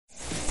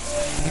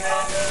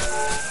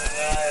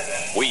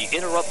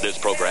interrupt this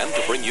program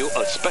to bring you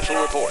a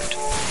special report.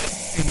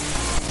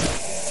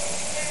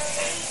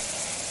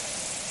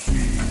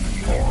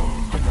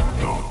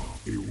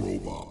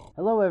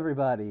 Hello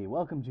everybody,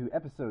 welcome to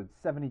episode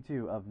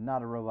 72 of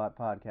Not a Robot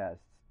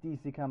Podcast's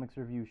DC Comics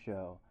review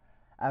show.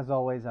 As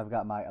always, I've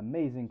got my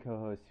amazing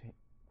co-host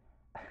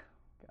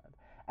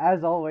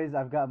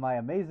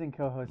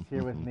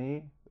here with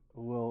me.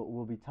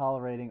 Will be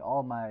tolerating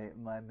all my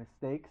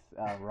mistakes.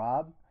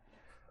 Rob.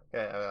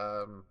 Okay,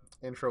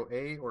 intro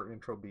A or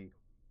intro B?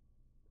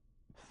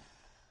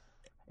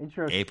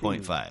 Intro C.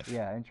 8.5.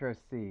 Yeah, intro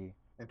C.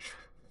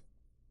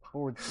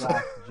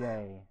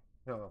 /J.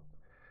 Oh.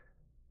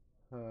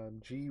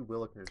 G.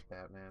 Willikers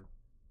Batman.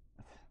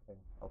 Okay,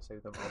 I'll say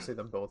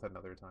them both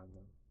another time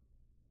then.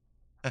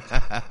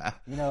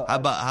 How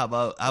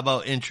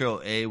about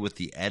intro A with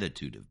the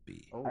attitude of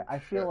B? I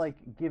feel like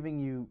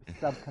giving you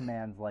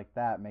subcommands like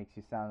that makes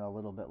you sound a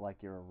little bit like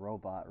you're a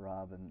robot,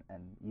 Rob, and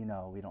we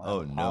don't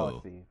have a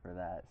policy for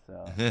that.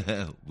 So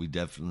we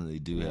definitely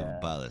do have a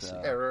policy.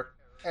 So.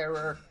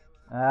 Error.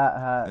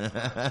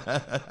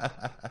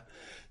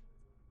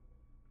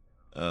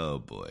 Oh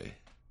boy.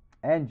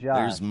 And Josh.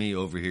 There's me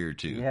over here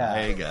too. Yeah.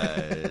 Hey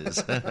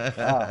guys.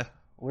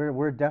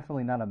 We're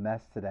definitely not a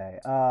mess today.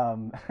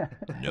 No,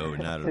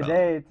 not at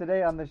all.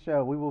 Today on the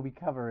show we will be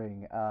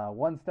covering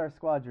One Star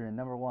Squadron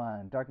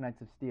 #1, Dark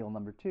Knights of Steel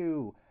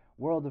 #2,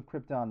 World of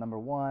Krypton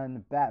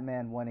 #1,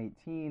 Batman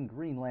 118,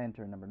 Green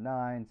Lantern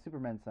 #9,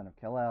 Superman Son of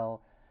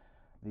Kal-El,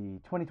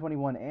 the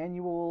 2021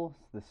 Annual,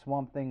 The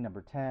Swamp Thing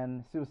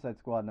 #10, Suicide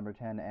Squad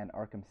 #10, and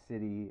Arkham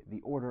City: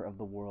 The Order of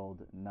the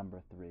World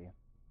 #3.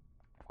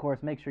 Of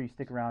course, make sure you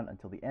stick around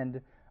until the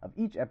end of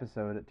each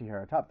episode to hear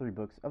our top 3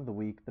 books of the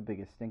week, the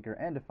biggest stinker,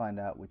 and to find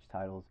out which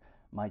titles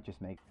might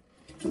just make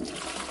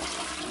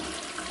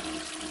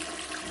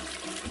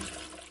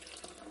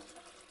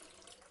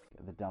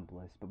the dump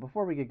list. But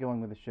before we get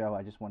going with the show,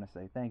 I just want to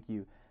say thank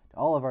you to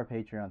all of our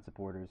Patreon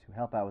supporters who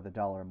help out with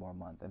 $1 or more a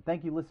month. And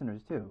thank you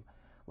listeners too.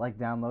 Like,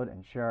 download,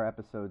 and share our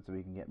episodes so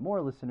we can get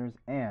more listeners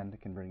and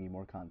can bring you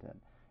more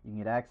content. You can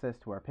get access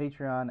to our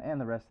Patreon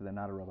and the rest of the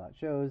Not a Robot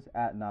shows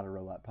at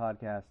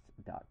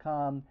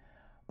notarobotpodcasts.com.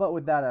 But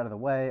with that out of the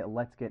way,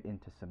 let's get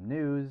into some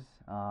news.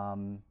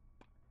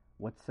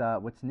 What's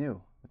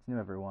new? What's new,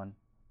 everyone?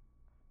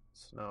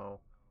 Snow.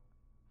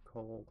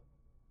 Cold.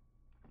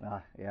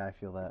 Yeah, I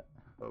feel that.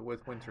 But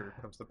with winter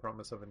comes the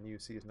promise of a new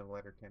season of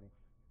Letterkenny.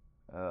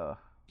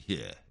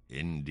 Yeah,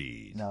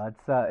 indeed. No,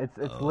 it's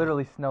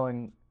literally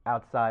snowing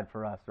outside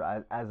for us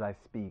as I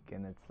speak,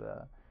 and it's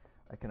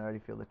I can already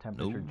feel the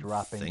temperature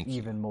dropping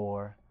even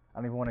more. I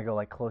don't even want to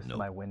go close to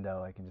my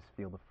window. I can just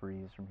feel the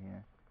freeze from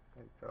here.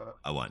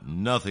 I want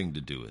nothing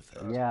to do with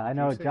it. Yeah, I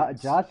know.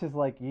 Josh is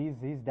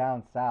he's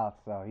down south,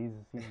 so he's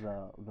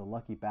the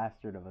lucky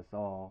bastard of us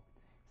all.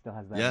 Still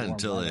has that. Yeah, warm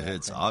until weather, it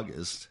hits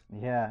August.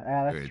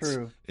 Yeah, that's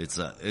true. It's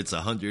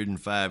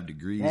 105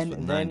 degrees with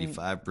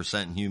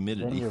 95%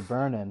 humidity. Then you're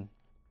burning.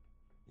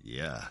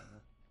 Yeah,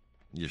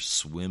 you're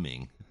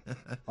swimming.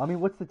 I mean,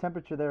 what's the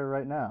temperature there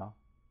right now?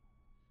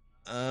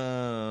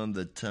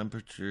 The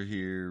temperature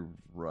here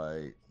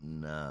right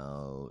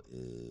now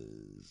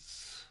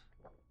is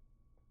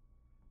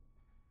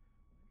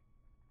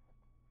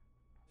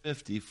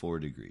 54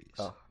 degrees.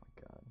 Oh my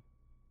god,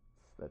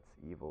 that's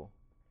evil.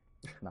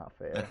 It's not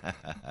fair.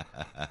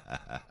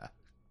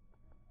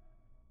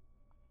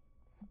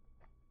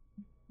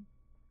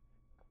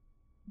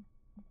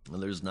 Well,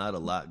 there's not a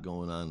lot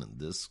going on in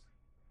this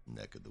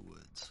neck of the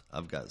woods.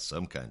 I've got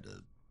some kind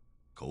of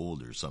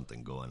cold or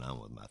something going on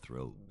with my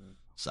throat.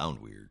 Sound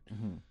weird.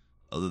 Mm-hmm.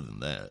 Other than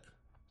that,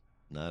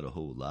 not a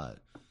whole lot.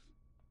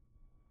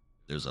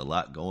 There's a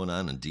lot going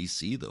on in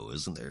DC, though,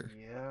 isn't there?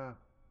 Yeah.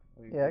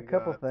 A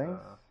couple things.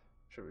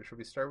 Should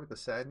we start with the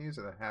sad news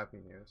or the happy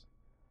news?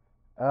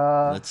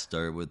 Let's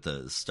start with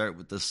the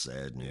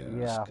sad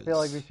news. Yeah, I feel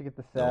like we should get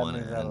the sad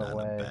news out of the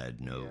way. On a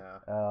bad note.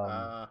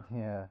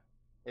 Yeah.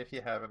 If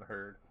you haven't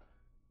heard,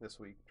 this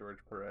week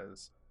George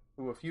Perez,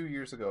 who a few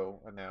years ago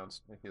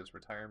announced his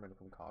retirement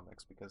from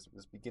comics because he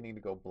was beginning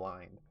to go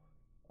blind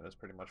and was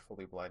pretty much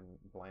fully blind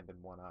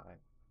in one eye,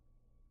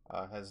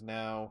 has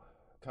now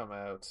come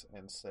out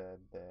and said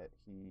that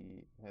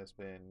he has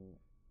been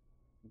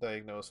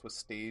diagnosed with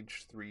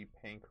stage 3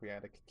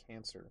 pancreatic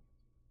cancer,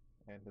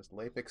 and his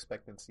life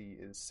expectancy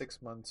is 6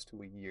 months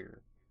to a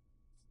year.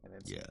 And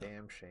it's a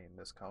damn shame.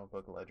 This comic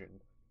book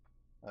legend,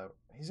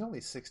 he's only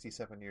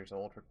 67 years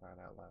old, for crying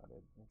out loud.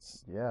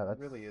 That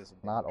really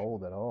isn't not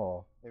old at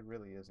all. It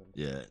really isn't.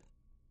 Yeah,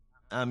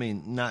 I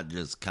mean, not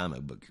just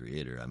comic book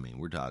creator. I mean,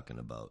 we're talking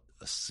about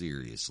a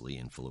seriously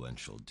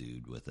influential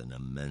dude with an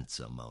immense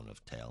amount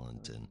of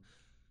talent, and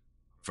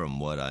from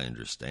what I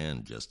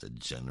understand, just a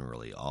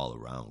generally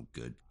all-around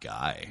good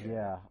guy.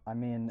 Yeah, I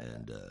mean,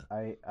 and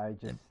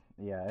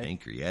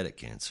pancreatic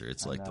cancer.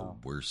 It's like the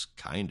worst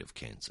kind of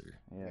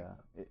cancer. Yeah,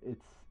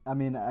 it's. I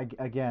mean, I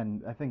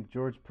think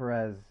George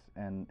Perez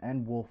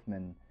and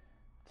Wolfman,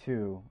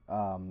 too,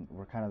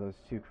 were kind of those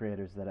two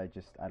creators that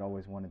I'd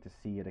always wanted to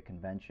see at a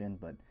convention,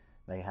 but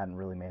they hadn't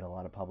really made a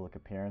lot of public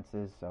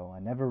appearances, so I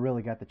never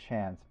really got the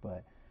chance.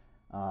 But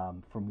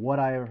From what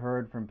I have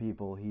heard from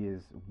people, he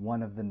is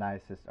one of the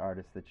nicest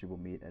artists that you will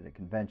meet at a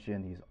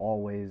convention. He's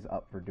always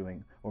up for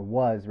doing, or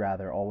was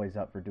rather, always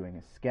up for doing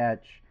a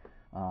sketch.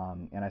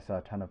 And I saw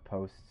a ton of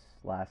posts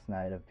last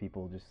night of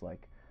people just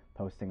like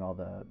posting all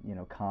the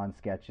con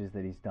sketches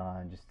that he's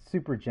done. Just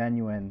super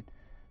genuine,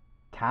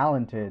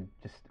 talented,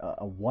 just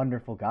a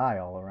wonderful guy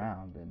all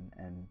around.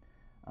 And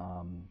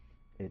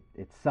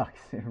it sucks.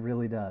 It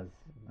really does.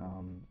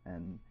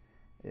 And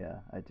yeah,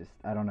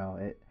 I don't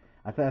know.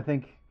 I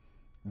think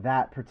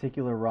that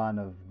particular run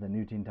of the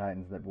New Teen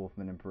Titans that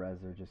Wolfman and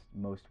Perez are just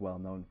most well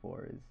known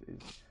for is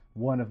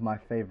one of my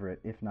favorite,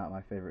 if not my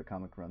favorite,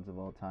 comic runs of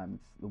all time.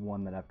 It's the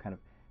one that I've kind of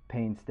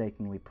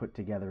painstakingly put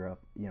together a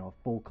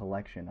full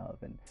collection of,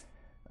 and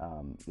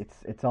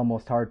it's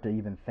almost hard to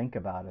even think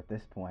about at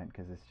this point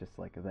because it's just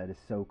like that is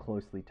so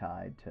closely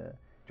tied to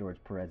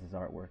George Perez's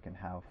artwork and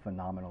how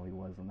phenomenal he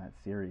was in that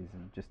series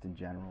and just in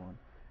general.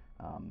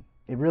 And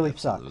it really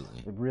sucks.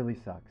 It really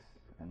sucks.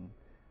 And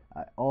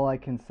all I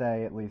can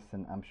say, at least,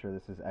 and I'm sure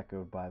this is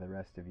echoed by the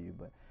rest of you,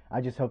 but I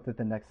just hope that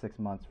the next 6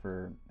 months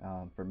for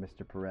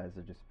Mr. Perez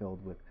are just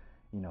filled with,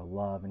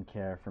 love and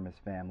care from his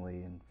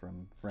family and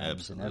from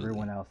friends and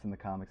everyone else in the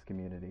comics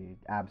community.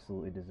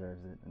 Absolutely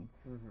deserves it. And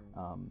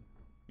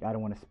I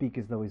don't want to speak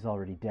as though he's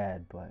already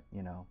dead, but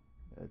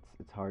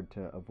it's hard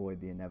to avoid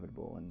the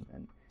inevitable,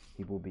 and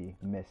he will be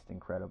missed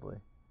incredibly.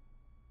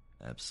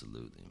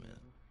 Absolutely,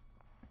 man.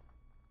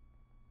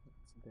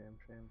 It's a damn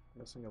shame.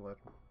 Missing a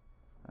legend.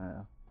 I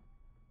know.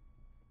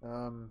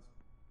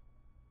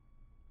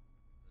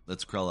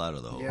 Let's crawl out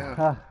of the hole.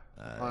 Yeah.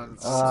 That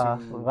was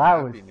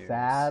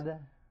sad.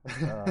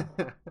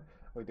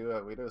 We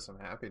do some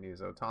happy news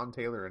though. Tom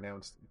Taylor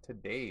announced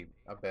today,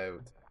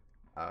 about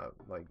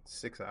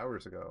 6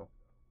 hours ago,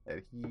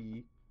 that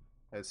he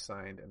has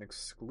signed an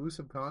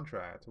exclusive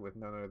contract with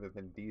none other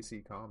than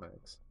DC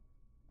Comics,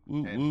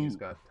 and he's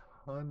got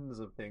tons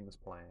of things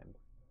planned.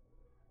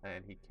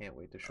 And he can't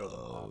wait to show them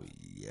off. Oh,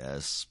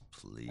 yes,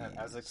 please. And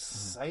as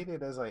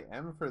excited as I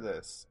am for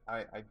this,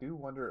 I do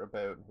wonder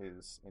about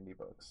his indie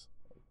books.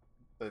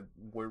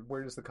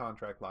 Where does the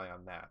contract lie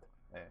on that?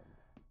 And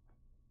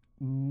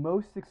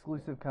most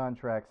exclusive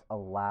contracts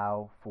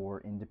allow for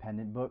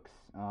independent books.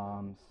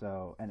 And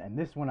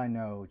this one I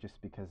know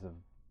just because of,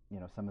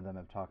 some of them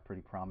have talked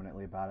pretty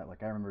prominently about it.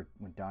 Like I remember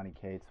when Donny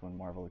Cates went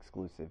Marvel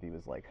exclusive, he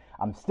was like,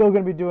 I'm still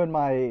going to be doing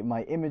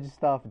my Image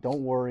stuff. Don't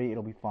worry,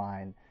 it'll be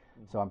fine.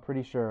 So I'm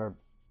pretty sure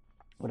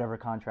whatever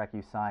contract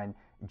you sign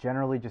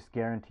generally just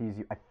guarantees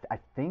you, I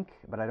think,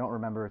 but I don't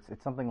remember,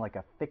 it's something like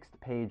a fixed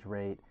page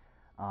rate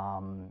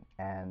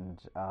and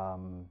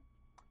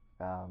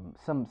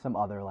some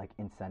other like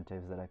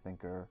incentives that I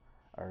think are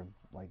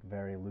like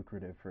very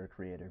lucrative for a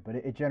creator. But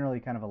it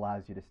generally kind of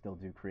allows you to still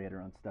do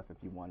creator-owned stuff if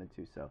you wanted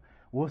to. So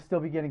we'll still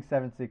be getting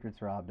Seven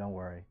Secrets, Rob, don't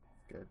worry.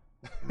 Good.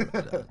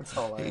 That's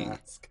all I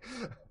ask.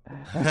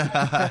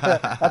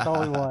 That's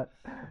all we want.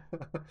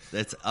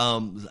 That's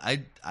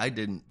I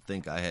didn't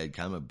think I had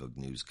comic book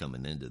news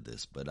coming into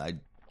this, but I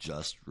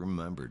just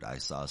remembered I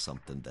saw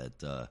something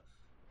that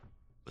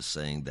was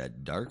saying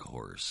that Dark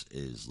Horse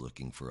is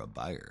looking for a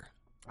buyer.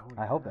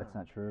 I hope that's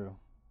not true.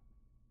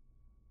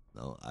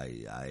 No,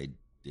 I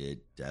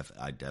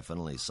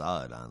definitely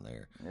saw it on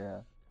there. Yeah.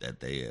 That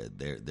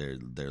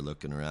they're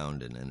looking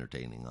around and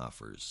entertaining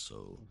offers.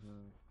 So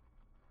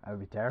that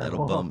would be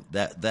terrible.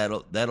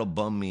 That'll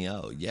bum me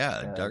out.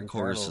 Yeah, Dark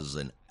Horse terrible. is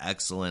an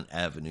excellent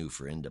avenue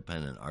for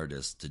independent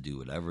artists to do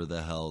whatever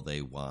the hell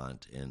they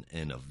want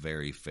in a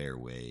very fair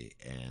way.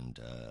 And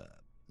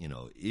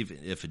even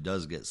if it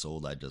does get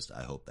sold, I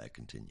hope that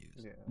continues.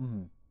 Yeah.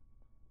 Mm-hmm.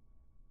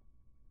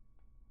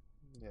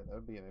 Yeah, that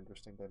would be an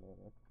interesting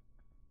dynamic.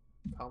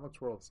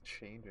 Comics world's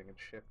changing and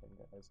shifting,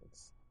 guys.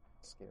 It's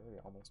scary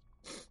almost.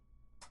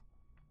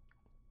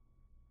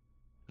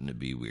 Wouldn't it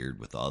be weird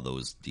with all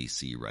those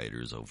DC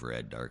writers over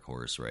at Dark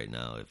Horse right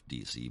now if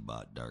DC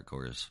bought Dark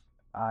Horse?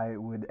 I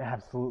would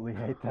absolutely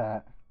hate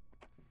that.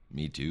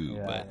 Me too,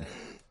 Yeah. but...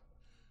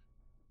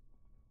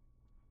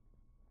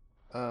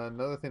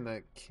 Another thing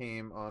that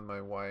came on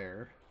my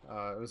wire,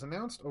 it was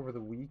announced over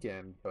the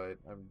weekend, but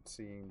I'm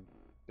seeing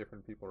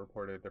different people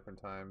report it at different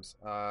times.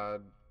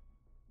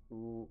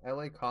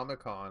 LA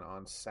Comic-Con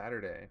on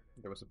Saturday,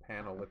 there was a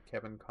panel with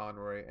Kevin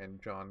Conroy and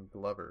John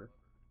Glover.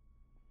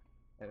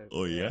 And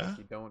if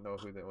you don't know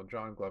who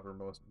John Glover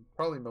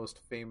probably most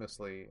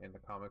famously in the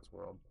comics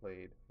world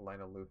played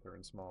Lionel Luthor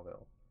in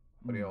Smallville,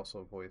 but he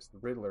also voiced the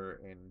Riddler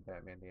in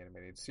Batman the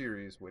Animated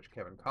Series, which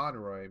Kevin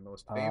Conroy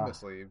most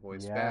famously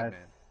voiced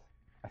Batman.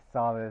 I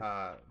saw this.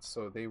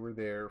 So they were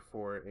there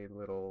for a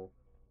little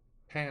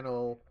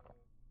panel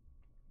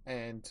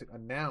and to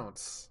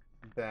announce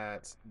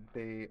that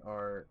they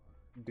are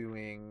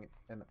doing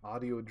an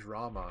audio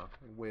drama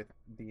with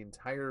the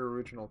entire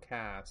original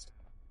cast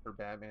for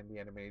Batman the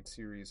Animated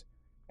Series,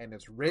 and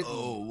it's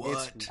written.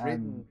 It's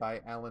written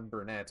by Alan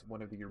Burnett,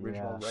 one of the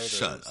original writers.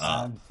 Shut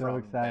up! I'm so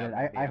excited.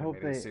 I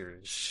hope they.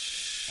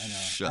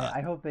 Shut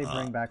I hope they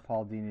bring back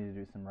Paul Dini to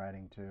do some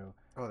writing too.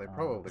 Oh, they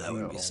probably that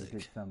would will. be sick. He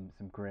did some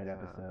great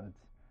episodes.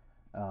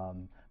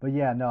 But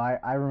yeah, no,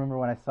 I remember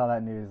when I saw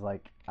that news,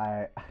 like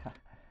I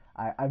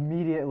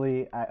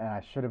immediately, and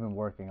I should have been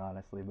working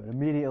honestly, but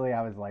immediately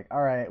I was like,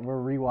 all right,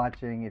 we're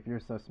rewatching If You're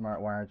So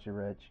Smart, Why Aren't You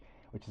Rich,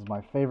 which is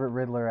my favorite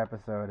Riddler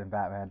episode in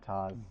Batman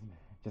TOS,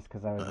 just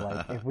because I was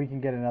like, if we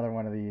can get another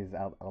one of these,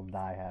 I'll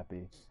die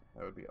happy.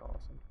 That would be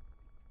awesome.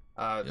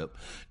 Yep.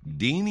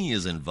 Dini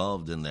is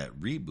involved in that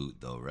reboot,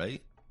 though,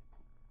 right?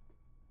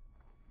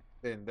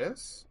 In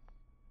this?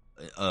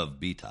 Of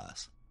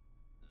BTOS.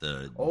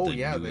 The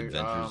yeah, New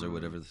Adventures or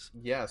whatever.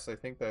 Yes, I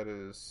think that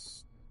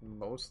is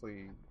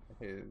mostly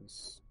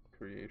his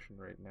creation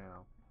right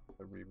now.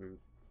 The reboot.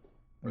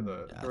 Or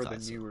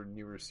the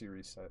newer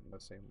series set in the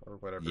same, or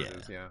whatever it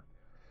is, yeah.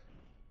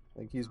 I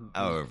think he's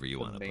however you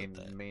the want to put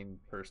that. main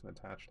person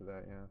attached to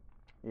that,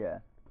 yeah.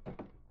 Yeah.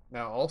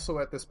 Now, also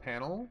at this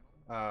panel,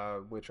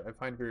 which I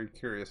find very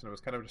curious, and it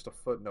was kind of just a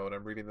footnote,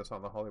 I'm reading this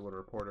on the Hollywood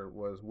Reporter,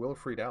 was Will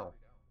Friedle,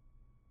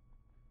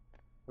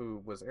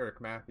 who was Eric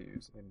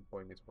Matthews in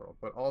Boy Meets World,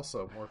 but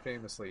also, more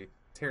famously,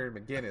 Terry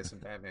McGinnis in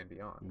Batman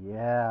Beyond.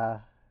 Yeah.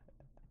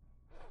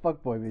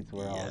 Fuck Boy Meets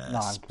World. Yes, no,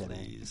 I'm kidding.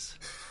 Please.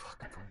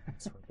 Fuck Boy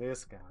Meets World.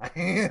 This guy.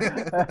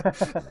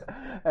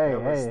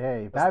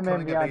 hey.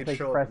 Batman Beyond takes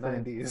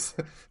precedence.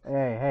 90s.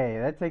 Hey,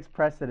 that takes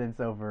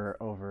precedence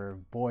over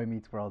Boy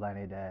Meets World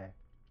any day.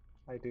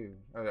 I do.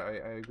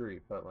 I agree,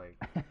 but like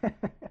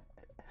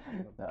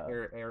No.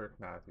 Eric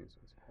Matthews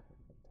was fucking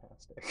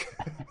fantastic.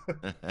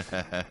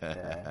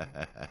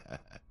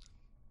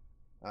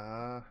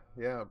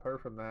 Yeah.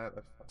 Apart from that,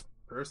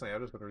 personally,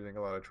 I've just been reading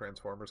a lot of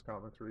Transformers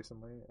comics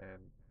recently, and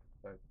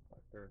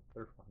they're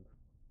fun.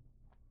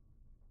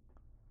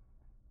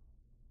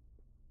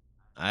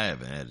 I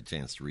haven't had a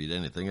chance to read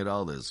anything at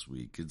all this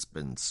week. It's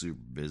been super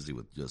busy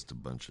with just a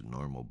bunch of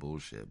normal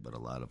bullshit, but a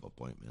lot of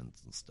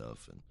appointments and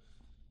stuff. And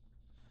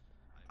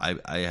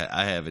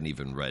I haven't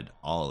even read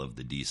all of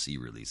the DC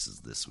releases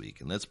this week,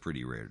 and that's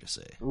pretty rare to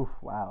say. Oof,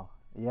 wow.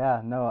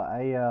 Yeah, no,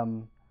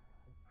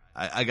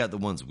 I got the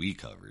ones we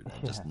covered,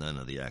 just none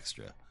of the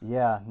extra.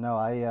 Yeah, no,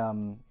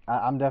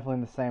 I'm definitely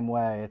in the same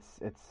way.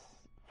 It's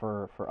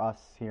for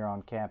us here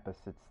on campus.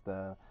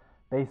 It's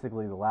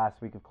basically the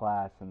last week of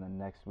class, and then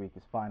next week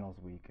is finals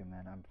week, and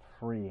then I'm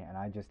free, and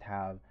I just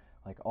have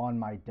like on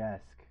my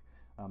desk.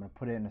 I'm gonna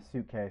put it in a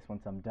suitcase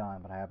once I'm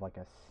done, but I have like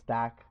a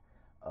stack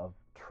of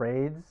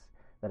trades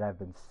that I've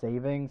been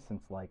saving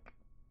since like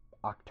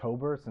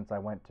October, since I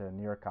went to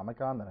New York Comic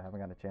Con, that I haven't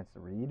got a chance to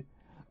read.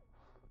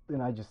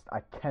 And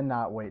I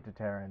cannot wait to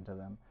tear into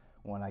them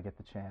when I get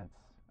the chance.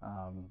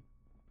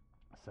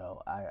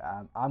 So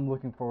I'm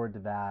looking forward to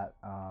that.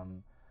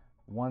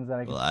 Ones that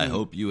I can. Well, see... I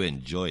hope you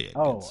enjoy it.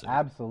 Oh,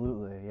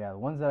 absolutely, yeah. The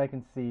ones that I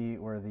can see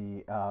were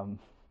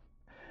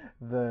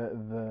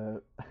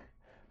the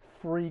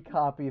free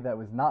copy that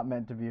was not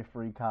meant to be a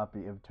free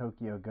copy of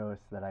Tokyo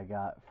Ghost that I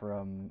got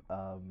from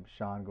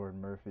Sean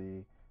Gordon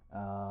Murphy.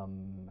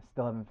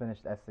 Still haven't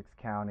finished Essex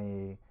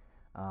County.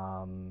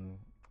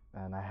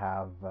 And I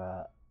have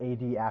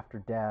AD After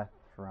Death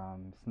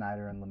from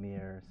Snyder and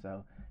Lemire.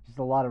 So just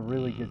a lot of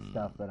really good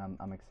stuff that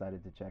I'm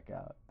excited to check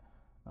out.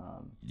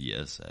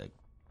 Yes,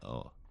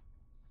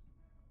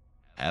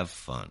 have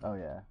fun. Oh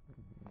yeah.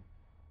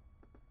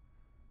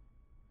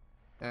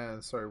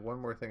 And sorry, one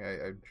more thing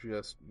I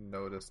just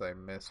noticed I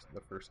missed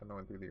the first time I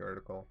went through the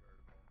article.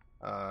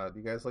 Do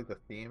you guys like the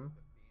theme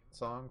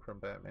song from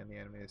Batman the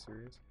Animated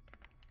Series?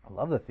 I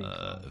love the theme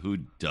song. Who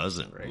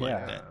doesn't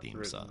like that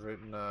theme song?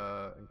 Written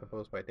and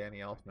composed by Danny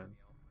Elfman.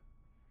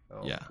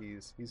 So yeah.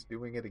 He's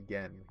doing it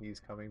again. He's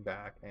coming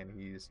back, and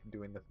he's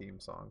doing the theme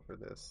song for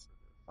this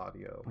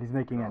audio. He's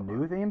making drama. A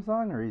new theme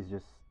song, or he's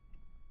just...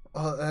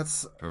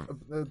 That's...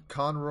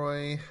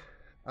 Conroy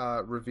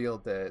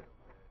revealed that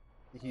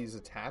he's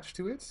attached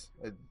to it.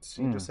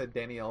 He just said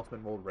Danny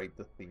Elfman will write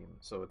the theme,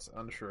 so it's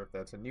unsure if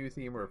that's a new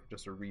theme or if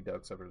just a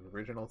redux of his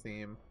original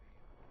theme.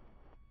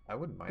 I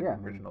wouldn't mind the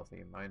original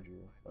theme, mind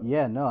you.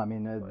 Yeah, no, I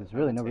mean, there's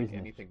really no reason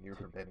anything new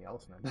from Danny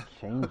Elfman.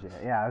 Change it.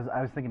 Yeah,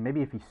 I was thinking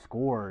maybe if he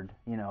scored,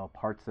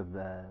 parts of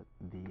the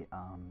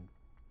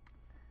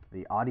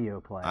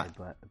audio play,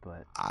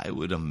 but I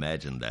would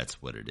imagine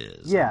that's what it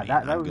is. Yeah, I mean,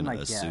 that I'm was going my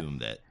to assume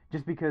that.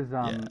 Just because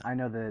I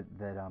know that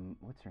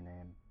what's her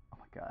name? Oh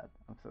my God,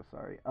 I'm so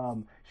sorry.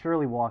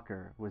 Shirley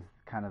Walker was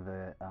kind of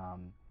the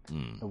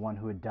one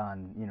who had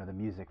done the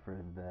music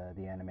for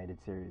the animated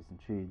series, and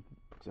she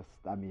just,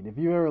 I mean, if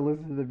you ever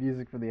listen to the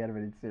music for the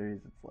animated series,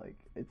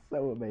 it's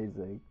so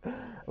amazing.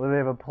 They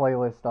have a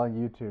playlist on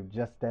YouTube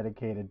just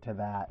dedicated to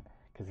that,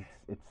 because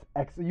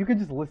it's you can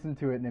just listen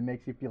to it and it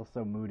makes you feel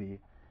so moody,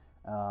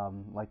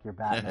 like you're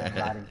Batman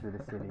riding through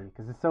the city,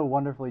 because it's so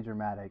wonderfully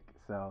dramatic.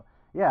 So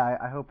yeah,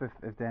 I hope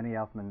if Danny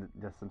Elfman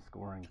does some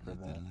scoring for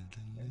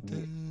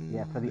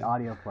for the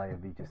audio play,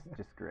 it'd be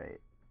just great.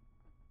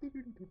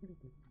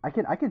 I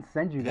can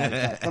send you guys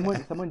that.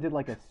 Someone did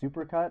like a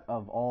supercut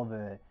of all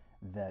the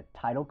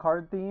title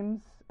card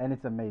themes, and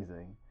it's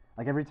amazing.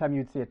 Like every time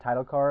you'd see a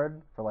title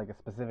card for like a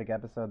specific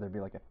episode, there'd be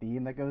like a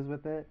theme that goes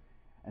with it,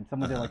 and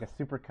someone did like a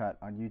supercut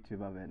on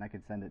YouTube of it, and I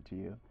could send it to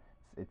you.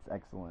 It's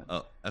excellent.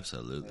 Oh,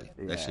 absolutely.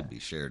 Yeah. That should be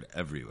shared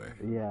everywhere.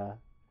 Yeah.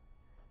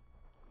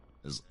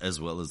 as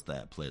well as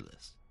that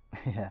playlist.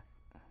 Yeah.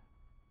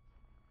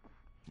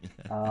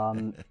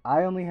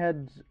 I only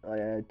had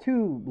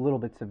two little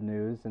bits of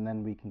news, and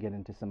then we can get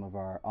into some of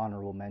our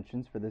honorable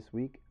mentions for this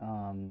week.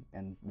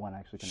 And one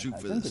actually kind Shoot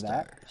of for ties the into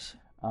that. stars.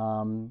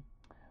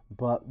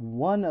 But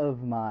one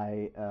of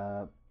my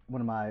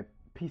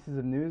pieces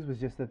of news was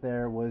just that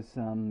there was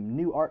some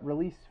new art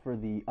release for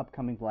the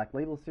upcoming Black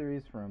Label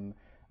series from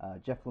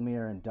Jeff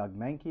Lemire and Doug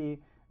Mankey.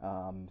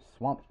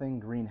 Swamp Thing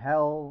Green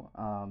Hell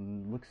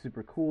looks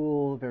super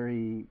cool,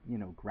 very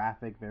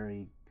graphic,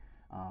 very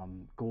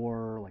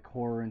gore, like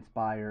horror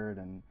inspired,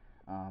 and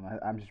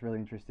I'm just really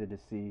interested to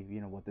see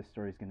what this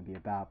story is going to be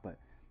about. But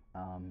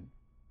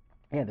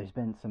yeah, there's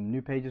been some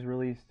new pages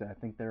released. I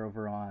think they're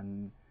over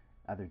on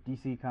either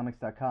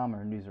DCComics.com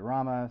or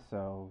Newsarama,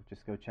 so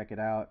just go check it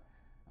out.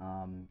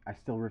 I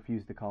still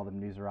refuse to call them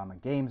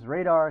Newsarama Games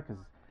Radar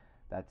because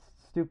that's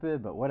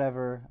stupid, but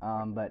whatever.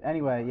 But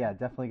anyway, yeah,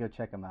 definitely go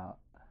check them out.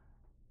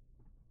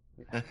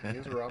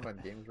 Newsarama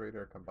and Games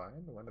Radar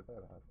combined? When did that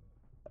happen?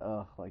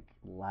 Like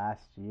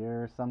last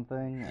year or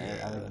something.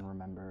 I don't even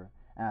remember.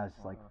 And I was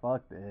just like,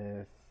 fuck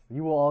this.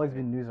 You will always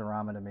be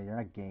Newsarama to me. You're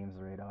not Games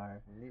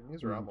Radar.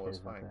 Newsarama was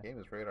fine.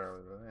 Games Radar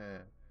was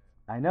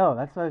I know.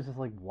 That's why I was just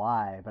like,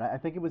 why? But I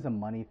think it was a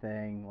money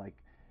thing. Like,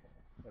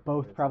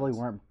 both probably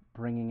weren't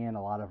bringing in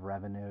a lot of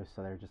revenue,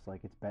 so they're just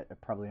like, it's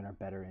probably in our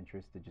better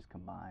interest to just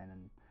combine,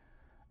 and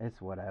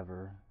it's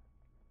whatever.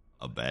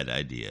 A bad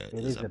idea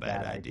is a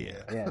bad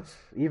idea. Yes.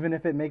 Even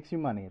if it makes you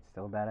money, it's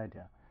still a bad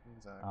idea.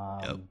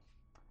 Exactly. Yep.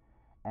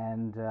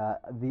 And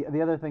the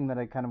other thing that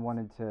I kind of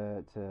wanted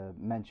to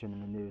mention in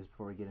the news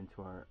before we get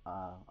into our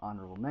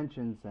honorable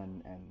mentions,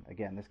 and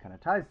again, this kind of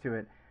ties to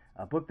it,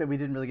 a book that we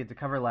didn't really get to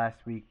cover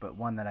last week, but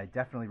one that I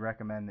definitely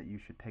recommend that you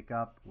should pick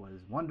up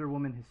was Wonder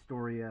Woman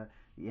Historia,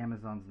 the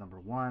Amazon's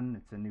 #1.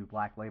 It's a new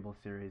Black Label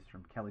series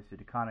from Kelly Sue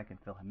DeConnick and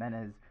Phil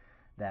Jimenez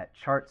that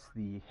charts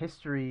the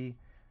history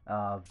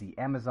of the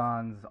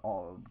Amazons,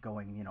 all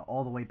going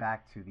all the way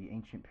back to the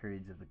ancient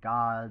periods of the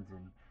gods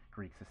and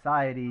Greek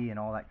society and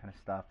all that kind of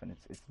stuff, and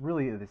it's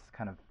really this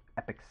kind of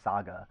epic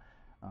saga,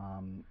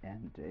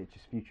 and it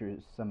just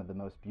features some of the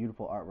most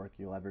beautiful artwork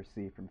you'll ever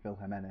see from Phil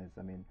Jimenez.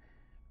 I mean,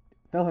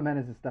 Phil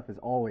Jimenez's stuff is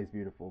always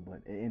beautiful,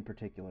 but in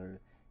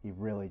particular, he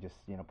really just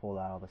pulled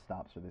out all the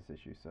stops for this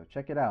issue. So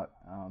check it out.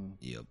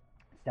 Yep.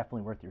 It's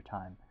definitely worth your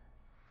time.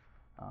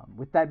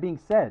 With that being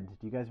said,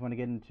 do you guys want to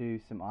get into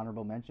some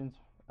honorable mentions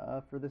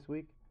for this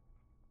week?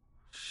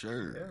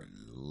 Sure. Yeah.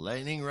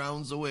 Lightning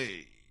rounds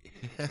away.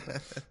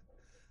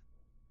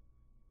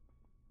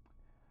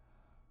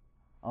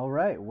 All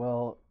right.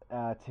 Well,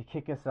 to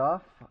kick us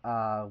off,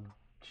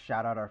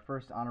 shout out our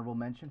first honorable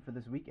mention for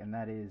this week, and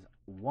that is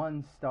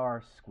One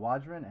Star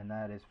Squadron, and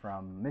that is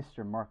from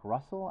Mr. Mark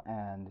Russell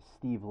and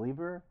Steve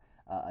Lieber,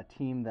 a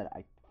team that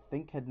I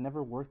think had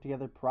never worked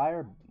together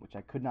prior, which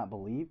I could not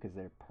believe because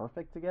they're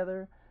perfect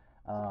together.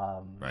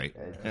 Right.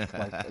 It's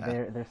like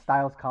their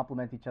styles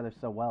complement each other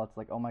so well. It's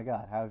like, oh my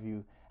god, how is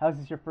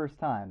this your first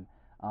time?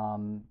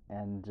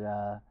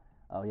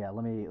 Oh yeah,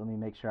 let me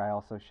make sure I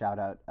also shout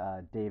out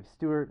Dave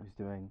Stewart, who's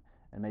doing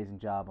an amazing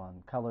job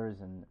on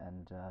colors, and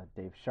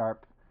Dave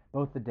Sharp,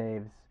 both the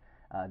Daves,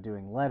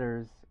 doing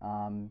letters.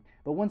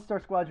 But One Star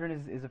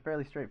Squadron is a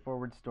fairly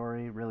straightforward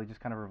story. Really,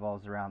 just kind of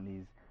revolves around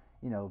these,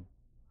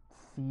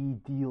 C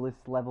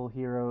D-list level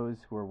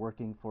heroes who are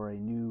working for a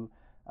new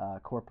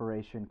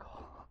corporation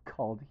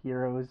called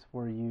Heroes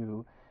for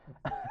You.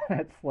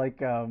 It's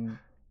like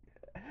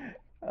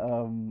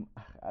how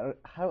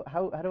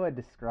do I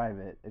describe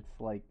it? It's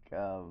like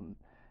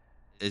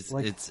it's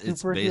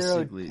superhero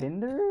basically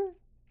Tinder.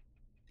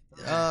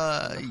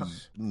 not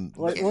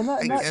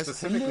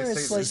Tinder.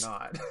 It's like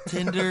not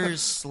Tinder /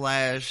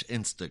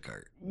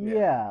 Instacart.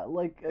 Yeah,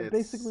 like It's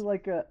basically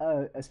like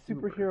a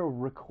superhero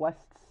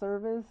request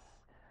service,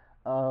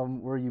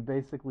 where you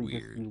basically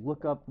Weird. you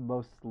look up the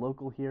most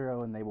local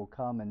hero and they will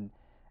come and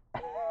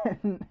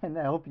and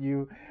help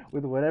you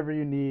with whatever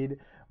you need,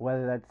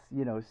 whether that's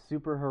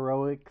super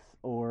heroics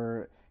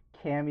or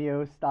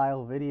cameo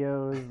style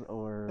videos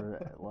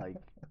or like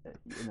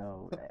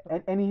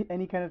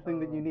any kind of thing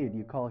that you need.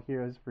 You call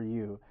Heroes for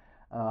You,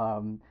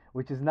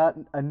 which is not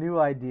a new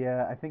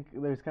idea. I think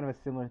there's kind of a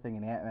similar thing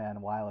in Ant-Man a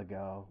while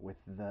ago with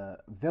the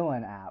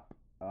Villain app.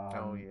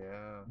 Oh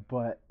yeah.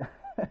 But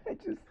I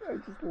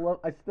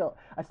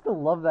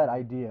still love that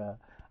idea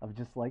of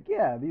just like,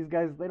 yeah, these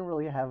guys, they don't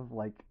really have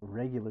like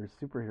regular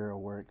superhero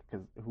work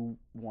because who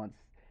wants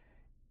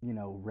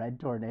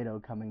Red Tornado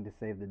coming to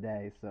save the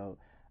day? So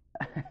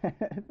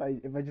if I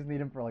just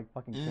need him for like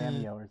fucking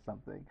cameo or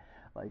something,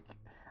 like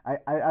I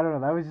don't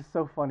know, that was just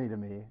so funny to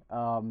me.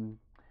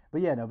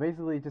 But yeah, no,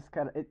 basically just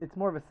kind of it's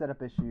more of a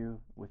setup issue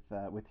with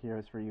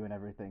Heroes for You and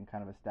everything,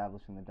 kind of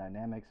establishing the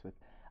dynamics with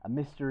a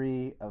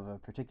mystery of a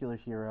particular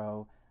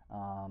hero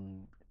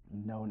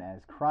known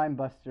as Crime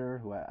Buster,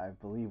 who I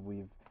believe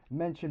we've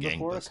mentioned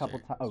before a couple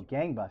times. Oh,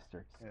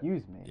 Gangbuster,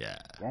 excuse me. Yeah.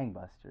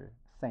 Gangbuster,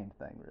 same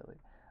thing, really.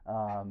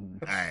 I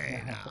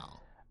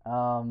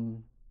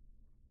know.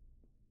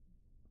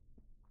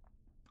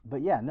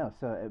 but yeah, no.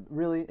 So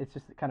really, it's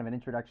just kind of an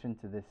introduction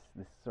to this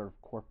sort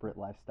of corporate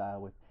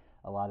lifestyle with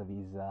a lot of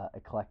these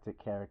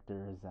eclectic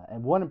characters,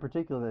 and one in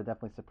particular that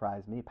definitely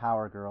surprised me,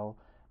 Power Girl,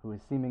 who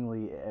has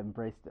seemingly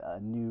embraced a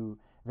new,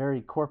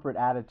 very corporate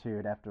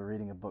attitude after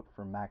reading a book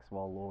from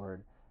Maxwell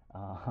Lord.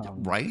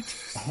 Right?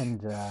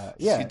 And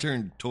She yeah,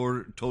 turned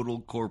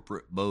total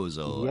corporate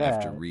bozo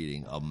after yeah,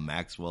 reading a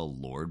Maxwell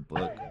Lord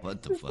book.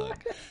 What the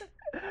fuck?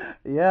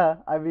 yeah.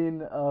 I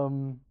mean,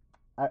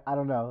 I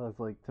don't know. It's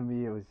like to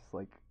me, it was just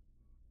like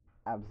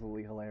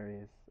absolutely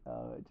hilarious.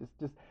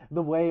 Just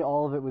the way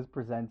all of it was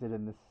presented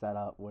in this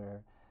setup,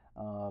 where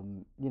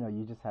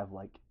you just have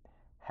like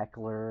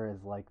Heckler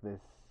as like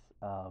this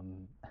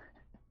um,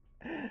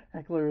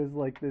 Heckler is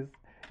like this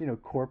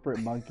corporate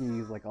monkey.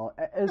 He's like all.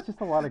 It's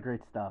just a lot of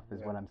great stuff, is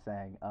what Yeah. I'm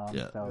saying.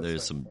 Yeah, So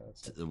there's some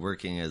fantastic.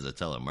 working as a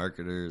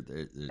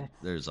telemarketer.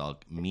 There's all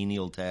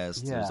menial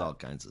tasks. There's yeah, all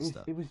kinds of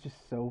stuff. it was just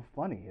so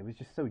funny. It was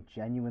just so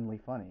genuinely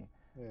funny.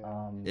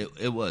 Yeah.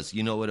 It was.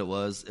 You know what it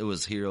was? It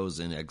was heroes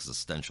in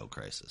existential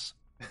crisis.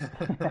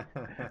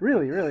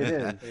 Really, really it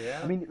is.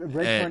 Yeah. I mean,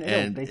 Red And- Tornado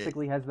and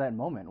basically has that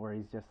moment where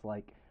he's just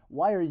like,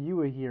 "Why are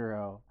you a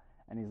hero?"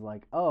 And he's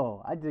like,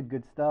 "Oh, I did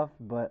good stuff,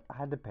 but I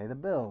had to pay the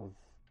bills,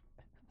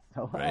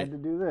 so I Right. had to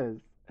do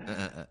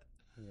this."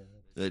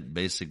 It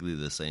basically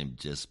the same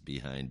just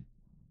behind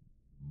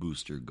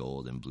Booster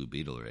Gold and Blue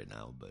Beetle right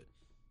now, but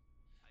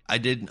I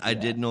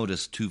did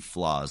notice two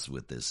flaws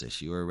with this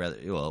issue, or rather,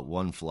 well,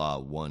 one flaw,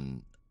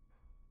 one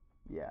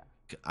Yeah,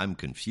 I'm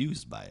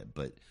confused by it,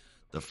 but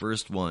the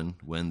first one,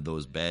 when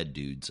those bad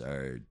dudes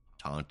are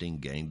taunting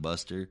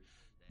Gangbuster,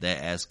 they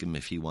ask him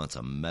if he wants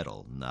a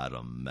medal, not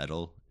a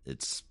medal.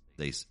 It's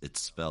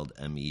spelled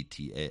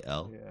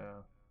METAL.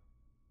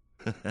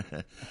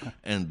 Yeah.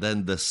 And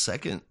then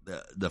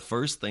the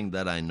first thing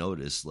that I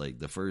noticed, like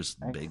the first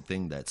Thanks. big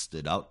thing that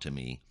stood out to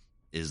me,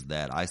 is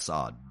that I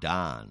saw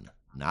Don,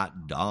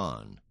 not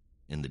Dawn,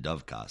 in the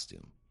Dove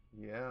costume.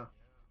 Yeah.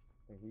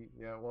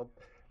 Yeah, well,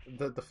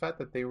 the fact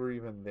that they were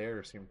even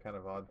there seemed kind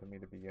of odd to me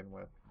to begin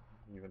with,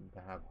 even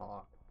to have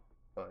Hawk.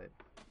 But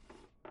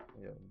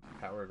yeah,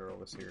 Power Girl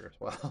was here as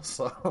well,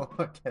 so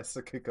I guess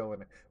it could go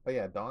in. But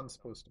yeah, Dawn's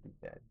supposed to be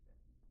dead.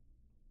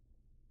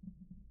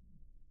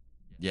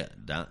 Yeah,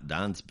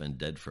 Don's been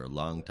dead for a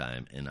long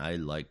time, and I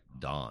like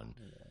Dawn.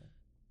 Yeah.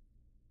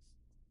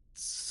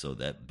 So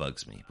that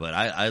bugs me. But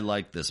I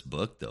like this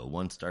book, though.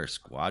 One Star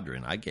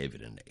Squadron. I gave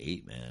it an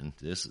 8, man.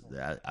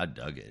 I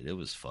dug it. It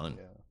was fun.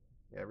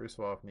 Yeah. Every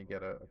so often you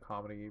get a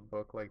comedy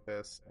book like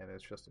this, and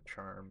it's just a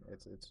charm.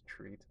 It's a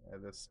treat.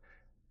 This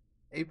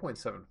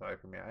 8.75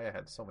 for me. I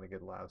had so many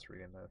good laughs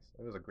reading this.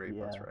 It was a great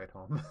bus Yeah. ride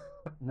home.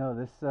 no,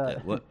 this Yeah,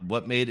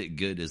 what made it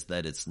good is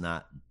that it's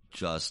not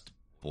just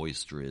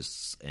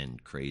boisterous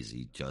and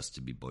crazy just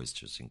to be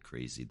boisterous and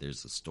crazy.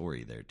 There's a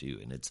story there too,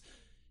 and it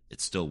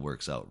still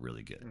works out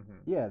really good. Mhm.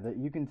 yeah, that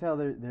you can tell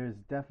there's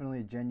definitely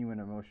a genuine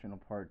emotional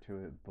part to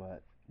it,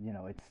 but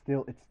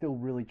it's still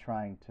really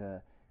trying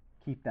to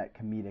keep that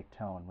comedic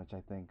tone, which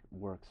I think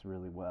works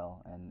really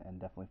well and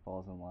definitely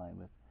falls in line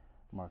with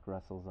Mark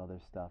Russell's other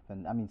stuff.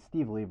 And I mean,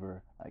 Steve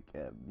Lieber, like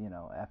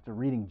after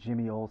reading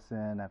Jimmy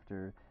Olsen,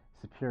 after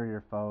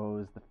Superior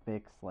Foes, The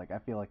Fix, like I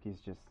feel like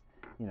he's just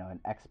an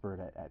expert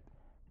at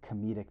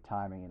comedic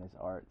timing in his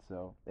art.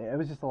 So it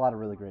was just a lot of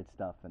really great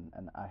stuff, and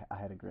I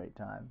had a great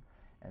time.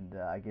 And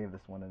I gave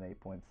this one an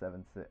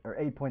 8.76 or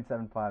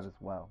 8.75 as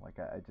well. Like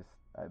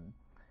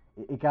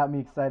it got me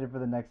excited for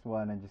the next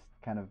one, and just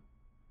kind of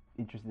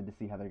interested to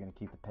see how they're going to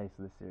keep the pace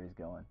of the series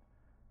going.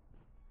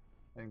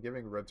 And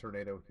giving Red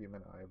Tornado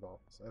human eyeballs.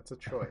 That's a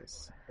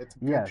choice. It's a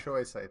good Yes.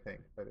 choice, I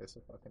think, but it's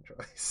a fucking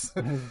choice.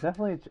 It's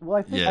definitely well.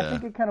 I Yeah.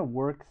 think it kind of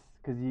works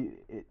because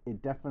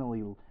it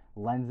definitely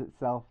lends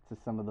itself to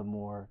some of the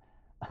more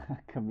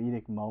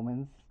comedic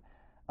moments,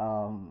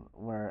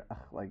 where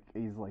like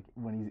he's like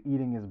when he's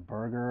eating his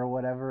burger or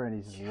whatever, and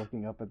he's just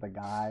looking up at the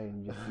guy,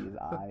 and you just see his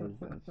eyes,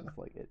 and it's just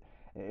like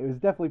it was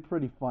definitely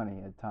pretty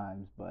funny at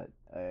times, but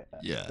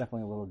Yeah.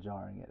 definitely a little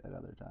jarring at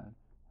other times.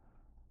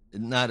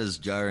 Not as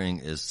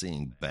jarring as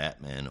seeing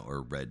Batman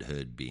or Red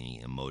Hood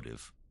being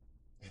emotive.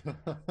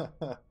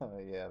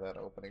 Yeah, that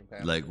opening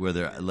panel. Like where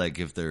they're like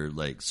if they're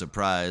like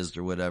surprised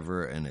or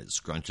whatever, and it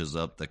scrunches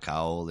up the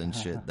cowl and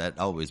shit. That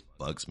always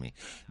bugs me.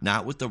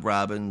 Not with the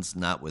Robins,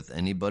 not with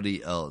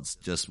anybody else,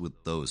 just with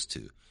those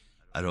two.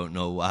 I don't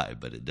know why,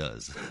 but it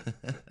does.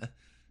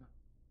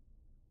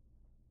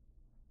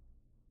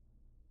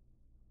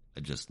 I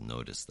just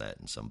noticed that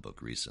in some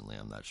book recently.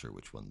 I'm not sure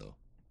which one though.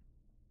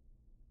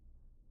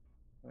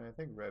 I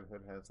think Red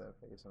Hood has that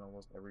face in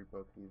almost every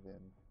book he's in.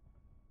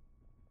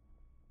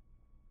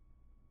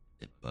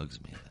 It bugs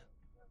me.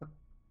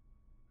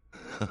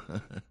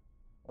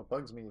 What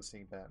bugs me is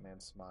seeing Batman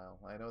smile.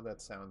 I know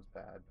that sounds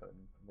bad, but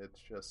it's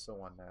just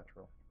so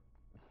unnatural.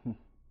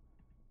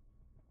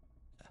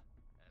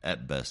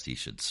 At best, he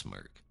should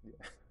smirk.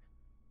 Yeah.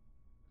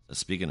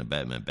 Speaking of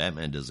Batman,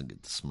 Batman doesn't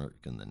get to smirk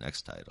in the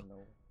next title.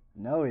 No,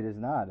 No, it is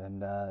not. And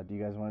do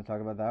you guys want to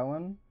talk about that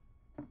one?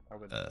 I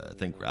would I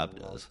think Rob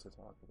love does. to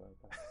talk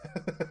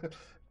about that.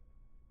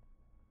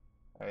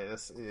 All right,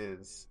 this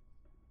is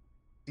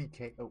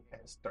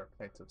DKOS, Dark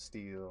Knights of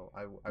Steel.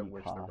 I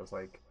wish there was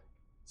like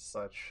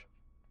such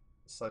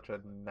a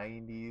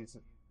 90s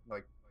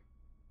like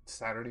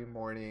Saturday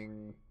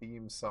morning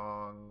theme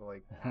song,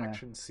 like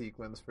action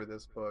sequence for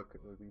this book.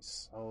 It would be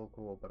so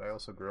cool. But I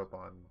also grew up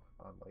on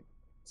like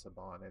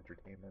Saban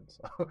Entertainment.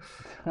 So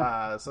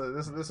so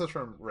this is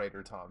from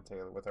writer Tom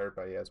Taylor with art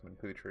by Yasmin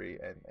Putri,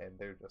 and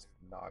they're just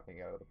knocking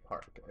it out of the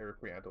park.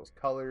 Eric Rianto's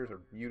colors are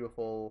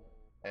beautiful,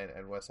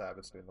 and Wes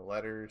Abbott's doing the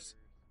letters.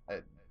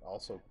 And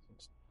also,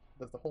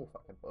 the whole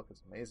fucking book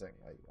is amazing.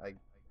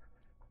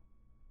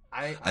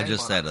 I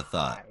just had a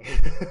thought.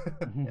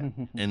 Yeah.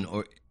 And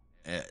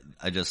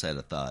I just had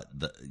a thought.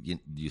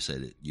 You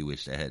said it, you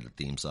wished I had a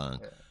theme song.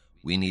 Yeah.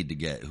 We need to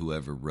get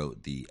whoever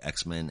wrote the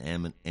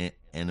X-Men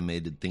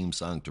animated theme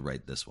song to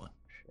write this one.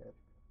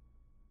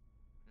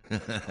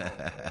 Shit.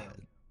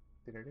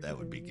 That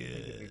would be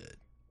good.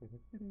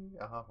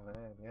 Oh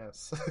man,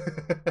 yes.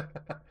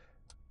 That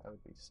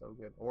would be so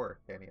good. Or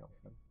Danny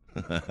Elfman.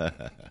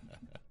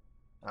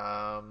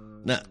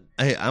 Now,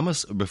 hey,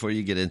 before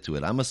you get into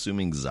it, I'm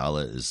assuming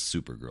Zala is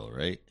Supergirl,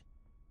 right?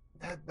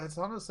 That's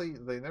honestly,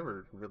 they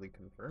never really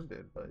confirmed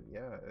it, but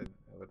yeah, I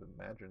would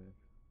imagine.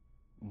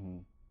 Mm-hmm.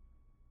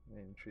 I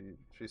mean,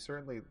 she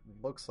certainly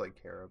looks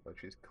like Kara, but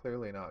she's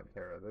clearly not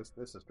Kara. This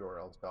is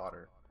Jor-El's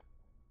daughter,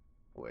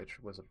 which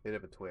was a bit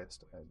of a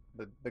twist, and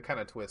the kind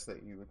of twist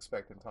that you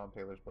expect in Tom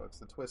Taylor's books,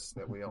 the twists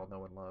that we all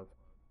know and love.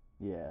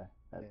 Yeah.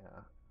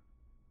 Yeah.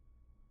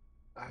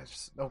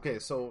 Okay,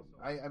 so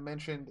I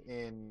mentioned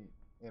in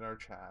our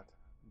chat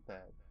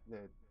that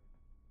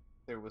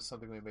there was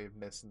something we may have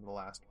missed in the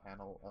last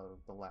panel of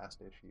the last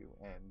issue,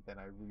 and then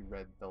I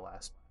reread the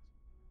last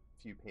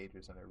few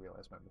pages and I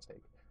realized my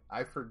mistake.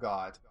 I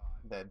forgot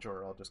that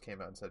Jor-El just came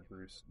out and said,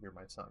 "Bruce, you're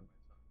my son."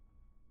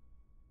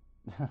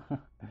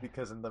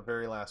 Because in the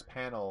very last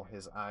panel,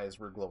 his eyes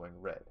were glowing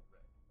red.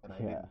 And I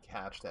didn't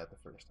catch that the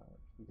first time.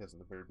 Because in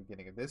the very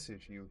beginning of this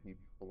issue, he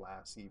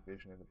blasts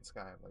Vision into the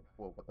sky. I'm like,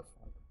 whoa, what the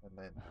fuck? And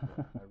then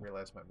I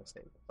realized my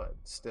mistake. But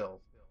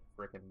still,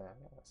 freaking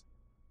badass.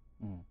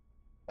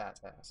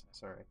 Badass,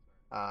 sorry.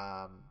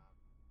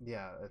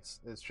 Yeah, it's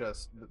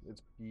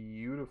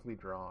beautifully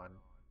drawn,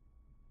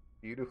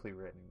 beautifully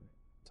written.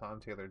 Tom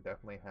Taylor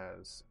definitely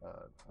has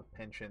a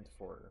penchant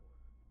for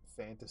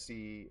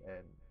fantasy,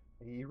 and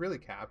he really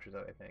captures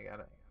it, I think.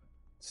 And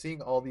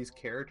seeing all these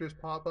characters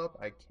pop up,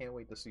 I can't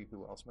wait to see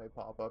who else might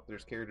pop up.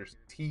 There's characters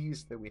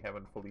teased that we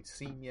haven't fully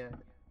seen yet.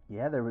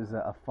 Yeah, there was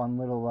a fun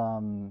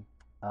little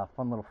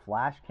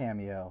Flash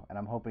cameo, and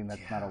I'm hoping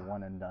that's not a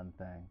one and done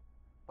thing.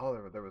 Oh,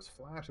 there was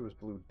Flash. There was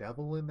Blue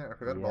Devil in there. I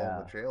forgot about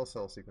all the jail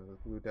cell sequences.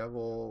 Blue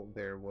Devil.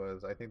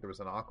 I think there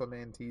was an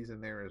Aquaman tease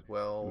in there as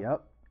well.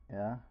 Yep.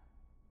 Yeah.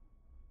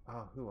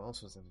 Oh, who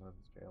else was in those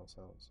jail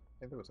cells? I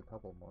think there was a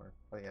couple more.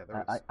 But yeah, there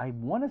was. I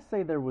want to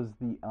say there was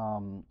the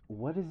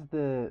what is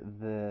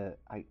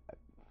I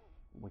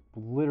like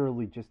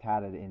literally just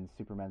had it in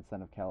Superman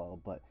Son of Kal-El,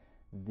 but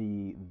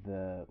the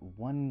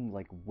one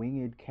like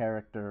winged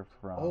character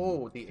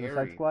from the Suicide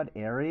Aerie. Squad,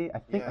 Aerie. I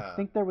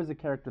think there was a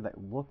character that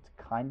looked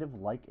kind of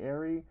like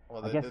Aerie.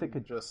 Well, I guess it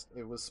could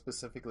it was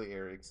specifically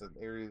Aerie, because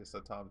Aerie is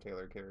a Tom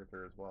Taylor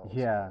character as well.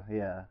 Yeah, so.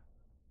 yeah.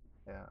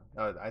 Yeah.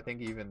 I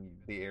think even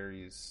the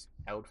Aerie's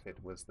outfit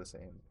was the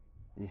same.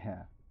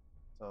 Yeah.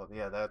 So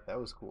yeah, that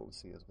was cool to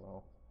see as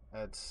well.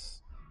 The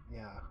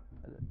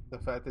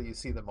fact that you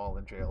see them all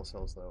in jail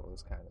cells though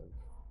is kind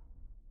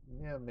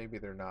of maybe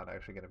they're not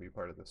actually going to be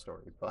part of the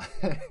story, but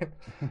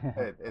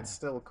it's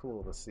still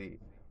cool to see.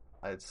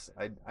 I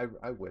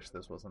wish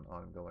this wasn't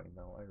ongoing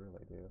though. I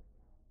really do.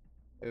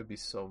 It would be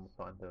so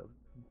fun to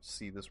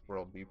see this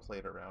world be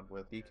played around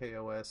with.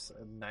 DKOS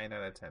 9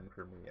 out of 10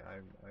 for me.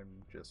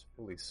 I'm just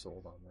fully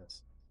sold on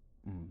this.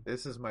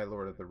 This is my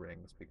Lord of the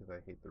Rings because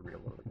I hate the real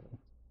Lord of the Rings.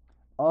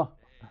 Oh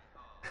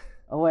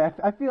wait,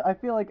 I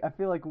feel like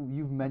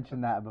you've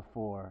mentioned that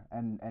before,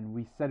 and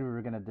we said we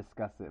were gonna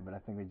discuss it, but I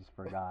think we just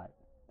forgot.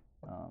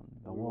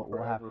 But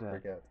we'll have to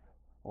forget.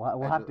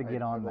 We'll have to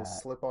get on that.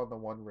 Slip on the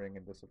one ring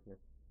and disappear.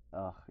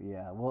 Oh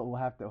yeah, we'll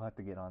have to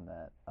get on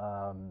that.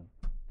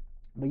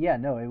 But yeah,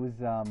 no, it was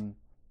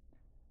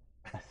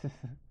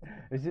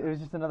it was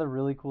just another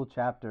really cool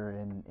chapter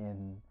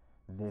in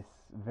this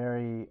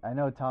very. I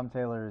know Tom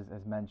Taylor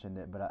has mentioned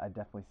it, but I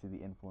definitely see the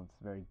influence.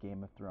 Very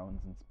Game of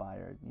Thrones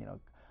inspired.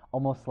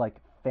 Almost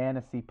like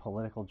fantasy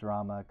political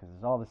drama, because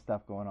there's all this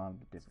stuff going on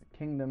with different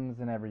kingdoms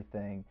and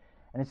everything,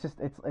 and it's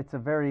a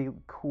very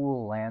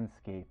cool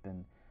landscape,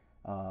 and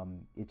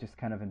it just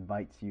kind of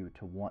invites you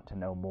to want to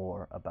know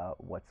more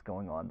about what's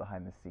going on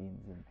behind the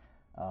scenes. And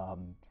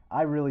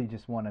I really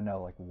just want to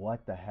know, like,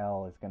 what the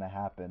hell is going to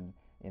happen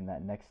in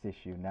that next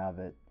issue now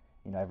that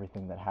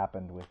everything that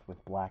happened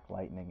with Black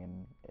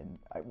Lightning, and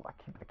I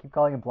keep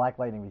calling him Black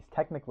Lightning. He's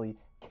technically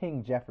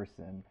King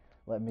Jefferson.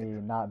 Let me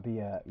not be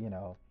a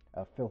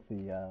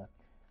filthy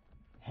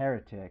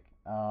heretic.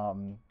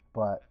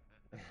 But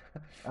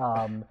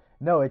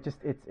no, it's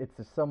just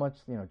so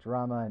much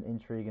drama and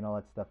intrigue and all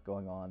that stuff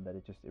going on that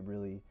it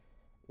really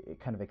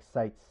kind of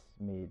excites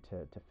me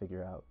to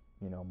figure out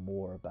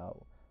more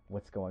about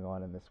what's going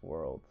on in this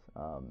world,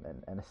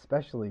 and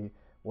especially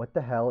what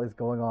the hell is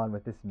going on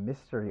with this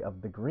mystery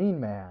of the Green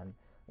Man.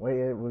 When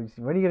are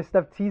you going to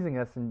stop teasing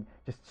us and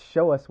just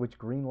show us which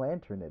Green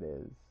Lantern it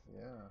is?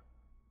 Yeah.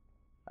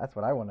 That's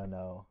what I want to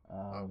know.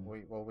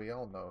 We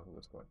all know who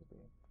it's going to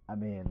be. I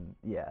mean,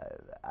 yeah,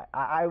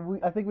 I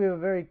think we have a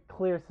very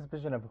clear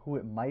suspicion of who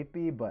it might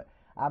be, but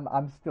I'm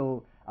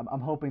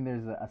hoping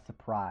there's a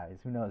surprise.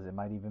 Who knows? It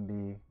might even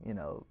be,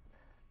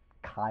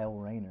 Kyle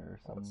Rayner or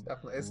something.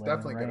 It's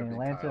definitely going to be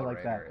Lantern Kyle like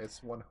Rayner. that. It's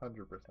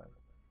 100%.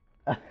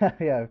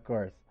 Yeah, of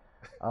course.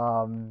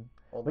 Only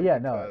but yeah,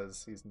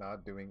 because he's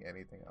not doing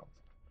anything else.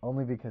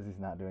 Only because he's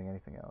not doing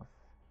anything else.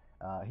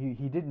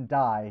 He didn't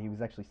die. He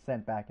was actually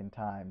sent back in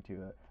time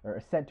or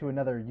sent to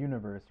another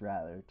universe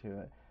rather,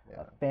 to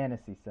a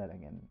fantasy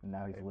setting, and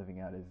now he's living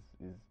out his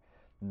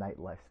night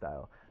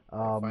lifestyle.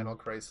 Final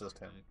Crisis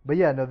him. But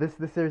yeah, no, this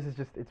series is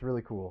it's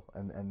really cool,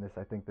 and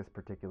I think this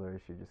particular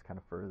issue just kind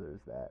of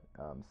furthers that.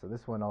 So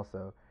this one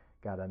also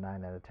got a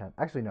 9 out of 10.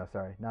 Actually, no,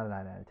 sorry, not a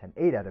 9 out of 10,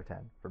 8 out of 10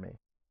 for me.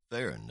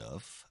 Fair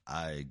enough.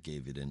 I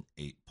gave it an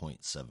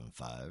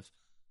 8.75.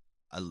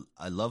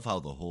 I love how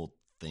the whole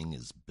thing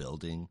is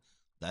building.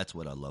 That's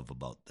what I love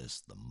about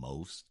this the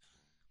most.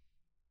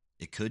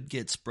 It could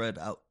get spread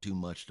out too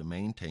much to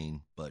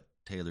maintain, but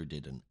Taylor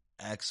did an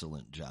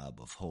excellent job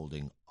of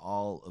holding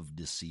all of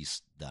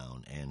Deceased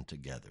down and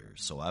together.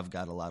 So I've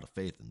got a lot of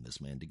faith in this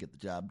man to get the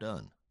job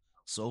done.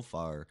 So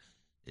far,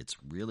 it's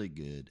really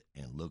good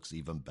and looks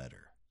even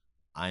better.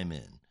 I'm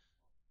in.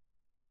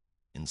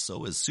 And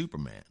so is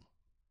Superman.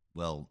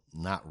 Well,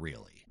 not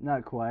really.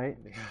 Not quite.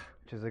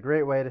 Which is a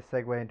great way to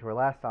segue into our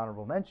last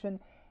honorable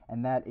mention,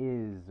 and that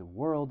is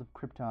World of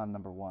Krypton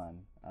 #1.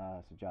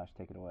 So Josh,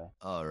 take it away.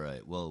 All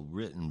right. Well,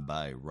 written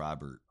by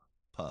Robert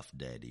Puff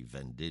Daddy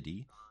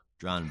Venditti,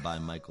 drawn by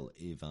Michael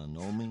Avon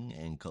Oeming,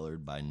 and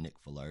colored by Nick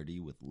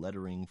Filardi, with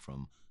lettering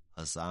from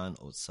Hassan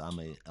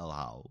Osame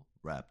Elhau,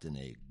 wrapped in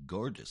a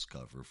gorgeous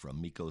cover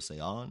from Miko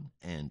Seon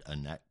and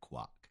Annette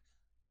Kwok.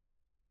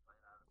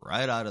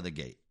 Right out of the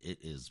gate, it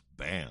is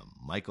bam,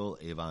 Michael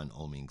Avon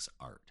Oeming's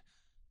art.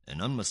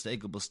 An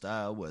unmistakable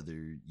style,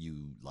 whether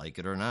you like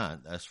it or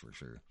not, that's for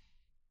sure.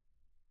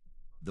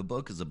 The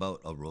book is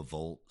about a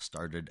revolt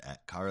started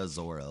at Kara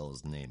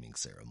Zor-El's naming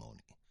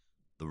ceremony.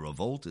 The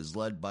revolt is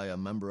led by a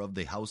member of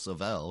the House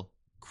of El,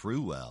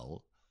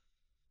 Kruel.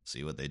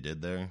 See what they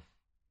did there?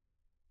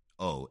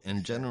 Oh,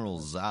 and General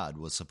Zod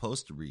was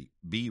supposed to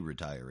be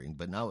retiring,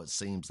 but now it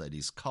seems that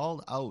he's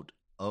called out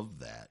of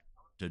that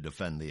to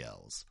defend the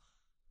Els.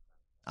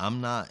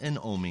 I'm not an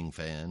Oeming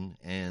fan,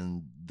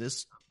 and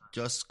this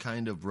just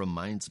kind of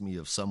reminds me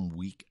of some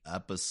weak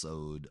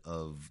episode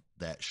of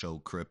that show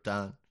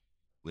Krypton,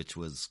 which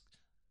was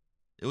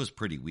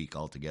pretty weak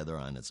altogether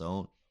on its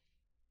own.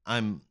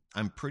 I'm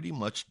pretty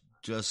much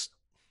just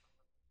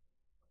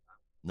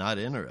not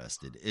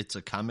interested. It's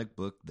a comic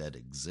book that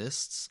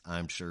exists.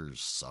 I'm sure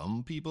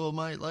some people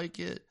might like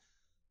it.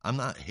 I'm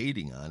not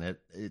hating on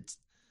it.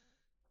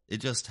 It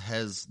just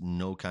has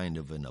no kind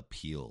of an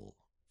appeal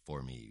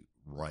for me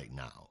right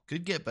now.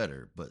 Could get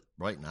better, but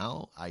right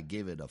now I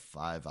gave it a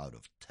 5 out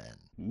of 10.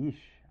 Yeesh.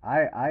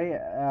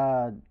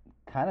 I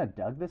kind of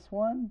dug this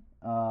one.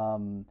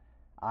 I'm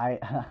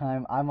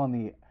on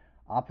the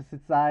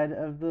opposite side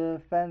of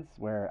the fence,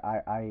 where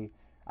I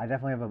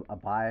definitely have a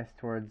bias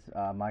towards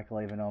Michael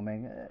Avon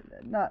Oeming.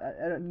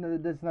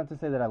 That's not to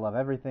say that I love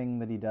everything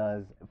that he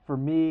does. For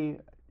me,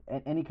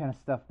 any kind of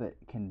stuff that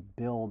can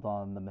build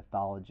on the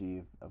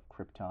mythology of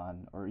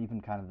Krypton, or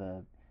even kind of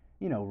the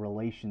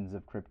relations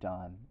of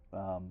Krypton,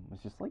 was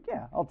just like,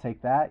 yeah, I'll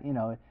take that.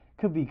 It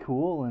could be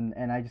cool,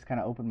 and I just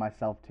kind of opened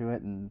myself to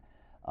it, and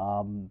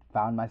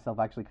found myself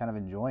actually kind of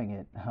enjoying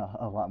it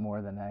a lot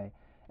more than I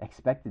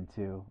expected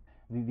to.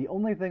 The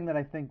only thing that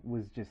I think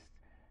was just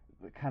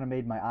kind of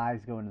made my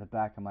eyes go into the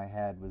back of my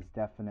head was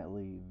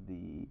definitely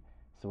the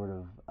sort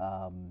of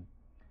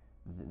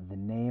the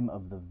name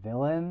of the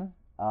villain,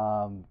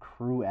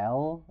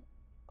 Kruel.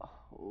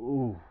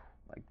 Ooh,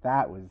 like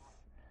that was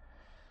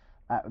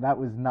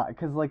not,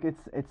 because like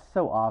it's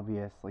so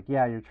obvious. Like,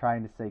 yeah, you're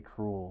trying to say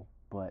cruel,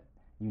 but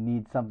you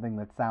need something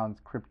that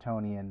sounds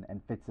Kryptonian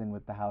and fits in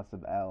with the House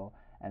of El,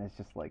 and it's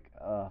just like,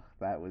 ugh,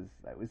 that was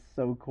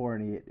so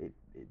corny. It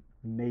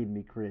made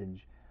me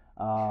cringe.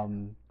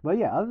 But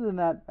yeah, other than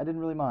that, I didn't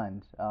really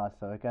mind.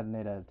 So it got an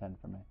 8 out of 10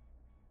 for me.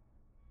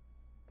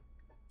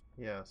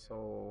 Yeah,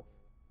 so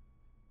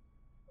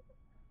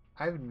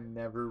I've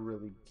never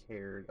really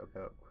cared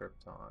about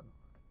Krypton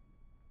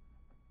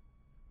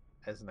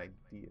as an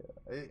idea.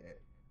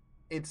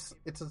 It's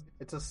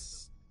a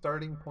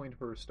starting point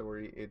for a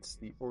story. It's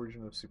the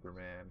origin of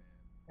Superman,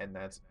 and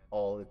that's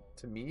all.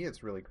 To me,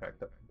 it's really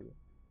cracked up to be.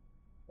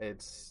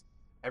 It's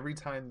every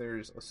time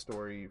there's a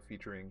story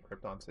featuring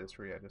Krypton's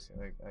history, I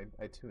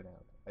tune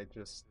out.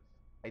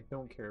 I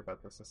don't care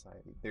about the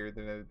society. They're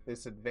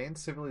this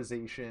advanced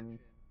civilization,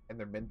 and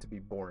they're meant to be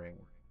boring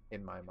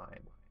in my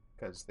mind,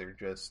 because they're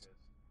just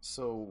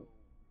so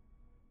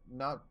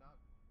not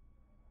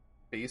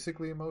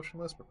basically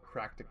emotionless, but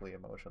practically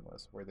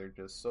emotionless, where they're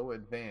just so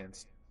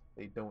advanced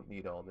they don't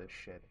need all this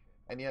shit.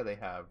 And yeah, they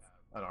have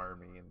an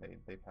army and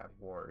they've had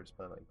wars,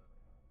 but like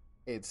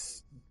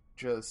it's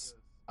just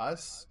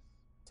us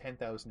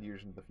 10,000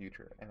 years into the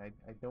future, and I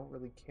don't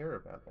really care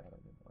about that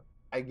anymore.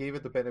 I gave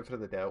it the benefit of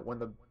the doubt. When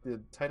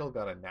the title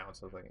got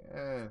announced, I was like,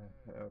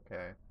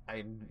 okay.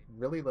 I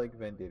really like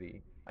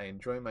Venditti. I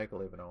enjoy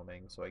Michael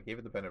Ivan-Oeming, so I gave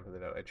it the benefit of the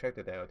doubt. I checked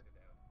it out.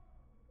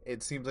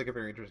 It seems like a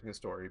very interesting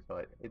story,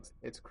 but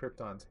it's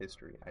Krypton's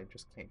history. I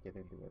just can't get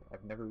into it.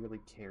 I've never really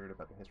cared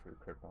about the history of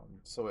Krypton,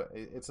 so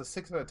it's a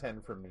 6 out of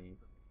 10 for me,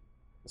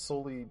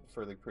 solely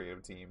for the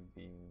creative team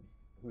being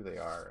who they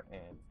are,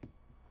 and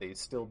they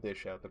still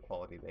dish out the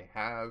quality they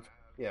have.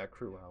 Yeah,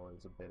 Cruella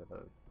is a bit of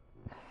a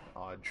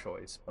odd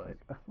choice, but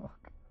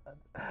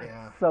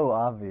yeah, So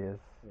obvious.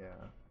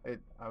 yeah,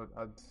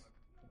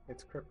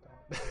 it's Krypton.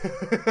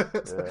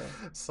 Yeah.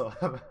 So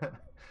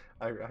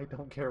I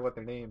don't care what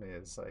their name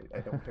is. I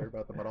don't care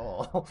about them at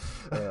all.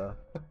 Yeah.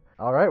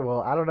 All right.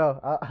 Well, I don't know.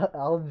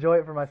 I'll enjoy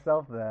it for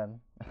myself then.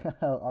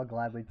 I'll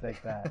gladly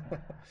take that.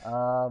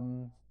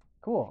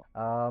 Cool.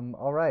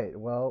 All right.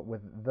 Well,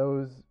 with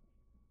those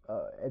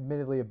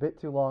admittedly a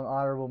bit too long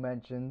honorable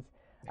mentions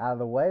out of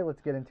the way,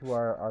 let's get into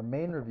our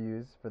main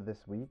reviews for this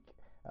week.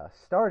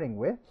 Starting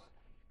with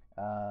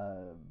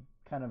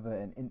kind of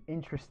an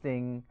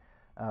interesting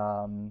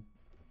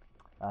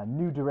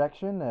new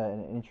direction,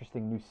 an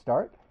interesting new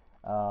start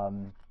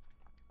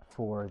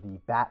for the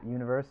Bat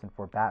universe and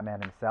for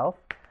Batman himself.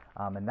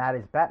 And that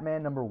is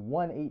Batman number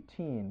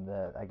 118,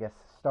 I guess,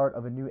 start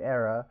of a new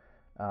era,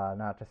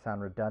 not to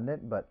sound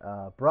redundant, but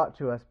brought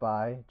to us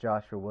by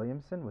Joshua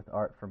Williamson with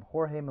art from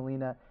Jorge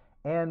Molina,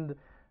 and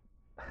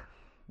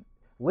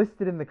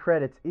listed in the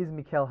credits is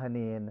Mikel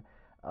Hanin.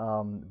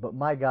 But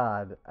my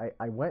God,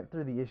 I went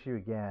through the issue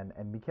again,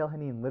 and Mikel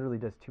Hanin literally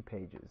does 2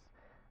 pages.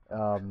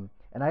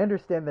 And I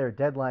understand there are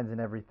deadlines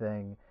and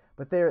everything,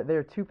 but there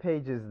are 2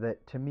 pages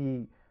that, to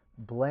me,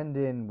 blend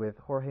in with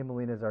Jorge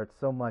Molina's art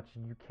so much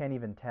you can't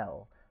even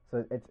tell.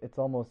 So it's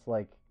almost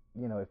like,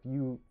 you know, if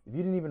you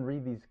didn't even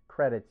read these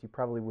credits, you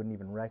probably wouldn't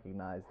even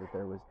recognize that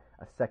there was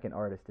a second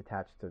artist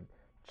attached to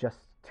just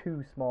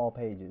 2 small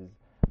pages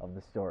of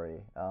the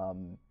story.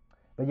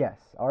 But yes,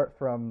 art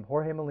from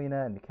Jorge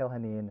Molina and Mikel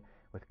Hanin,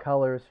 with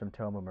colors from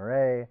Tomo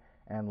Murray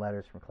and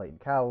letters from Clayton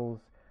Cowles.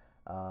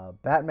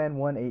 Batman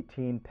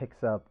 118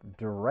 picks up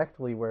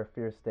directly where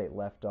Fear State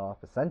left off,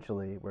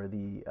 essentially where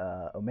the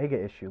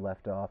Omega issue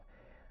left off,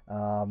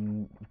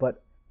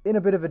 but in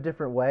a bit of a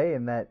different way,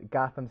 in that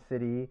Gotham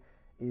City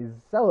is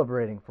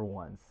celebrating for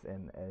once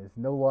and is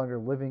no longer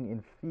living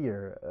in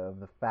fear of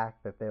the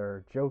fact that there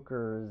are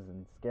Jokers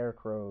and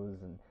Scarecrows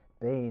and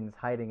Banes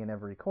hiding in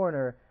every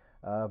corner,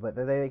 but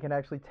that they can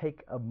actually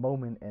take a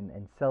moment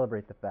and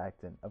celebrate the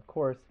fact. And of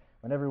course,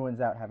 when everyone's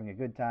out having a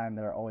good time,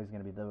 there are always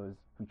going to be those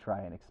who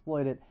try and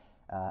exploit it,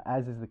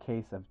 as is the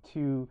case of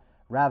 2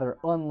 rather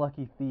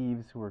unlucky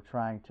thieves who are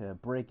trying to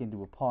break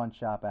into a pawn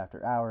shop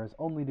after hours,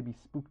 only to be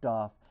spooked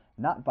off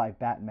not by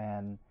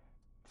Batman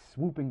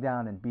swooping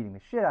down and beating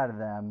the shit out of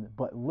them,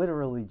 but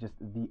literally just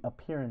the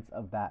appearance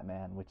of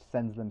Batman, which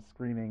sends them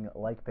screaming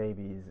like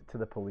babies to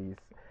the police,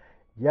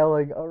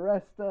 yelling,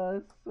 "Arrest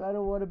us! I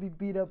don't want to be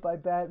beat up by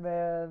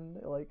Batman!"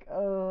 Like,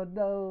 oh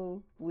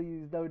no,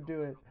 please don't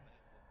do it.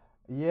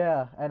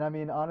 Yeah, and I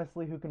mean,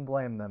 honestly, who can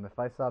blame them? If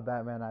I saw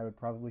Batman, I would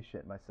probably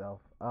shit myself,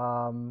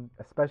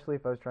 especially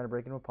if I was trying to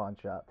break into a pawn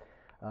shop.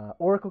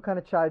 Oracle kind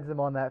of chides them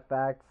on that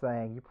fact,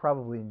 saying, you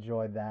probably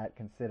enjoyed that,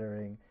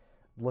 considering,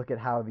 look at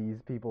how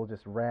these people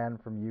just ran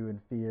from you in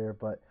fear.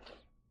 But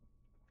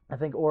I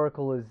think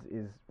Oracle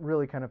is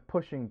really kind of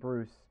pushing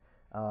Bruce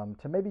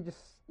to maybe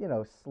just, you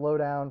know, slow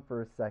down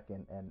for a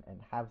second and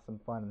have some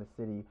fun in the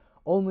city,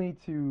 only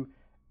to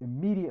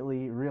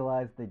immediately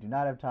realize they do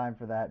not have time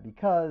for that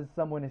because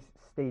someone is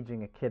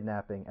staging a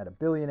kidnapping at a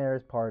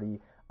billionaire's party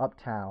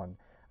uptown.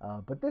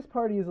 But this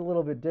party is a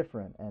little bit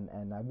different,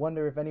 and I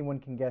wonder if anyone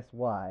can guess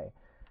why.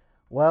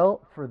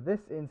 Well, for this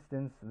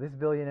instance, this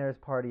billionaire's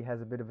party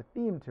has a bit of a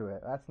theme to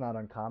it. That's not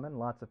uncommon.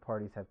 Lots of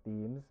parties have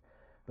themes.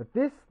 But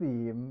this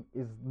theme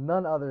is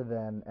none other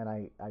than, and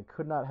I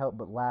could not help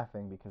but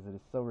laughing because it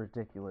is so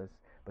ridiculous,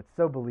 but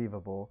so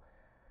believable.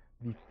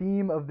 The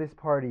theme of this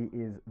party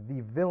is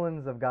the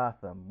villains of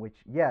Gotham, which,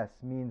 yes,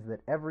 means that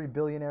every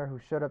billionaire who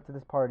showed up to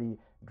this party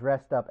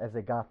dressed up as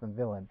a Gotham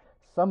villain,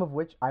 some of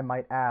which, I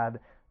might add,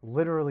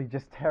 literally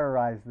just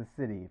terrorized the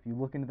city. If you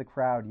look into the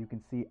crowd, you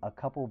can see a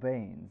couple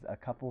Banes, a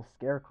couple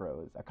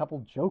Scarecrows, a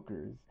couple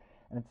Jokers,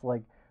 and it's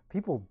like,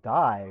 people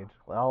died.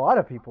 Well, a lot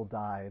of people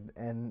died,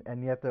 and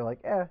yet they're like,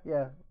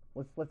 yeah,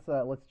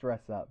 let's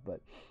dress up. But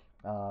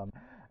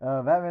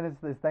Batman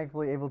is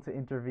thankfully able to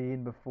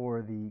intervene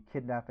before the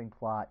kidnapping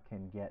plot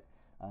can get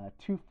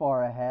too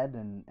far ahead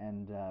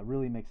and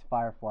really makes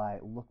Firefly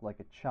look like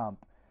a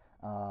chump.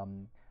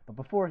 But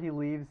before he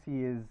leaves,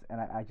 he is, and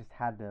I just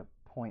had to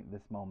point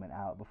this moment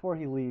out, before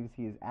he leaves,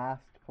 he is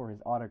asked for his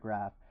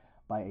autograph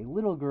by a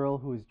little girl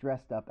who is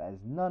dressed up as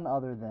none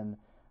other than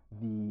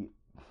the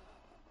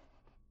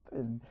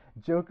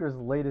Joker's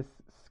latest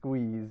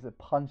squeeze,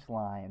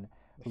 Punchline,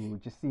 who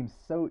just seems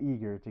so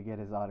eager to get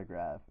his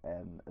autograph.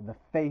 And the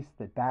face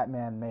that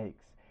Batman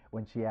makes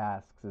when she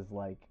asks is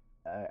like,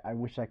 I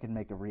wish I could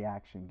make a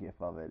reaction gif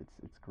of it.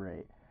 It's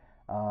great.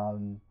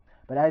 Um,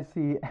 but as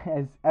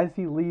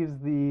he leaves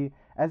the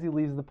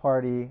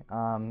party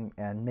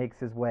and makes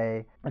his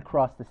way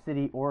across the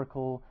city,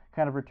 Oracle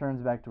kind of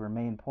returns back to her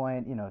main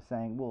point,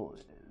 saying, well,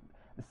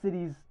 the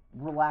city's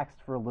relaxed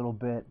for a little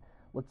bit.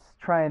 Let's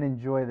try and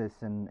enjoy this,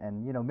 and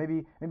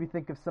maybe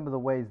think of some of the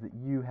ways that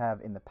you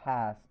have in the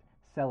past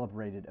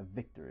celebrated a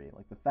victory,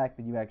 like the fact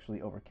that you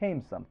actually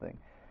overcame something.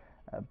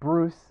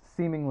 Bruce,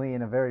 seemingly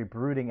in a very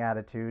brooding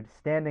attitude,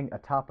 standing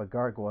atop a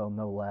gargoyle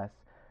no less,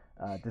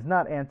 does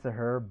not answer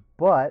her,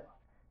 but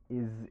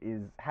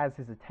has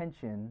his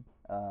attention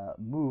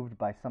moved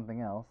by something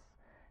else,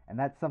 and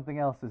that something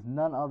else is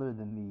none other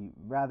than the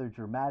rather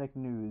dramatic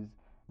news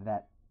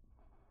that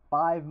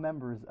 5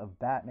 members of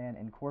Batman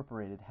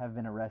Incorporated have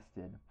been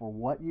arrested. For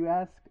what, you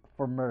ask?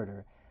 For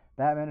murder.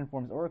 Batman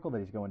informs Oracle that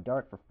he's going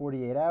dark for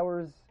 48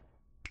 hours,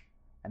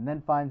 and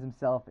then finds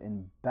himself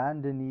in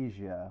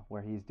Bandanesia,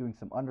 where he's doing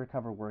some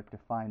undercover work to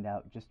find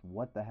out just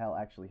what the hell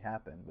actually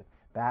happened with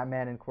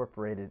Batman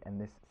Incorporated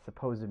and this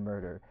supposed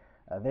murder.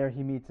 There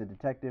he meets a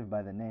detective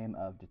by the name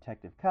of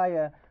Detective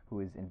Kaya, who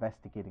is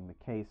investigating the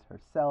case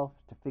herself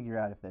to figure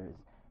out if there's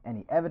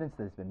any evidence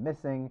that has been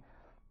missing.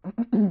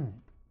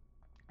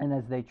 And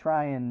as they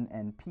try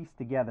and piece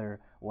together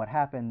what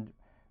happened,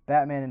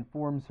 Batman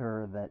informs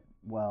her that,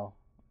 well,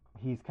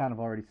 he's kind of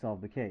already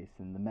solved the case,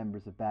 and the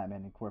members of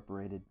Batman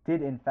Incorporated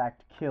did in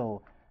fact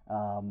kill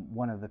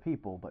one of the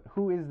people. But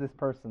who is this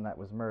person that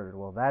was murdered?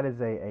 Well, that is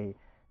a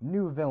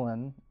new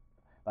villain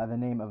by the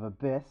name of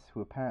Abyss, who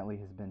apparently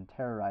has been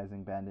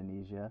terrorizing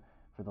Bandanesia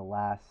for the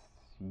last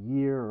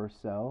year or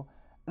so.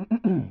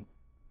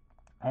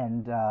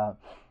 And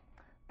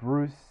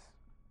Bruce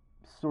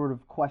sort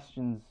of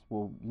questions,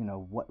 well,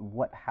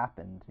 what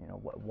happened?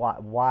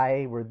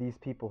 Why were these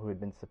people who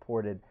had been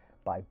supported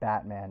by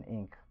Batman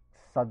Inc.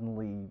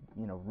 suddenly,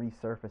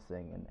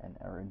 resurfacing and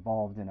are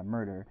involved in a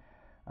murder?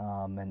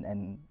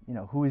 And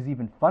who is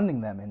even funding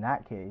them in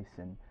that case?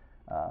 And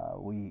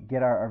we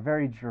get our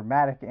very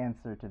dramatic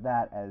answer to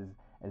that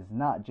as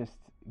not just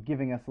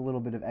giving us a little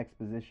bit of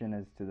exposition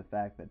as to the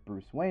fact that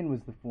Bruce Wayne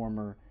was the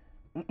former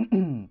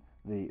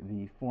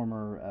the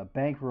former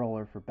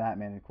bankroller for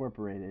Batman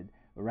Incorporated,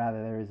 but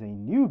rather there is a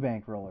new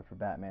bankroller for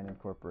Batman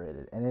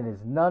Incorporated, and it is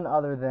none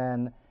other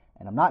than,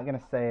 and I'm not going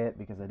to say it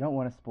because I don't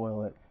want to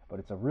spoil it, but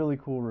it's a really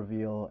cool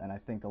reveal, and I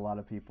think a lot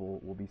of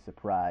people will be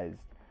surprised,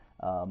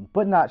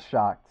 but not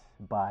shocked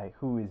by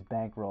who is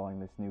bankrolling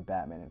this new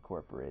Batman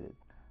Incorporated.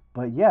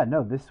 But yeah,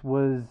 no, this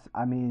was,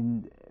 I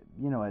mean,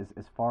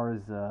 as far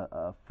as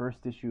a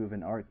first issue of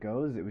an arc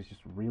goes, it was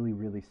just really,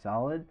 really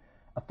solid.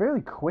 A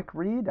fairly quick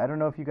read. I don't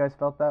know if you guys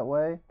felt that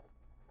way.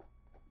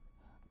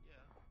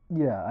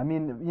 Yeah, I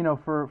mean,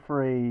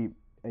 for a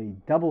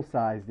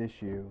double-sized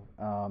issue,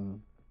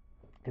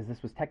 because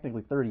this was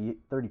technically 30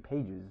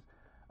 pages,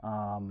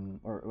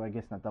 or I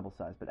guess not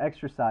double-sized, but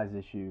extra-sized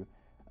issue,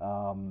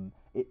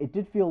 it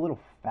did feel a little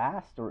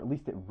fast, or at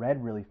least it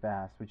read really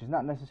fast, which is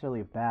not necessarily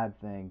a bad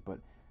thing, but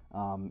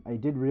I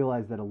did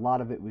realize that a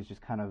lot of it was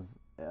just kind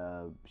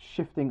of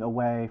shifting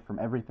away from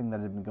everything that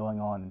had been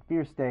going on in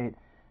Fear State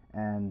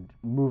and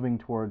moving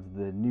towards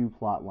the new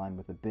plot line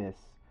with Abyss.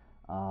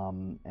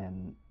 And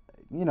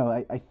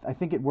I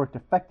think it worked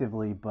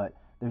effectively, but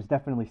there's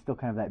definitely still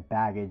kind of that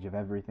baggage of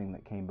everything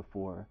that came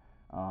before,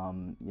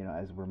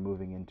 as we're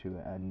moving into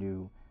a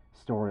new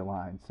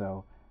storyline.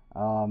 So,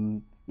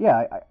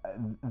 yeah,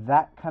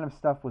 that kind of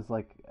stuff was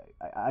like,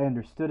 I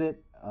understood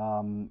it.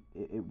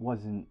 It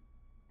wasn't,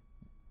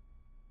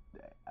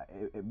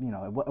 it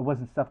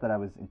wasn't stuff that I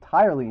was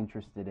entirely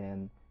interested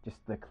in, just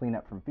the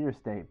cleanup from Fear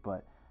State,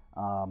 but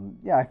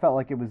yeah, I felt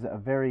like it was a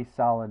very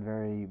solid,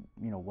 very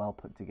well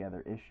put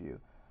together issue.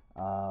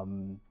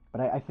 But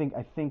I think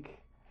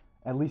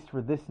at least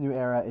for this new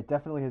era, it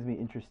definitely has me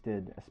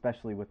interested,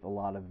 especially with a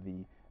lot of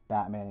the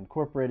Batman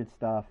Incorporated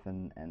stuff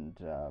and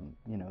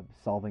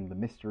solving the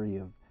mystery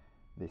of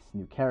this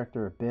new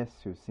character Abyss,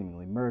 who's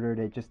seemingly murdered.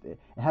 It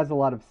has a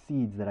lot of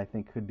seeds that I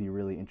think could be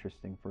really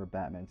interesting for a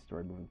Batman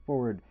story moving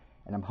forward,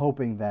 and I'm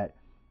hoping that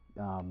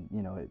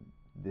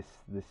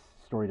this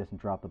story doesn't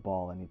drop the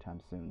ball anytime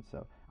soon.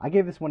 So I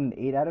gave this one an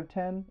 8 out of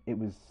 10. It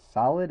was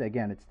solid.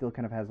 Again, it still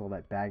kind of has all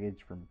that baggage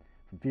from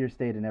Fear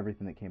State and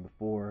everything that came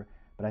before,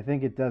 but I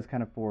think it does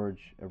kind of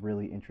forge a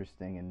really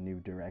interesting and new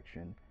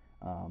direction,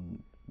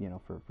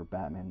 for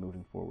Batman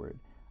moving forward.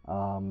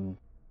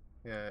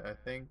 Yeah, I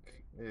think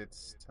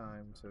it's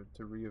time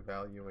to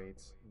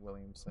reevaluate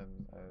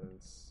Williamson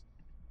as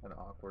an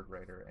awkward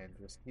writer, and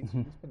just he's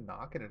been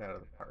knocking it out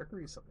of the park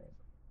recently.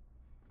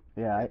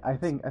 Yeah, I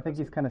think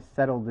he's kind of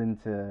settled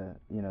into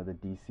the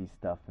DC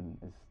stuff and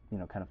is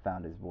kind of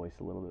found his voice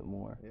a little bit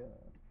more.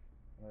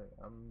 Yeah,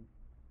 I'm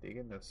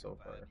digging this so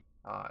far.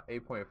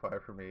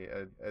 8.5 for me.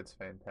 It's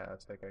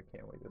fantastic. I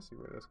can't wait to see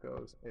where this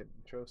goes.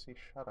 Josie,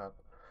 shut up.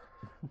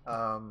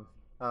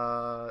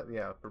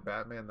 Yeah, for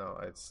Batman though,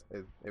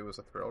 it was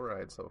a thrill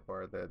ride so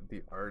far.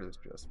 The art is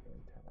just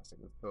fantastic.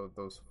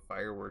 Those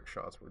fireworks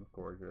shots were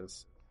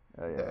gorgeous.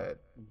 Oh, yeah. That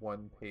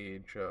one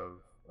page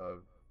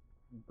of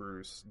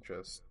Bruce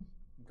just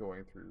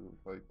going through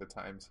like the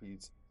times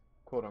he's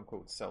quote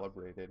unquote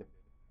celebrated,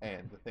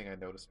 and the thing I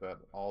noticed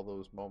about all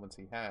those moments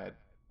he had,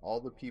 all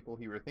the people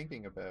he were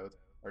thinking about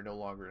are no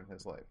longer in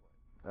his life.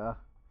 Ugh,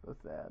 so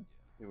sad.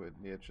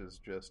 Which is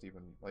just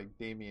even like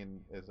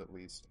Damien is at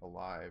least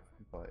alive,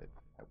 but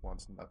it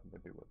wants nothing to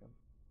do with him.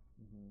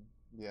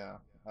 Yeah,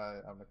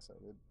 I'm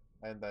excited,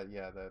 and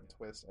that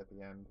twist at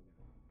the end.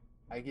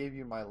 I gave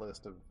you my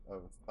list of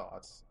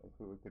thoughts of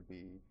who it could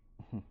be,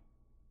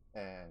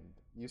 and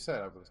you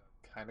said I was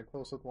kind of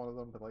close with one of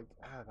them, but like,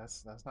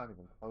 that's not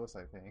even close.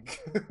 I think.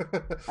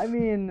 I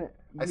mean,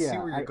 I see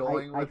where you're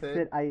going with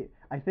it. I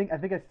think I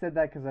said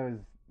that because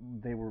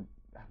they were.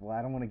 Well,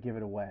 I don't want to give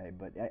it away,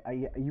 but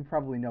you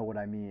probably know what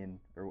I mean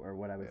or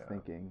what I was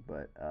thinking.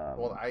 But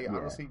well, I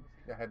honestly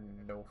had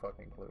no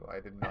fucking clue. I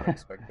did not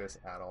expect this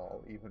at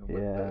all, even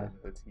with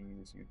the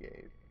tease you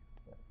gave.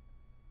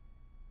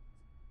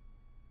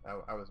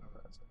 Yeah. I was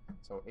impressed.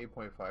 So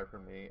 8.5 for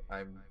me.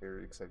 I'm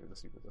very excited to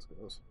see where this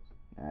goes.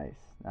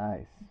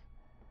 Nice.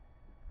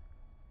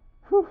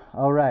 Whew.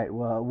 All right,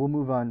 well, we'll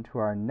move on to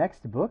our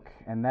next book,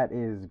 and that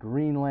is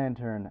Green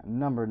Lantern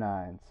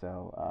 #9.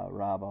 So,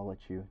 Rob, I'll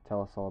let you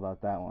tell us all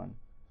about that one.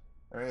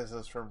 All right, this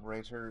is from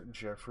writer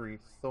Jeffrey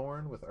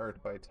Thorne, with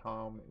art by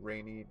Tom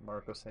Rainey,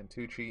 Marco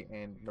Santucci,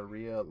 and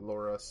Maria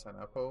Laura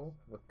Sanapo,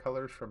 with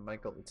colors from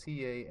Michael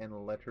Atiyeh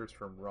and letters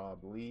from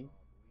Rob Lee.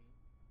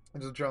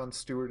 John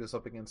Stewart is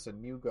up against a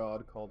new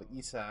god called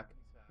Isak.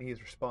 He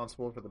is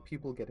responsible for the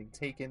people getting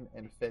taken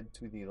and fed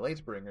to the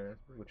Lightbringer,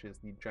 which is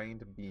the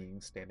giant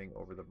being standing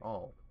over them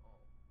all.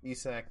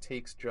 Isak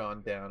takes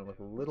John down with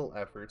little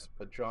effort,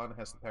 but John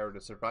has the power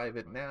to survive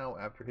it now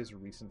after his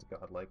recent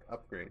godlike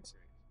upgrades.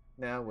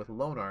 Now, with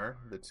Lonar,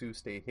 the two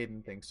stay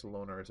hidden thanks to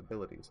Lonar's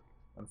abilities.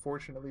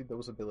 Unfortunately,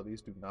 those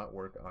abilities do not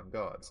work on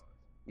gods.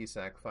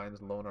 Isak finds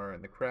Lonar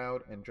in the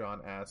crowd, and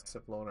John asks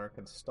if Lonar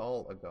can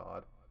stall a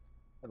god.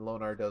 And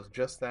Lonar does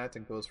just that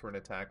and goes for an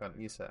attack on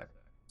Isak.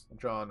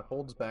 John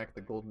holds back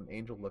the golden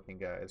angel-looking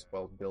guys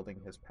while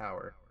building his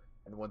power,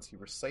 and once he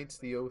recites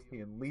the oath, he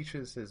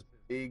unleashes his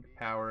big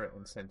power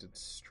and sends it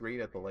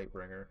straight at the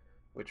Lightbringer,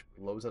 which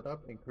blows it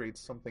up and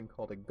creates something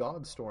called a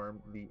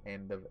Godstorm, the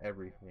end of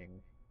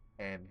everything.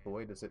 And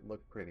boy, does it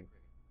look pretty.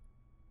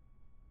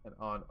 And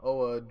on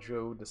Oa,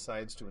 Joe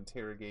decides to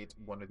interrogate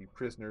one of the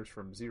prisoners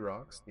from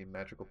Xerox, the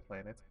magical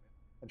planet,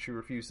 and she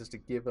refuses to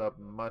give up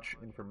much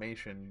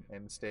information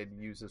and instead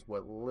uses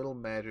what little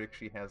magic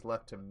she has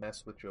left to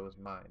mess with Joe's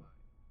mind,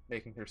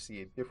 making her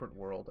see a different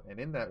world. And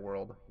in that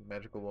world, the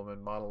magical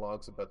woman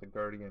monologues about the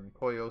guardian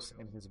Koyos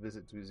and his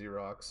visit to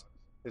Xerox,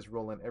 his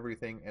role in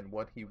everything, and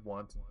what he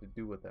wanted to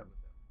do with them.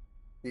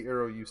 The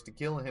arrow used to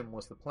kill him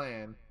was the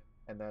plan,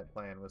 and that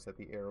plan was that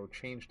the arrow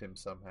changed him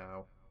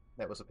somehow.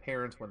 That was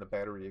apparent when the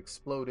battery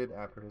exploded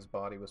after his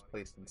body was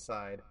placed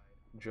inside.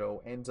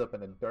 Joe ends up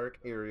in a dark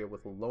area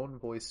with a lone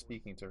voice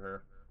speaking to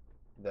her.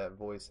 That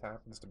voice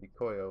happens to be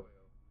Koyos.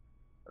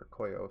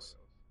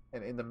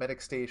 And in the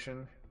medic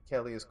station,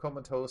 Kelly is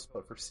comatose,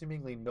 but for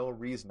seemingly no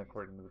reason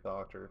according to the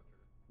doctor.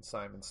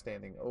 Simon's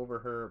standing over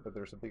her, but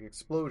there's a big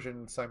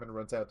explosion. Simon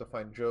runs out to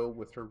find Joe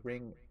with her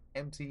ring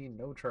empty,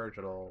 no charge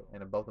at all,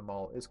 and above them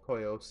all is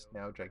Koyos,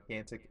 now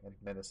gigantic and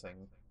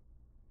menacing.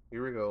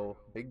 Here we go,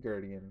 Big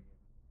Guardian.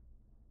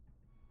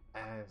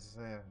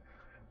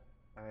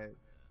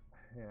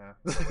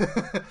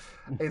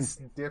 It's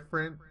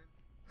different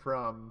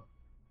from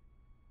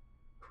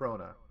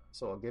Krona,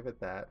 so I'll give it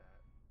that.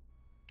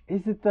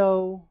 Is it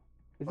though?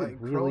 Is like, it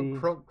really?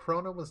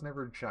 Krona was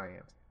never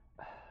giant.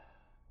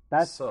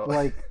 That's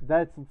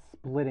that's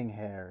splitting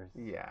hairs.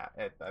 Yeah,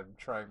 I'm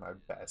trying my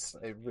best.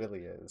 It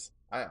really is.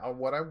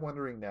 What I'm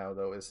wondering now,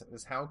 though,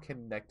 is how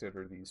connected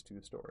are these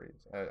two stories?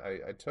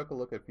 I took a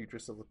look at future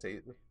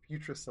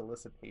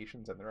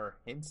solicitations, and there are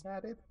hints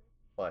at it,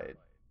 but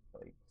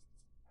like,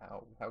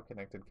 how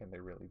connected can they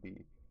really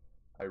be?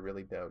 I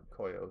really doubt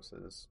Koyos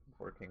is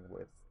working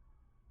with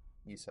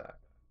Isak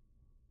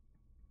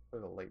for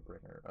the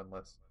Lightbringer,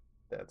 unless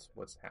that's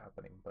what's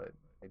happening. But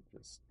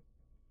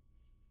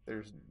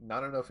there's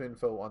not enough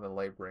info on the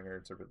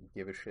Lightbringer to really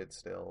give a shit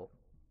still,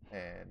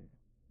 and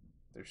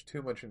there's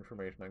too much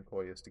information on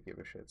Koyos to give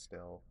a shit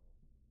still.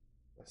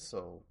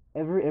 So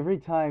every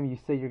time you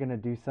say you're gonna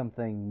do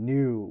something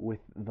new with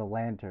the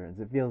lanterns,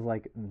 it feels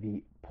like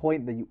the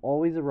point that you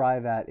always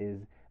arrive at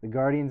is the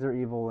Guardians are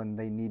evil and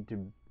they need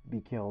to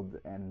be killed,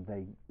 and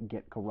they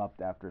get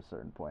corrupt after a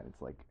certain point.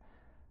 It's like,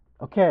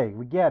 okay,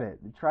 we get it.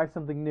 Try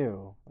something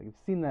new. Like, we've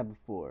seen that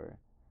before.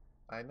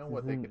 I know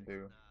what they can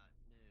do.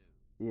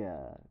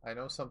 Yeah. I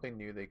know something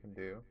new they can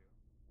do.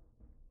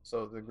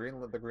 So the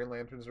Green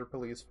Lanterns are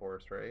police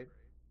force, right?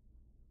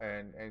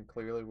 And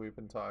clearly we've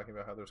been talking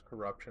about how there's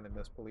corruption in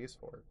this police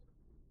force.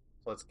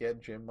 So let's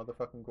get Jim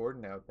motherfucking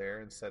Gordon out there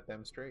and set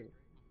them straight.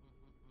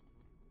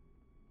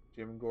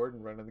 Jim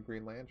Gordon running the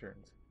Green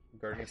Lanterns.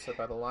 Guardians step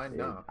out of line?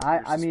 No.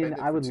 I mean,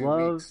 I would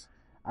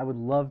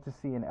love to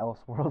see an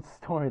Elseworlds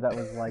story that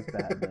was like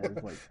that. That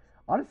was like,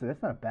 Honestly,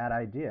 that's not a bad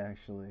idea,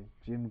 actually.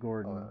 Jim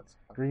Gordon,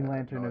 Green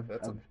Lantern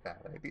that's of a bad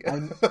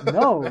idea.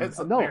 no, That's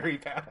a no. very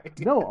bad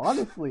idea. No,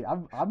 honestly,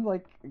 I'm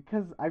like,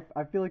 because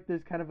I feel like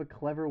there's kind of a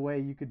clever way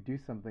you could do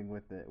something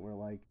with it, where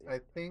like, I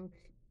think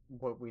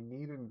what we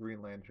need in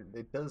Green Lantern,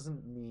 it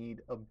doesn't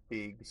need a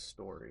big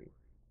story.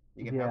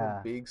 You can have a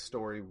yeah, big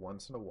story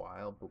once in a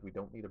while, but we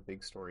don't need a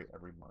big story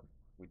every month.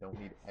 We don't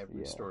need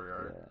every yeah, story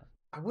arc. yeah,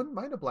 I wouldn't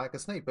mind a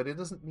Blackest Night, but it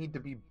doesn't need to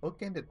be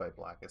bookended by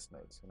Blackest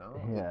Nights, you know?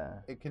 yeah.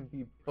 It can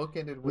be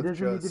bookended It with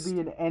doesn't need to just be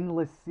an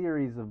endless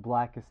series of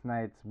Blackest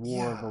Nights,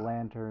 War of the yeah,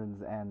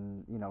 Lanterns,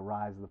 and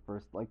Rise of the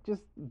First. Like,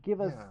 just give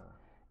us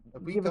yeah.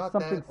 We give us got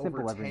something that over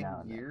simple every 10 now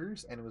and then.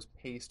 years and it was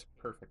paced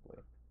perfectly.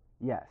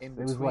 Yes, In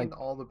it was between like,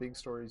 all the big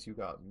stories, you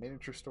got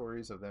miniature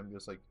stories of them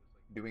just like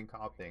doing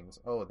cop things.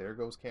 Oh, there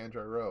goes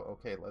Kanjaro.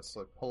 Okay, let's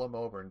like pull him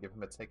over and give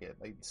him a ticket.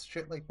 Like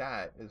shit like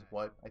that is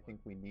what I think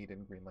we need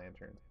in Green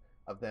Lantern.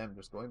 Of them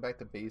just going back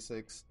to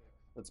basics.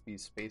 Let's be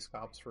space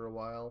cops for a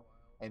while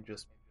and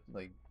just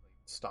like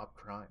stop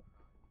crime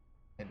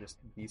and just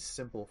be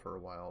simple for a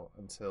while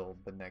until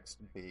the next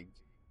big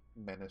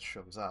menace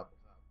shows up.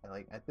 And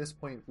like at this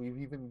point, we've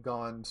even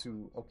gone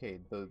to okay,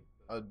 the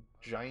a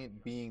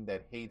giant being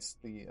that hates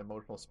the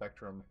emotional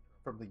spectrum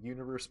from the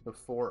universe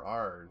before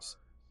ours,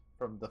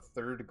 from the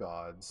third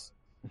gods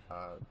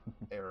uh,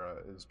 era,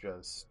 is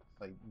just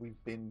like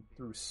we've been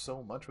through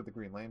so much with the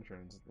Green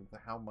Lanterns.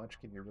 How much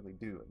can you really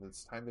do?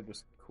 It's time to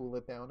just cool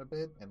it down a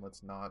bit and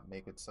let's not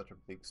make it such a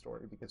big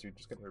story because you're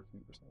just gonna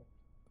repeat yourself.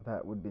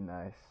 that would be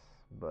nice,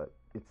 but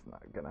it's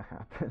not gonna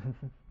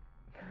happen.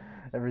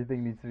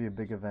 Everything needs to be a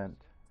big event.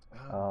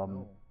 Um,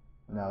 No.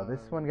 no, this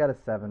one got a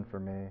 7 for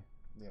Um, me.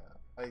 yeah,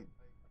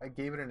 I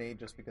gave it an 8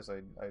 just because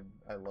I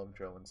love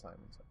Joe and Simon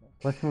so much.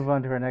 Let's move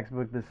on to our next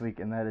book this week,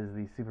 and that is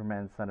the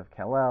Superman Son of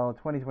Kal-El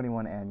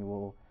 2021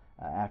 annual.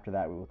 After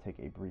that, we will take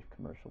a brief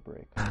commercial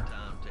break.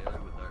 Tom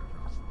Taylor with art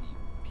from Steve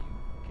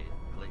Pugh,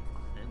 Clayton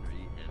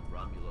Henry, and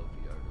Romulo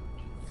Fiardo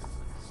Jr.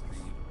 with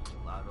Steve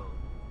Buccellato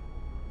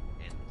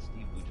and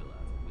Steve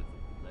Buccellato with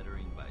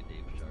lettering by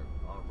Dave Sharp,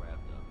 all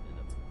wrapped up in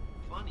a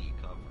funny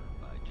cover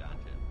by John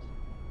Timms.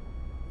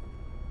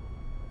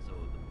 So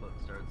the book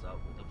starts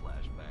out with a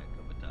flashback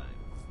of a time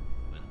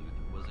when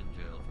Luthor was in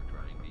jail for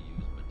trying to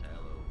use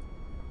Metallo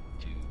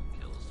to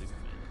kill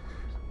Superman, of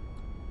course.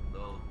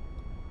 Though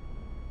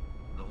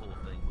the whole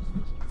thing was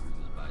just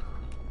bruised by the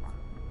lead.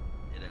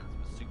 It ends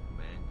with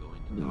Superman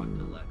going to talk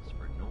to Lex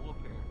for no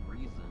apparent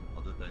reason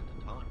other than to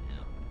taunt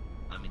him.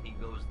 I mean, he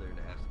goes there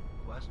to ask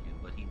a question,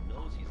 but he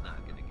knows he's not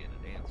going to get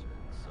an answer.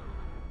 So,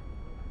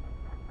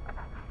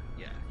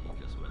 yeah, he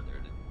just went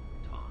there to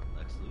taunt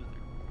Lex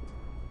Luthor.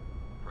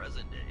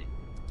 Present day,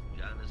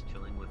 John is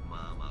chilling with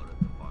Mom out at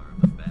the farm,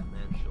 and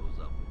Batman shows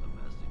up with a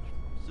message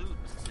from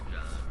Zeus to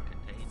John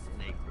contained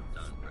in a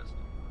Krypton crystal.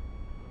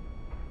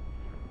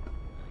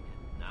 I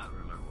cannot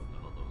remember what the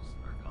hell those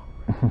are called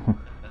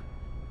right now.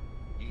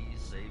 He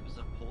saves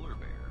a polar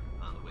bear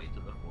on the way to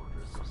the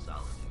Fortress of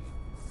Solitude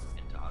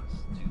and talks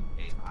to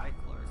A.I.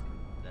 Clark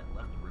that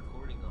left a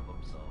recording of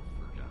himself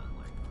for John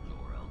like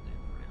Jor-El did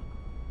for him.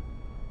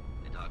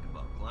 They talk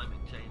about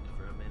climate change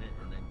for a minute,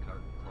 and then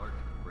Clark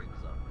brings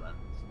up Lex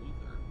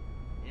Luthor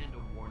and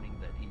a warning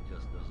that he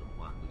just doesn't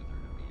want Luthor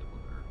to be able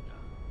to hurt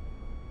John.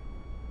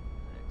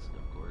 Next,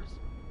 of course,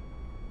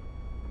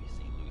 we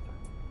see Luthor.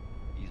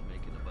 He's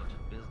making a bunch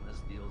of business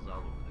deals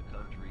all over the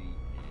country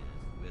and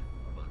with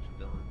a bunch of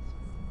villains.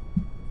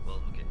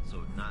 Well, okay,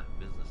 so not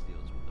business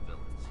deals with the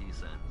villains. He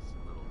sends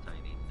little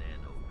tiny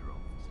nano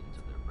drones into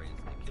their brains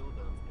to kill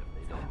them if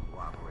they don't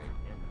cooperate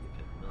and give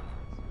him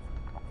millions,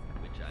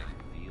 which I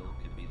feel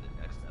could be the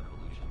next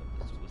evolution of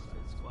the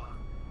Suicide Squad.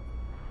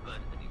 But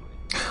anyway,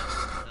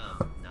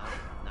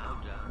 now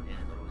John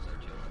and Lois are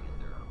chilling in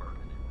their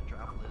apartment in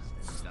Metropolis,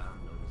 and John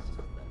notices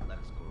that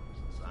LexCorp's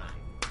sign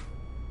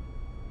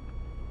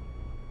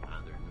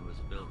on their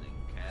newest building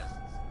casts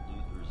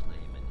Luthor's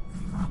name in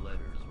huge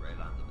letters right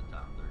onto the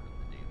top third of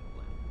the Daily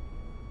Planet.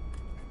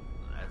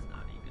 Well, that's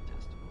not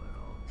egotistical at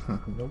all.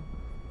 Nope.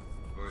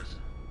 Of course,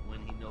 when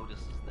he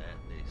notices that,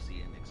 they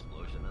see an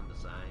explosion on the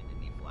sign, and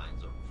he flies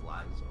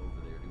over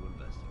there to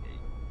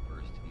investigate.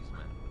 First, he's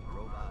met with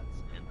robots,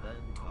 and then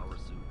Power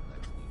Suit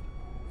Lex Luthor.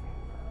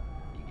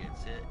 He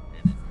gets hit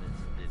and admits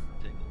it didn't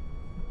tickle.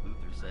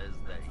 Luthor says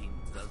that he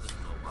doesn't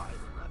know why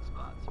the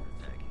Lexbots are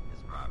attacking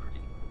his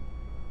property.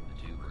 The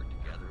two work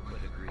together,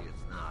 but agree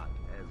it's not.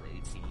 As a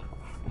team,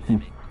 they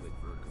make quick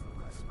work of the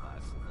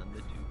Lexbots, and then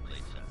the two play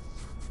chess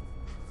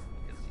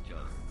against each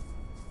other.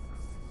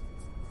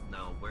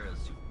 Now, whereas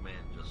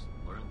Superman just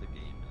learned the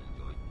game and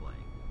enjoyed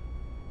playing,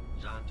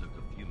 John took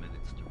a few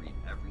minutes to read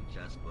every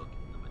chess book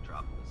in the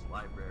Metropolis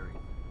library,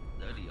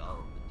 study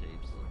all of the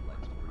tapes of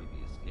Lex's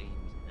previous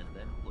games, and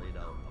then played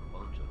out a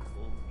bunch of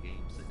full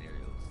game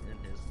scenarios in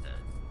his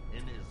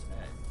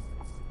head,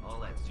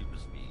 all at super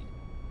speed.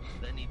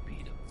 Then he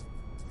beat him.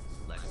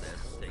 Lex has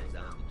to take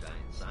down the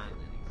giant sign,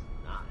 and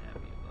he's not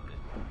happy about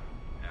it.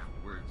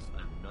 Afterwards,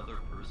 another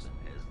person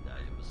has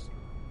died of a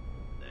stroke.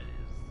 That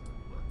is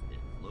what it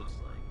looks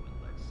like when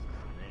Lex's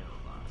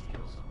nanobots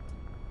kill someone.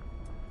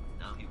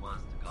 Now he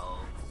wants to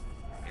call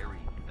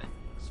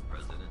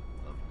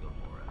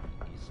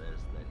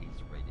says that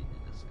he's ready to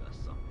discuss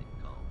something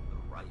called the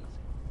Rising,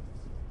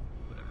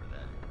 whatever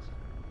that is.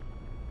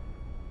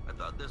 I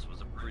thought this was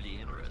a pretty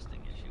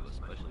interesting issue,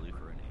 especially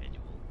for an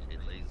annual.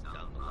 It lays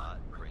down a lot,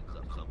 brings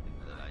up something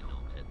that I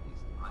know at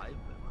least I've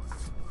been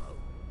wondering about,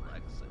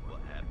 Lex, and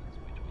what happens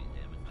between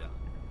him and John.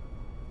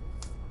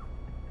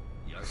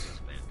 The art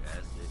is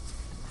fantastic,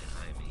 and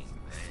I mean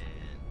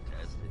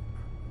fantastic.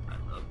 I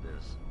love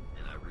this,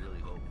 and I really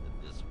hope that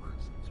this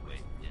works its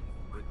way in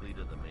quickly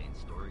to the main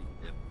story,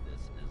 if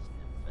this is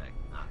in fact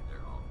not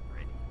there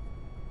already.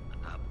 On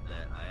top of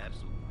that, I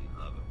absolutely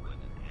love it when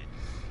an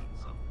annual means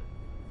something.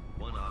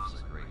 One-offs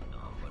is great and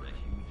all, but a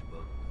huge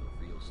book with a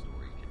real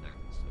story,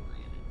 connected story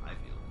in it, I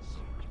feel is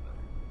so much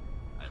better.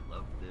 I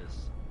love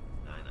this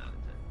 9 out of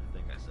 10. I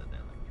think I said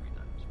that like 3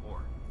 times. 4.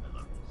 I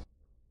love this.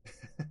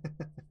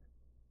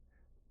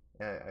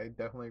 Yeah, I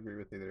definitely agree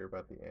with you there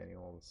about the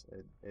annuals.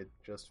 It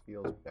just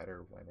feels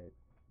better when it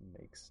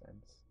makes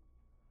sense.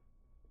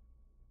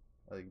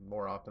 Like,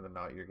 more often than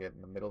not, you're getting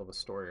in the middle of a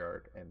story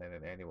arc, and then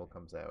an annual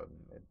comes out, and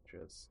it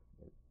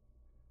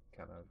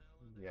kind of,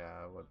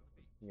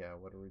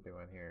 what are we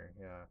doing here?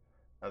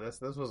 Yeah.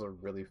 This was a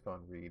really fun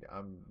read.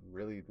 I'm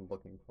really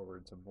looking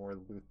forward to more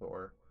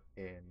Luthor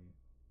in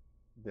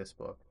this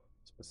book,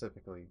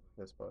 specifically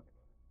this book.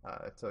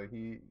 So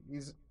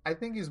he's I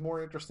think he's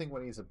more interesting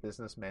when he's a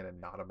businessman and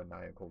not a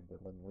maniacal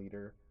villain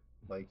leader,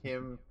 like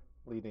him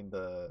leading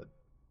the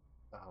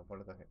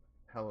what are the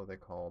hell are they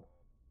called?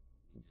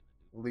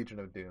 Legion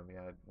of Doom.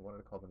 Yeah, I wanted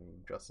to call them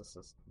Justice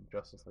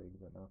League,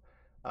 but no.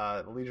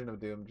 The Legion of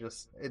Doom,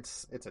 just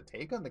it's a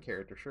take on the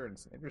character, sure,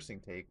 it's an interesting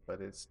take, but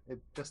it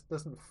just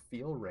doesn't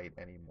feel right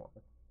anymore.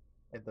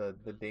 At the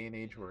day and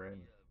age we're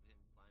in.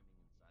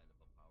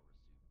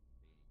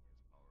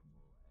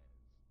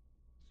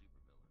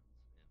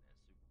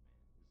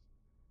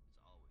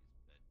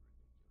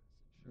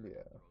 Yeah.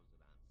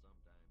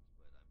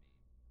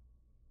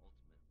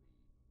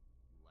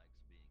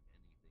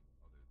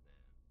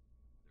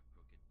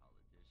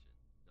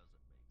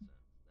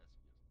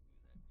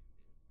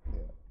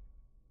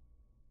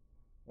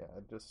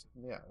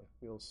 Yeah. It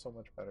feels so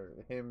much better.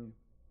 Him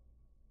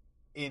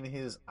in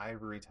his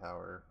ivory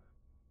tower,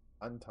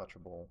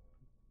 untouchable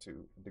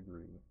to a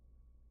degree.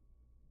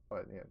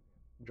 But yeah,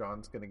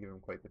 John's going to give him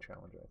quite the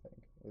challenge, I think.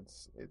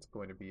 It's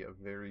going to be a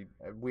very,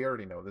 we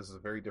already know this is a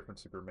very different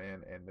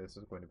Superman, and this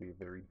is going to be a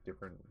very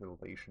different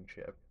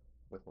relationship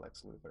with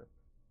Lex Luthor.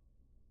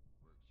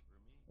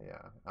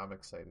 Yeah, I'm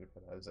excited for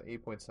that. It's an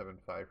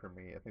 8.75 for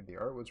me. I think the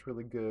art was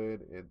really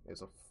good. It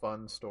is a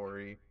fun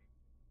story.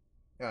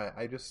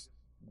 I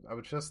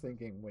was just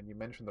thinking when you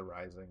mentioned the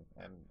Rising,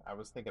 and I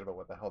was thinking about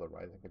what the hell the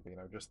Rising could be, and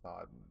I just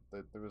thought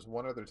that there was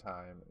one other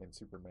time in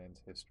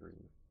Superman's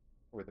history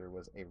where there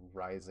was a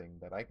Rising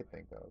that I could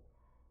think of,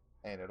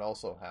 and it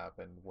also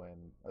happened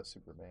when a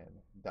Superman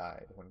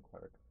died, when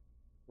Clark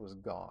was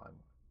gone,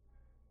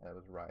 and it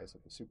was Rise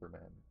of the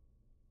Superman.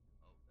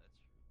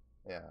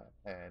 Yeah,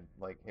 and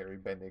like Harry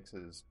Bendix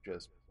is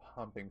just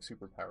pumping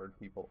superpowered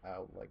people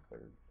out like they're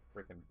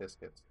freaking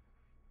biscuits.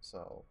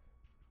 So,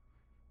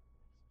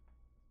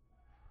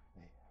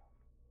 yeah,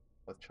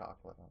 with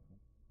chocolate on them.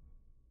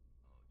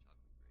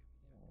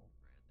 Oh,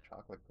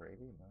 chocolate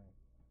gravy?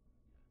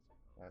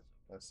 Nice.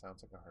 That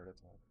sounds like a heart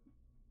attack.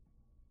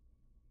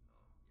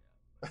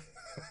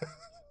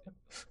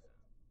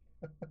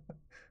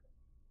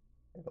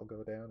 It'll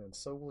go down, and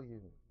so will you.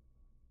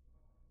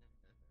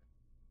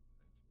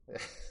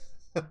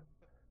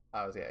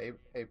 I was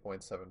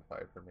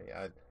 8.75 for me.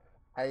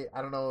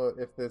 I don't know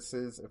if this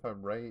is if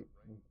I'm right.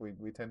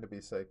 We tend to be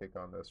psychic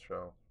on this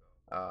show.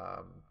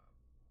 Um,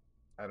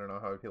 I don't know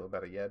how I feel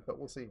about it yet, but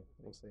we'll see.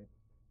 We'll see.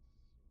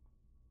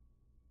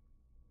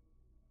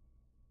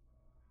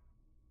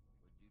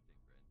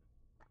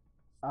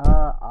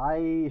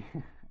 I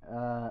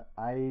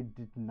I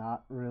did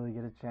not really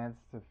get a chance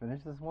to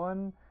finish this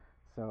one,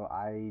 so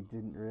I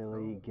didn't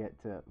really Oh. get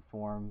to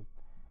form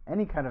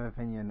any kind of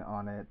opinion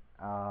on it.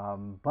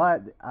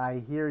 But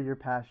I hear your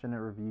passionate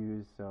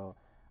reviews, so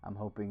I'm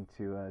hoping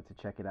to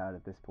check it out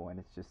at this point.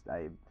 It's just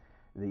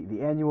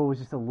the annual was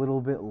just a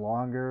little bit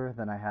longer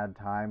than I had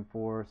time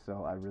for,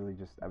 so I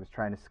was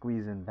trying to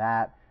squeeze in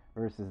that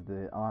versus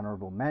the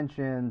honorable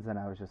mentions, and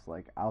I was just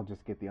like, I'll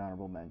just get the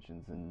honorable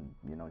mentions and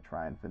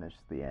try and finish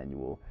the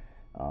annual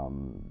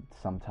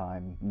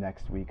sometime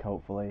next week,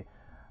 hopefully.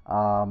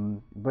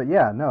 But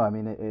yeah, no, I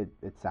mean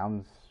it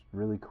sounds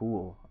really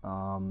cool.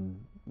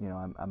 I'm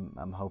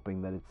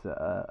hoping that it's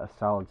a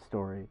solid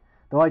story.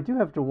 Though I do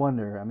have to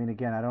wonder. I mean,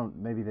 again, I don't.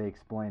 Maybe they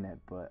explain it,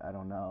 but I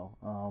don't know.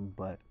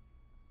 But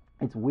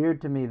it's weird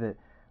to me that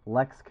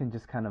Lex can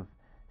just kind of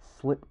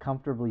slip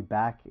comfortably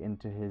back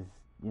into his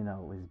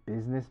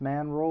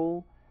businessman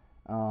role,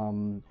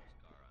 um,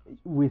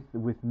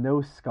 with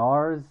no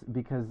scars.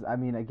 Because I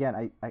mean,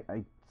 again,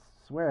 I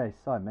swear I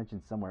saw it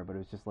mentioned somewhere, but it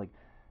was just like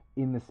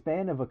in the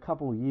span of a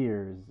couple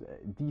years,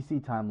 DC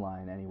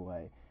timeline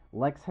anyway,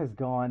 Lex has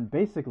gone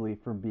basically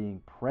from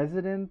being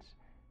president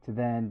to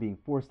then being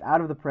forced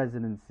out of the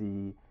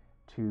presidency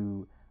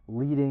to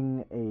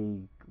leading a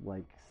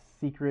like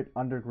secret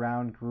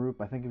underground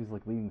group. I think he was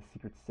like leading the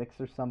Secret Six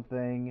or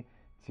something,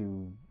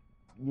 to,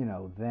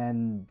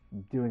 then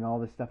doing all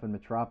this stuff in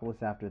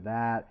Metropolis after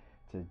that,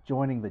 to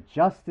joining the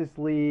Justice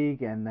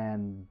League, and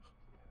then,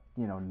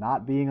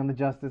 not being on the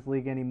Justice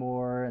League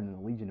anymore, and then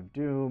the Legion of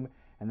Doom,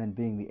 and then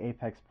being the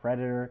Apex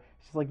Predator.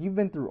 She's like, you've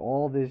been through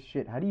all this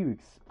shit. How do you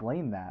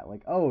explain that?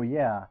 Like, oh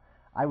yeah,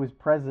 I was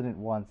president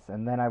once,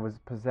 and then I was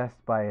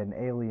possessed by an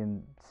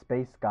alien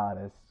space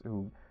goddess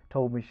who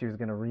told me she was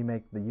going to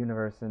remake the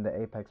universe into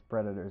Apex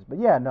Predators. But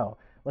yeah, no,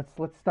 let's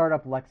start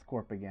up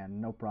LexCorp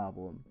again, no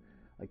problem.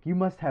 Like, you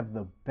must have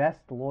the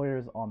best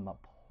lawyers on the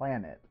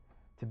planet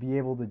to be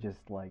able to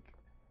just, like,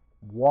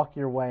 walk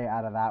your way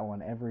out of that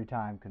one every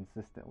time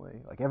consistently.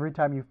 Like, every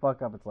time you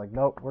fuck up, it's like,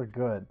 nope, we're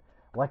good.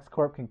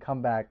 LexCorp can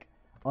come back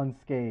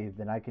unscathed,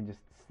 and I can just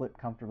slip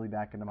comfortably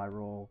back into my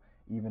role,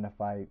 even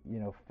if I,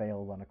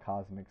 failed on a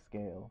cosmic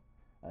scale.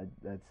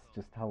 That's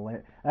just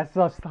hilarious. That's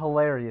just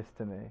hilarious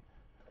to me.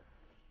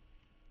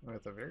 Well,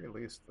 at the very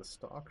least, the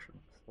stock should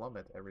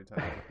plummet every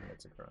time he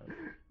commits a crime.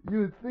 You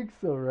would think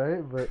so,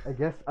 right? But I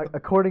guess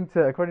according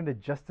to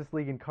Justice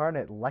League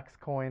Incarnate,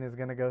 LexCoin is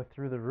gonna go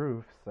through the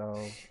roof.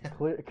 So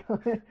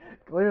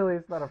clearly,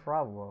 it's not a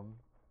problem.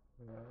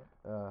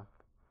 Yeah.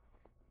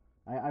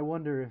 I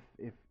wonder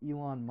if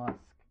Elon Musk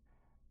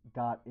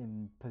got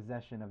in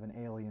possession of an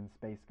alien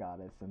space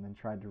goddess and then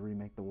tried to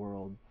remake the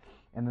world,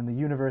 and then the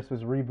universe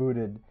was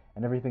rebooted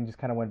and everything just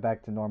kind of went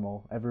back to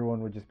normal.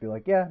 Everyone would just be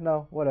like, yeah,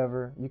 no,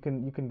 whatever. You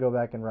can go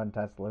back and run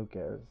Tesla. Who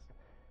cares?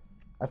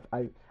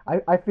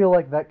 I feel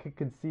like that could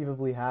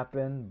conceivably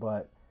happen,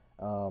 but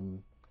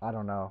I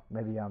don't know.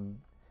 Maybe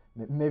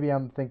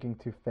I'm thinking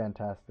too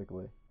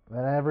fantastically.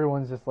 And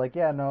everyone's just like,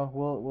 yeah, no,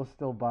 we'll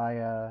still buy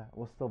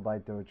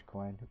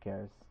Dogecoin. Who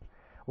cares?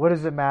 What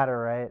does it matter,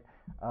 right?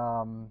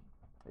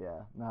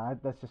 Yeah, no,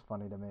 that's just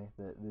funny to me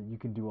that you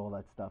can do all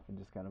that stuff and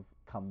just kind of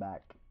come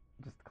back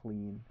just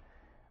clean.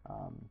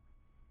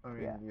 I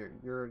mean, yeah.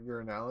 your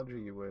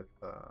analogy with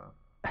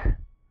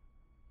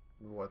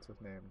what's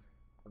his name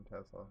from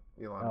Tesla,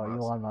 Elon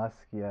Musk. Elon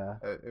Musk, yeah.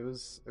 It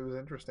was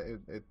interesting.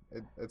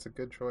 It's a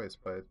good choice,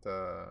 but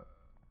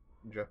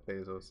Jeff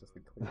Bezos is the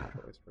clear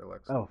choice for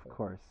Lex. Oh, of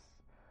course.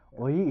 Yeah.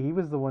 Well, he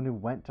was the one who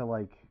went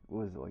to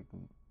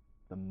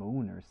the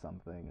moon or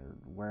something, or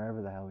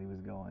wherever the hell he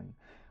was going,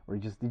 where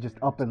he just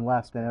up and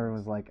left, and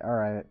everyone's like, all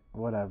right,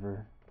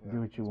 whatever, do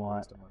what you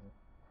want.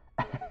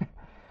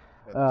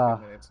 2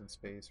 minutes in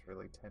space for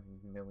like $10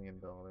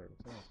 million.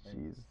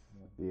 Jeez.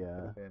 Yeah. Yeah.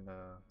 Could have been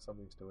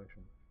somebody's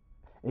tuition.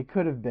 It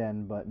could have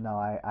been, but no,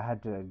 I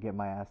had to get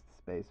my ass to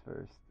space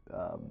first.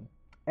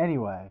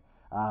 Anyway,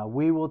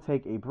 we will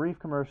take a brief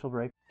commercial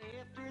break.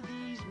 After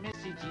these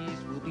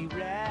messages, we'll be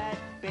right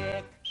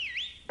back.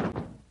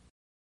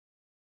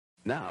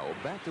 Now,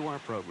 back to our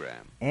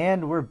program.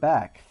 And we're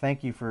back.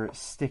 Thank you for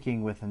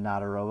sticking with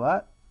Not a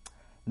Robot.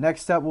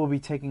 Next up, we'll be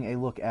taking a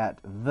look at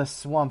The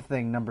Swamp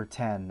Thing number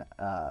 10,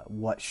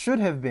 what should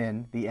have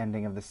been the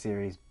ending of the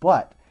series,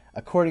 but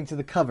according to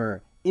the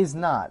cover, is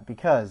not,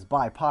 because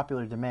by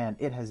popular demand,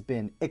 it has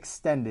been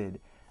extended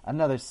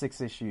another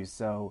 6 issues.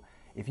 So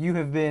if you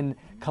have been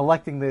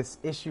collecting this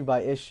issue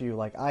by issue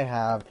like I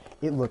have,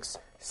 it looks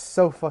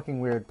so fucking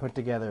weird put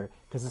together,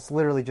 because it's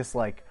literally just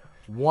like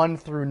 1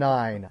 through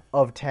 9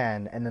 of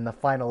 10, and then the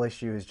final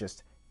issue is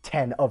just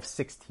 10 of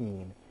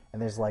 16,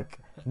 and there's like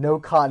no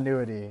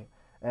continuity.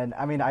 And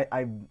I mean,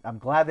 I'm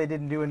glad they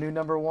didn't do a new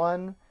number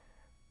 1,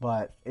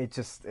 but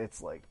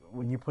it's like,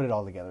 when you put it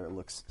all together, it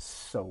looks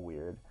so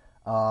weird.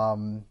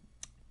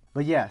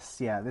 But yes,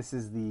 yeah, this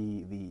is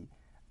the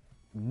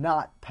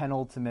not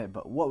penultimate,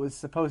 but what was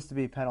supposed to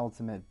be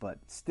penultimate, but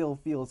still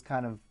feels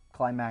kind of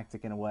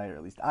climactic in a way, or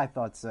at least I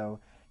thought so,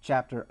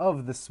 chapter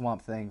of The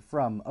Swamp Thing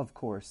from, of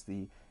course,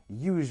 the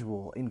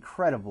usual,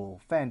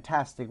 incredible,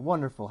 fantastic,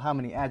 wonderful, how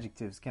many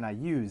adjectives can I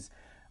use?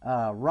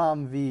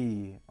 Ram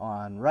V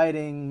on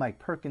writing, Mike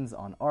Perkins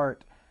on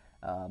art,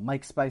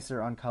 Mike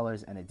Spicer on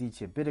colors, and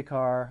Aditya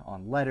Bidikar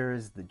on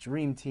letters, the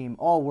Dream Team,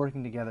 all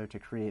working together to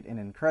create an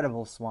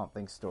incredible Swamp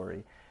Thing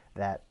story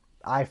that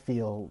I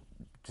feel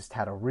just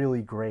had a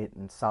really great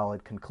and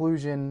solid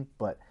conclusion,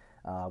 but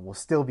will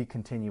still be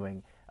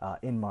continuing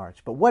in March.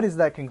 But what is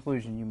that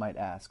conclusion, you might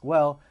ask?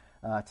 Well,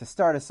 to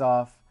start us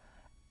off,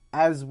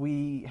 as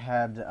we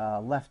had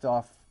left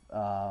off,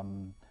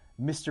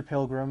 Mr.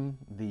 Pilgrim,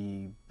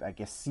 the, I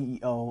guess,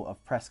 CEO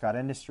of Prescott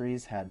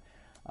Industries, had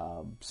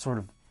sort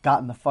of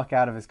gotten the fuck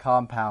out of his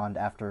compound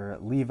after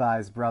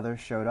Levi's brother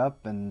showed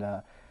up, and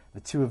the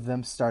two of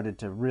them started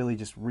to really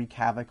just wreak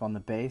havoc on the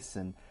base,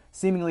 and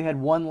seemingly had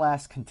one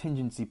last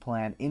contingency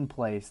plan in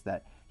place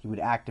that he would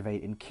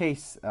activate in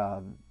case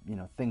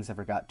things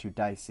ever got too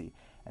dicey.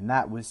 And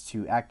that was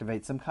to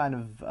activate some kind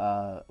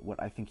of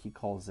what I think he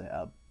calls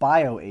a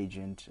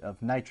bioagent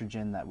of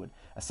nitrogen that would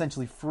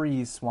essentially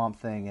freeze Swamp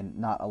Thing and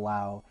not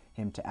allow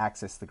him to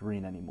access the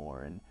green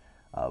anymore. And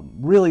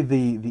really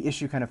the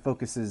issue kind of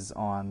focuses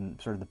on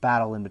sort of the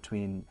battle in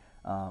between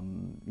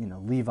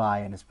Levi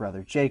and his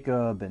brother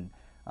Jacob, and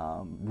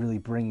really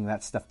bringing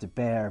that stuff to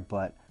bear.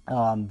 But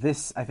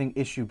this, I think,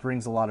 issue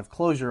brings a lot of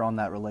closure on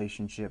that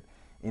relationship,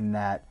 in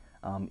that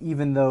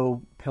even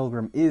though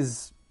Pilgrim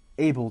is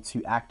able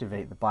to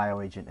activate the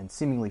bioagent and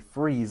seemingly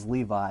freeze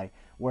Levi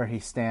where he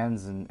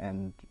stands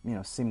and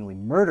seemingly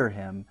murder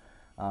him,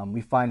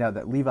 we find out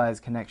that Levi's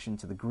connection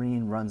to the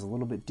green runs a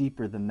little bit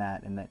deeper than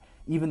that, and that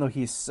even though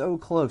he's so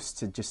close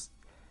to just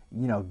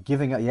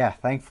giving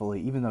up,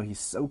 thankfully, even though he's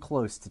so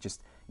close to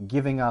just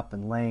giving up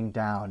and laying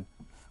down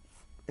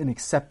and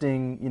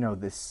accepting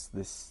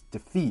this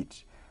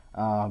defeat,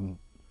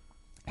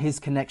 his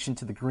connection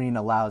to the green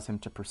allows him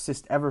to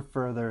persist ever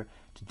further,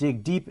 to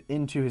dig deep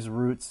into his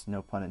roots,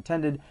 no pun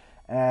intended,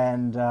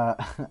 and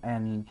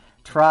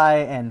try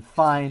and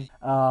find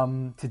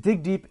to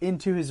dig deep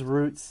into his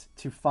roots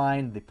to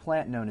find the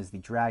plant known as the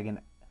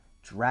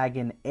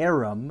dragon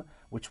arum,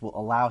 which will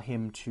allow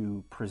him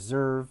to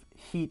preserve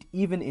heat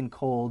even in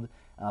cold,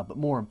 but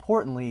more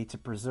importantly, to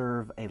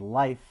preserve a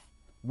life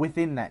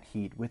within that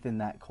heat, within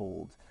that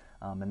cold,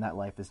 and that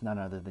life is none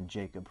other than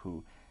Jacob,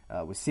 who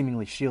was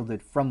seemingly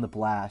shielded from the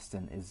blast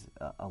and is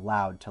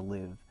allowed to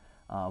live,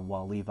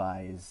 while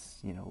Levi is,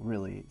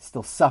 really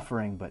still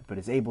suffering, but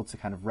is able to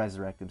kind of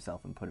resurrect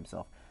himself and put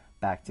himself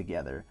back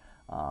together.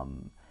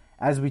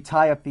 As we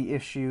tie up the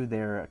issue,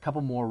 there are a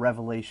couple more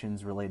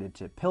revelations related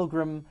to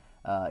Pilgrim,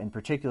 in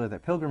particular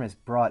that Pilgrim has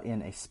brought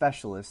in a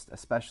specialist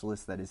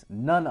that is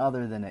none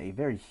other than a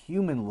very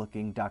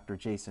human-looking Dr.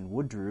 Jason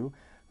Woodrue,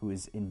 who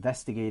is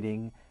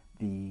investigating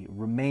the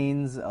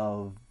remains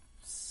of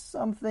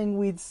something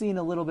we'd seen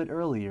a little bit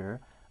earlier,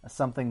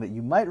 something that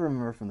you might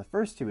remember from the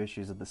first two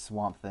issues of the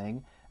Swamp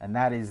Thing, and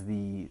that is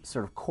the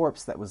sort of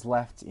corpse that was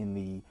left in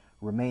the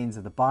remains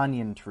of the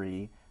banyan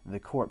tree, the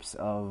corpse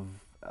of,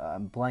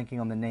 I'm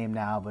blanking on the name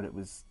now, but it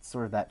was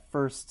sort of that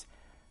first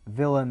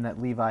villain that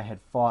Levi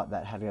had fought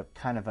that had a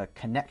kind of a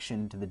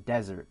connection to the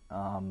desert,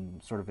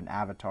 sort of an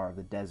avatar of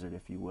the desert,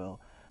 if you will.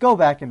 Go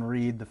back and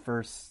read the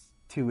first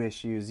two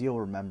issues, you'll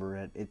remember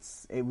it.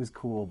 It was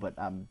cool, but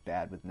I'm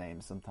bad with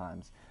names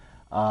sometimes.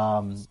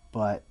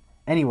 But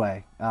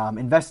anyway,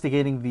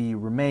 investigating the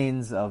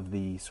remains of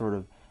the sort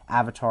of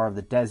avatar of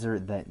the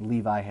desert that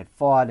Levi had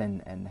fought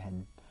and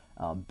had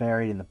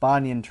buried in the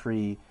banyan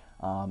tree,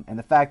 and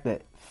the fact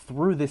that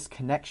through this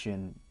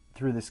connection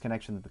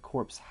that the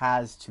corpse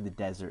has to the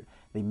desert,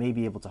 they may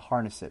be able to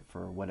harness it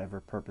for whatever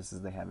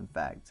purposes they have in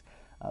fact.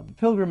 But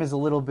Pilgrim is a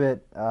little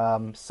bit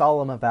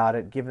solemn about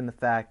it, given the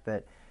fact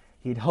that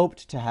he'd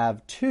hoped to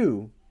have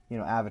two,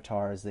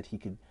 avatars that he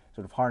could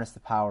sort of harness the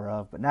power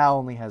of, but now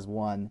only has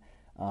one.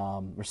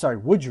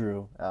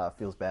 Woodrue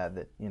feels bad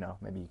that,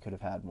 maybe he could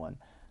have had one.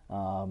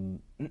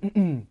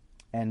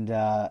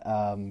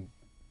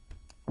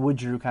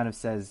 Woodrue kind of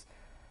says,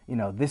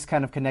 this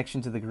kind of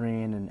connection to the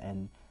green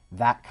and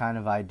that kind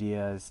of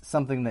idea is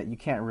something that you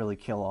can't really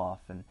kill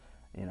off, and,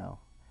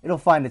 it'll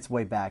find its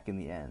way back in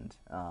the end.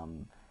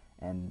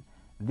 And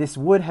this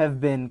would have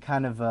been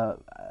kind of a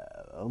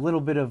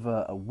little bit of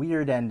a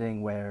weird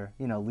ending where,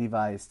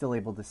 Levi is still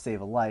able to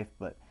save a life,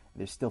 but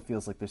there still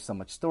feels like there's so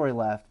much story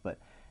left. But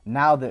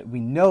now that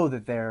we know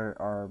that there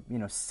are,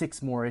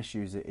 6 more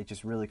issues, it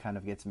just really kind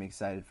of gets me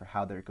excited for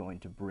how they're going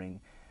to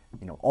bring,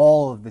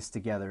 all of this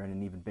together in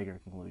an even bigger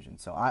conclusion.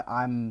 So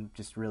I'm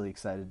just really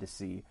excited to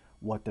see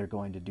what they're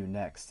going to do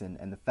next.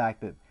 And the fact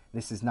that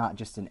this is not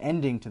just an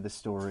ending to the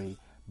story,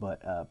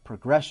 but a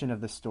progression of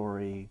the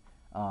story,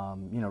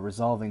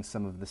 resolving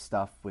some of the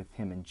stuff with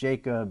him and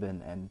Jacob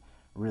and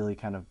really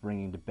kind of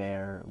bringing to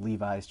bear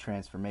Levi's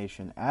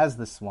transformation as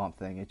the Swamp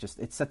Thing.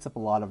 It sets up a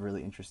lot of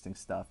really interesting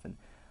stuff, and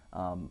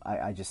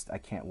I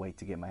can't wait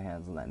to get my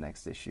hands on that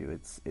next issue.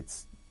 It's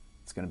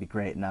going to be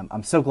great, and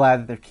I'm so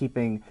glad that they're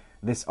keeping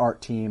this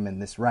art team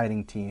and this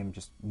writing team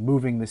just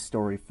moving this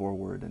story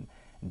forward and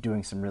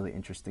doing some really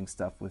interesting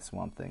stuff with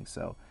Swamp Thing.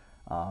 So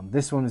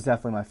this one was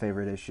definitely my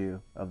favorite issue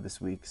of this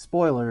week.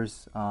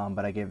 Spoilers,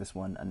 but I gave this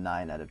one a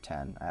 9 out of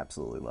 10. I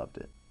absolutely loved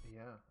it.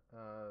 Yeah,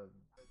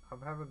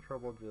 I'm having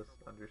trouble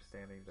just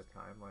understanding the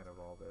timeline of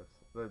all this.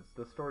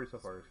 The story so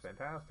far is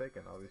fantastic,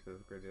 and obviously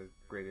it's a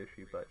great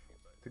issue, but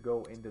to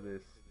go into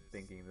this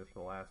thinking this is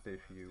the last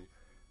issue,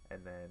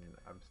 and then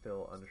I'm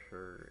still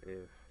unsure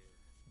if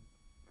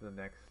the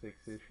next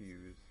 6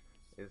 issues,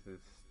 is this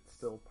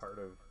still part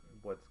of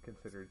what's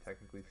considered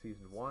technically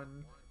Season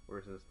 1, or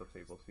is this the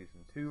Fable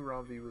Season 2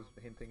 Romvee was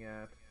hinting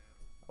at,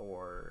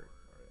 or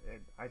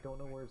I don't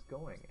know where it's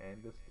going,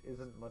 and this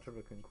isn't much of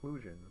a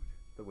conclusion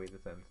the way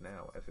this ends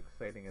now. As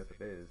exciting as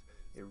it is,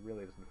 it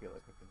really doesn't feel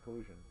like a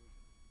conclusion.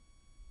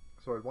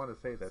 So I want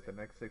to say that the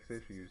next 6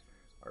 issues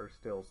are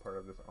still part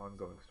of this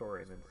ongoing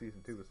story, and then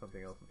Season 2 is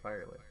something else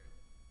entirely.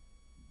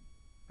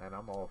 And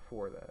I'm all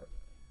for that.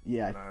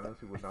 Yeah, and I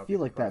honestly would not feel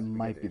be like that surprised if we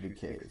might get be to the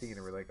issue case. 16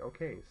 and we're like,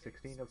 okay,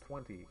 16 of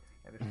 20,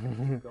 and it's going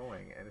to keep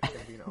going, and it's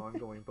going to be an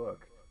ongoing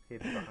book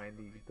hidden behind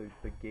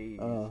the gaze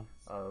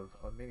of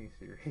a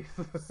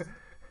miniseries.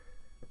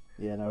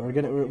 Yeah, no, we're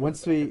gonna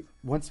once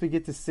we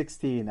get to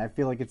 16, I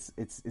feel like it's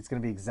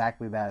gonna be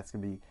exactly that. It's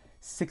gonna be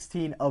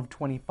 16 of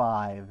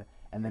 25,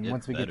 and then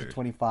once we get to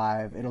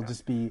 25, it'll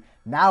just be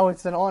now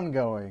it's an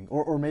ongoing,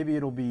 or maybe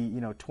it'll be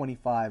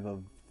 25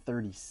 of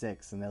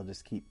 36, and they'll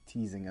just keep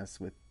teasing us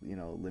with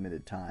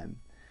limited time.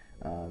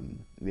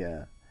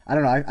 Yeah, I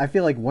don't know. I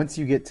feel like once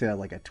you get to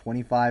like a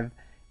 25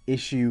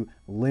 issue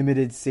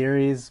limited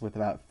series with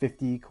about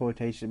 50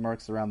 quotation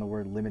marks around the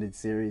word limited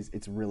series,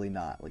 it's really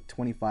not. Like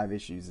 25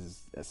 issues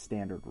is a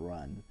standard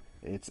run.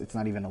 It's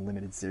not even a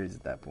limited series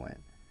at that point.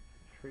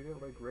 Treat it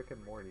like Rick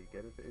and Morty.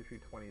 Get it to issue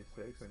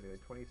 26 and be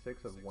like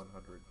 26 of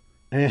 100.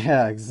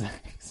 Yeah,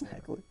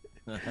 exactly.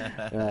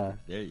 Yeah.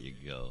 There you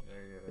go.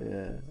 There you go.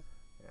 Yeah.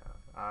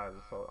 Yeah.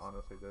 So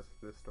honestly,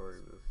 this story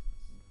was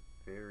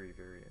very,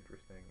 very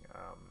interesting.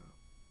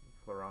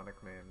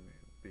 Floronic Man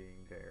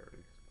being there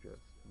is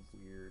just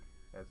weird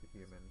as a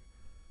human.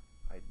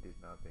 I did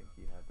not think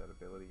he had that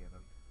ability in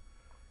him.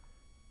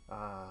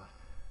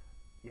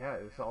 Yeah,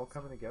 it's all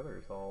coming together.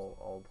 It's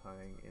all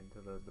tying into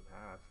the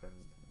past, and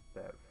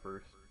that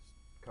first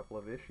couple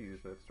of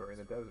issues, that story in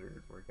the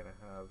desert, we're gonna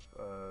have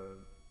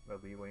a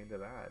leeway into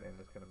that, and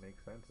it's gonna make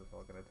sense. It's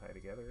all gonna tie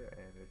together,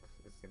 and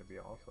it's gonna be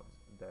awesome.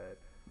 That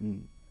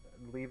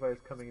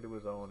Levi's coming into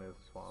his own as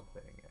Swamp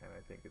Thing, and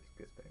I think it's a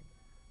good thing.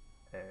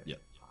 And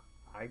Yep.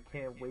 I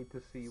can't wait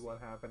to see what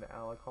happened to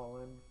Alec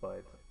Holland,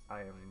 but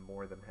I am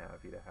more than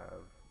happy to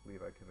have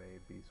Levi Kamei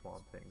be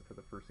Swamp Thing for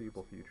the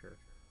foreseeable future.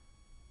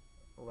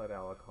 Let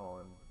Alec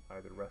Holland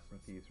either rest in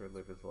peace or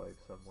live his life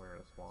somewhere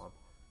in a swamp,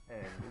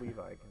 and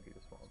Levi can be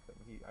the Swamp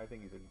Thing. I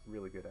think he's a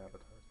really good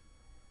avatar.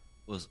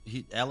 Well,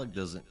 Alec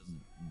doesn't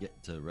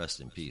get to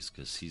rest in peace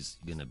because he's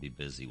going to be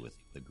busy with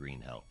the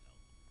Green Hell.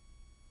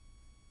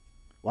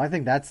 Well, I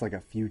think that's like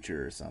a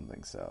future or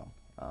something. So.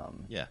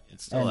 Yeah,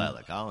 it's still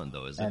Alec Holland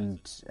though, isn't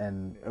it?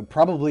 And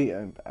probably,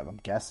 I'm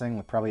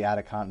guessing, probably out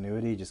of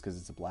continuity just because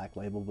it's a Black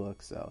Label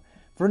book. So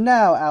for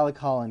now, Alec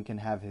Holland can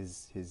have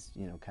his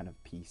kind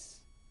of peace.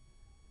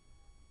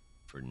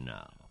 For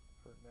now.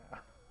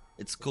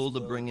 It's cool to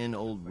bring in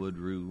old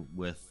Woodrue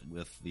with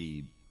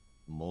the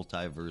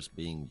multiverse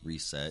being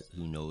reset.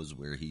 Who knows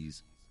where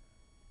he's,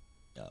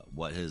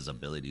 what his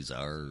abilities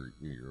are,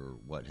 or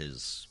what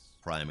his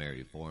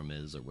primary form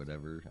is, or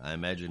whatever. I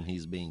imagine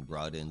he's being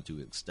brought in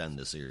to extend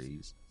the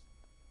series.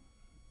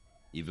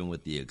 Even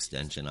with the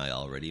extension, I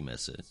already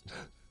miss it.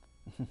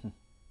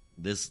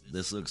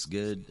 This looks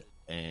good,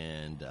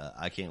 and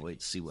I can't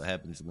wait to see what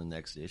happens in the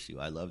next issue.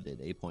 I loved it.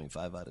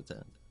 8.5 out of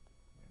 10.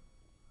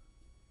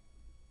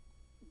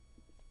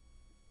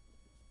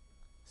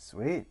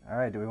 Sweet. All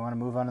right, do we want to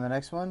move on to the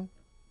next one?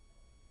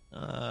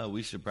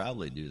 We should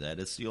probably do that.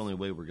 It's the only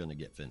way we're going to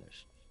get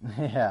finished.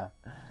 Yeah.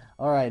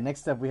 All right,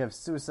 next up we have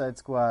Suicide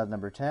Squad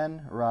number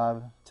 10.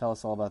 Rob, tell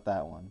us all about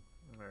that one.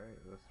 All right,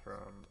 this is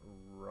from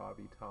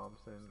Robbie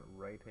Thompson,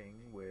 writing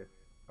with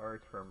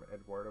art from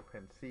Eduardo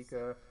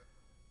Pensica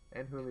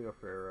and Julio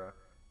Ferreira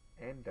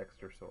and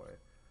Dexter Soy,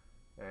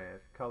 and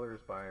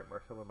colors by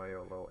Marcelo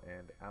Maiolo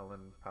and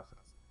Alan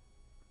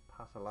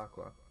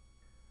Pasalacqua,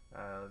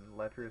 and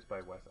letters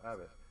by Wes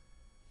Abbott.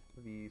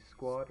 The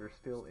squad are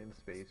still in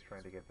space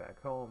trying to get back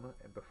home,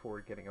 and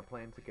before getting a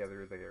plan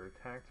together, they are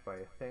attacked by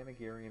a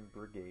Thanagarian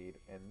brigade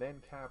and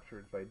then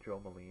captured by Jo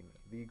Malene,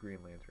 the Green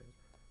Lantern,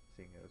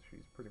 seeing as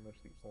she's pretty much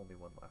the only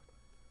one left.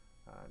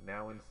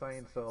 Now in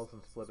science cells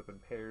and split up in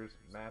pairs,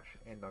 Match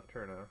and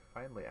Nocturna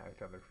finally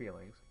act on their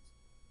feelings.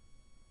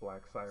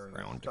 Black Siren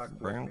is stuck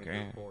with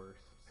Major Force,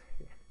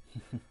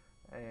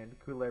 and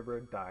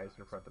Culebra dies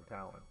in front of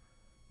Talon,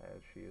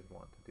 as she is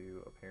wont to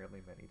do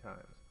apparently many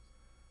times.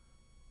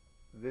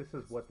 This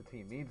is what the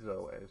team needs,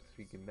 though, as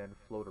she can then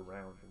float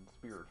around in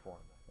spirit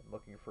form, and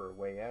looking for a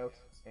way out,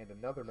 and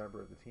another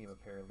member of the team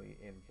apparently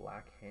in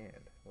Black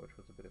Hand, which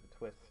was a bit of a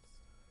twist.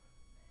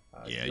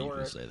 Yeah, you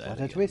can say that.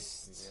 What a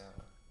twist!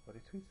 Yeah, what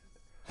a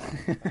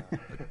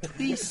twist!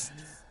 Twist!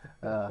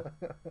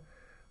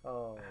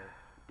 Oh,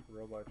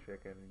 Robot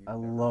Chicken. I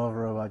love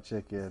Robot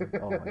Chicken.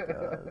 Oh my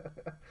god.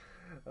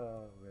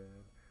 Oh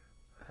man.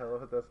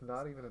 Hell, that's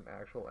not even an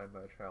actual M.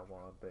 Night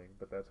Shyamalan thing,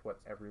 but that's what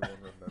everyone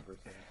remembers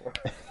him for.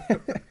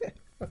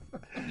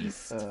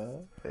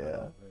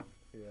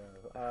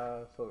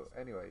 Yeah. So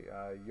anyway,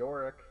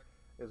 Yorick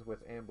is with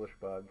Ambush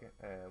Bug,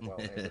 and while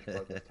Ambush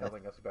Bug is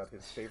telling us about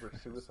his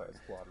favorite Suicide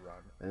Squad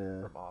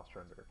run from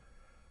Ostrander.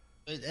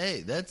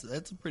 Hey, that's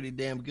a pretty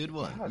damn good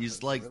one. Yeah, He's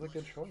it's a like really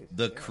good choice.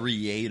 the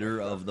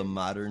creator of the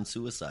modern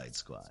Suicide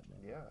Squad.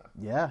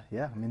 Yeah.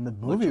 Yeah. I mean, the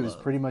movie was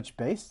pretty much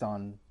based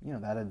on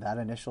that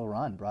initial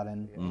run. Brought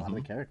in a lot of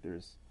the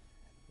characters.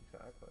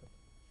 Exactly.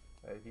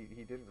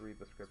 He didn't read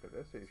the script of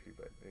this issue,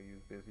 but he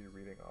was busy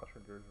reading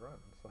Ostrander's run.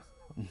 So.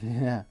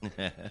 Yeah.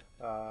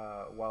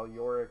 While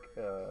Yorick,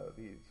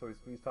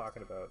 he's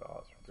talking about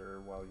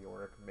Ostrander, while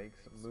Yorick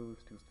makes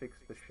moves to fix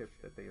the ship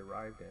that they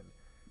arrived in.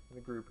 The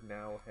group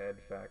now head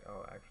back.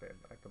 Oh, actually,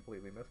 I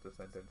completely missed a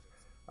sentence.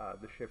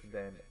 The ship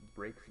then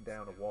breaks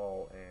down a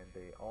wall, and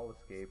they all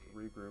escape,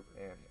 regroup,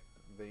 and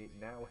they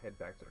now head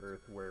back to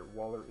Earth, where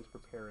Waller is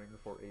preparing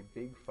for a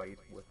big fight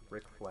with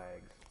Rick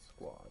Flag's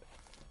squad.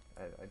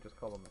 I just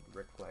call him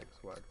Rick Flag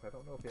Squad, because I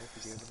don't know if he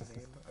actually gave him a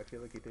name. I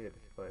feel like he did,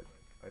 but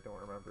I don't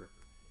remember.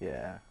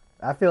 Yeah.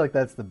 I feel like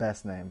that's the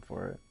best name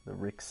for it. The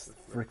Rick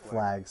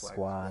Flag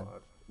Squad.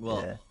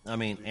 Well, yeah. I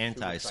mean,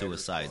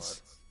 Anti-Suicide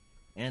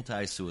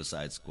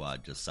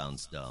Squad just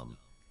sounds dumb.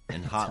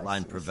 And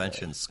Hotline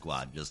Prevention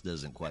Squad just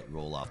doesn't quite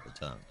roll off the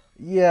tongue.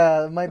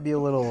 Yeah, it might be a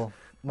little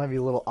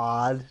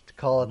odd to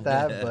call it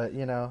that, but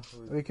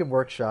we can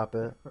workshop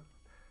it.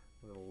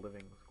 Little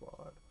living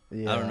squad.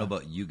 Yeah. I don't know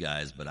about you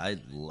guys, but I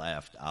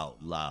laughed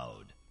out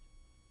loud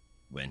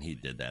when he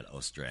did that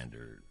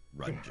Ostrander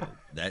run joke.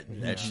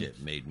 That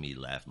shit made me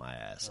laugh my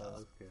ass That off.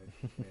 was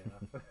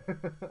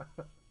good.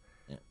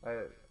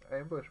 Yeah.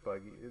 Ambush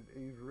Bug,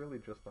 he's really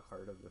just the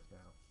heart of this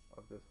now,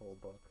 of this whole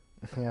book.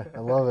 Yeah, I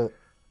love it.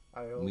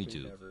 I hope Me he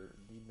too.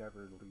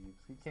 never leaves.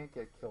 He can't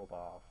get killed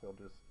off. He'll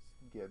just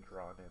get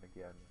drawn in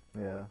again.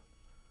 Yeah.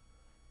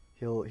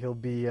 He'll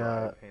be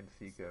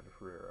Pansika and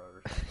Ferreira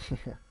or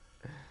something.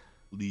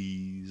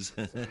 Please.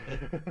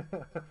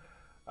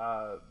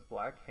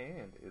 Black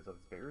Hand is a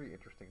very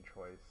interesting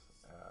choice,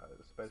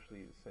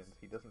 especially since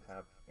he doesn't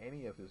have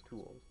any of his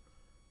tools.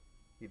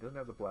 He doesn't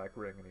have the black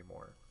ring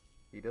anymore.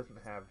 He doesn't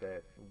have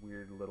that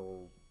weird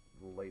little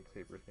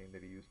lightsaber thing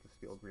that he used to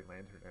steal Green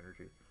Lantern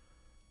energy.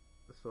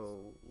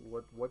 So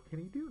what can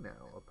he do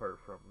now apart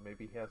from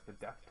maybe he has the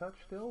Death Touch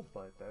still,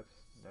 but that's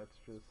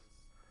just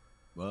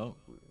Well,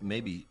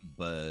 maybe,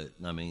 but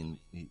I mean,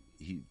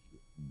 he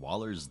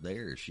Waller's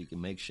there. She can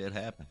make shit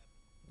happen.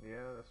 yeah,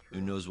 that's true.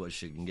 Who knows what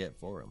she can get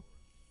for him?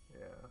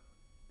 Yeah.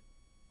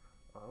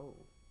 Oh.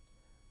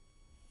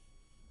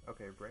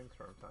 Okay,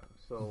 brainstorm time.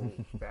 So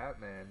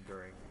Batman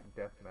during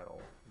Death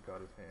Metal got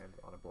his hands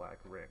on a black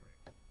ring.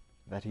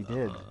 that he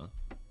did.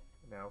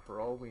 Now, for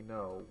all we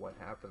know, what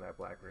happened to that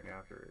black ring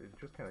after, it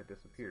just kind of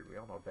disappeared. We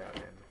all know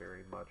Batman's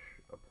very much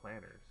a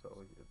planner, so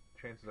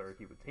chances are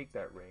he would take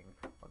that ring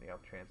on the off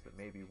chance that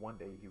maybe one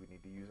day he would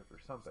need to use it for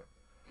something.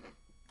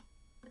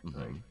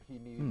 Like, he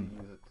needed to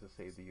use it to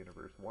save the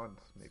universe once,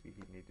 maybe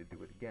he'd need to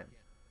do it again.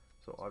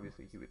 So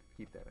obviously he would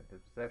keep that in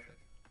his possession.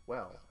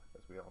 Well,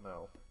 as we all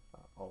know,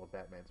 all of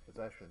Batman's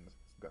possessions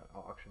got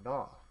auctioned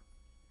off.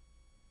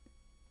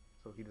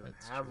 So he doesn't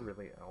That's have true.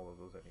 really all of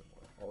those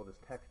anymore. All of his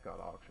tech got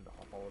auctioned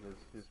off, all of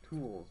his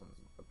tools, and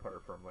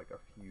apart from like a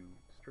few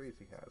strays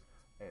he has.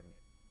 And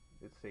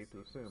it's safe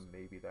to assume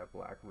maybe that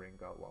black ring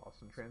got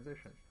lost in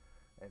transition.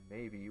 And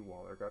maybe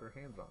Waller got her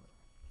hands on it.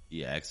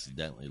 He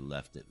accidentally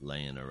left it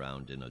laying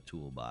around in a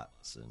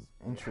toolbox, and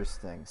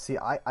Interesting. See,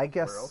 I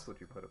guess. Where else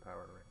would you put a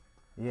power ring?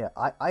 Yeah,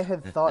 I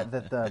had thought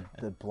that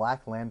the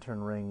Black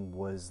Lantern ring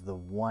was the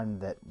one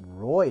that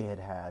Roy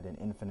had in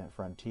Infinite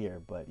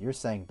Frontier, but you're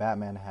saying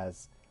Batman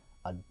has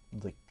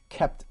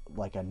kept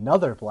like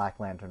another Black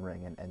Lantern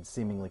ring and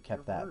seemingly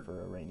kept There that were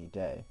for a rainy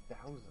day.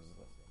 Thousands of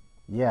them.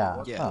 Yeah,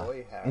 What huh.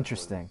 Roy had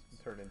Interesting. was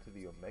turned into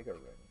the Omega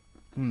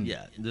ring.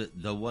 yeah,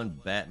 the one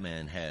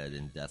Batman had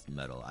in Death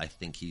Metal, I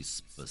think he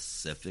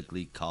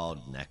specifically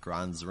called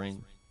Necron's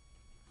ring.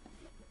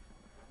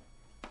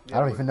 I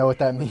don't even know what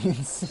that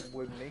means.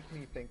 Would make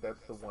me think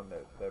that's the one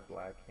that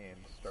Black Hand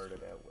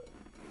started out with.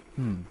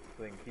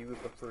 I think he was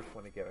the first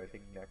one to get it. I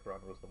think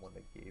Necron was the one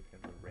that gave him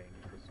the ring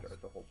to start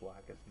the whole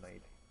Blackest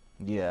Night.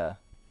 Yeah.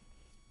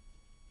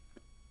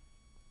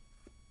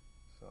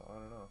 So, I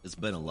don't know. It's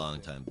been a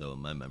long time, though,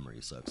 and my memory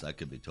sucks. I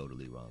could be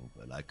totally wrong,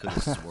 but I could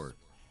have swore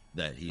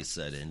that he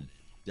said in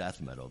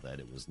Death Metal that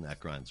it was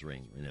Necron's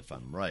ring. And if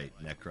I'm right,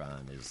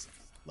 Necron is,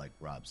 like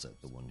Rob said,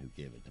 the one who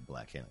gave it to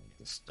Black Hand.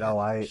 to start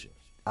Oh, the shit.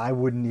 I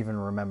wouldn't even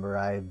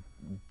remember.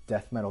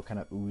 Death Metal kind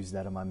of oozed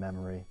out of my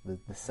memory the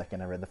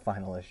second I read the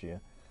final issue.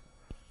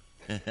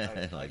 Like,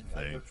 I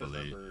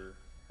thankfully.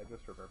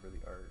 just remember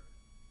the art.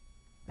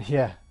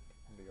 Yeah.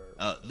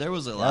 The art. There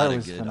was a lot of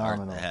was good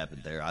phenomenal. art that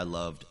happened there. I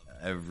loved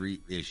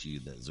every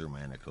issue that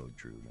Zermanico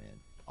drew, man.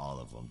 All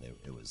of them.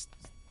 It was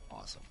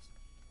awesome.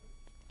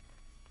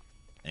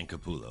 And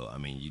Capullo. I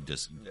mean,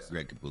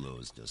 Greg Capullo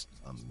is just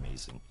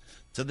amazing.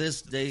 To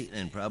this date,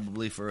 and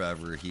probably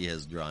forever, he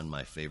has drawn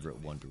my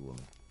favorite Wonder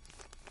Woman.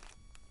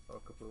 Oh,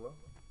 Capullo?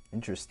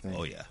 Interesting.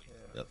 Oh, yeah.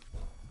 Yep.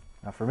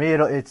 Now, for me,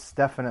 it's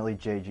definitely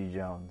J.G.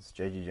 Jones.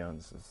 J.G.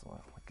 Jones is, oh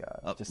my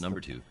God. Up just number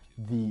two.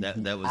 The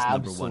That was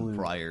absolute, number one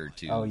prior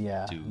to, Oh,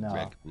 yeah, to no.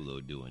 Greg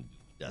Capullo doing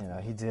Death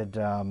Metal. He did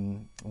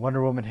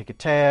Wonder Woman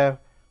Hecate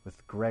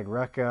with Greg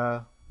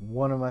Rucka.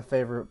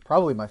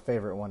 Probably my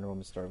favorite Wonder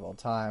Woman story of all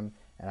time.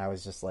 And I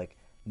was just like,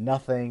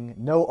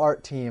 no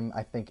art team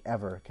I think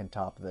ever can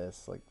top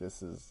this. Like,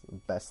 this is the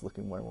best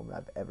looking Wonder Woman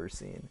I've ever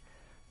seen.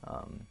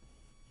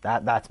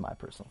 That's my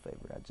personal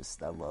favorite.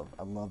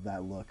 I love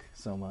that look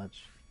so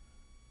much.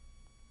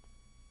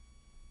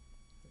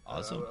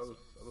 Awesome.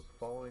 I was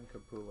following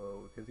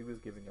Capullo because he was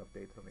giving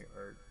updates on the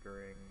art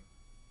during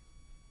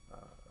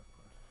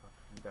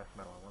Death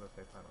Metal. I want to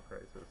say Final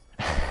Crisis.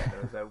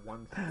 There was that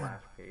one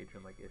splash page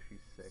in like issue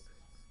 6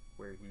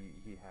 where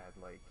he had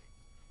like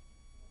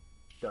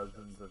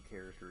dozens of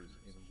characters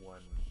in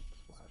one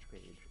splash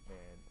page,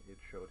 and it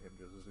showed him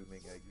just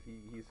zooming. Like,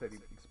 he said he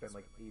spent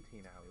like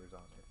 18 hours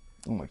on it.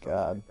 Oh my or something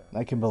God. like that.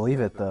 I can believe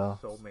it, There's though.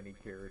 so many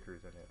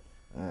characters in it.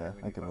 Yeah, And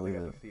when I you can finally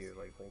believe got it. to see it,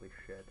 like, holy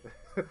shit.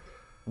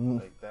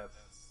 Like,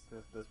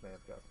 this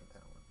man's got some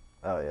talent.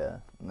 Oh yeah,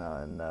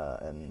 no,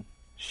 and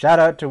shout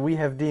out to We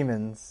Have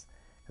Demons,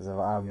 because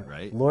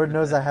Right. Lord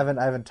knows I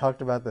haven't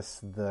talked about the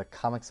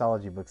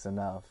Comixology books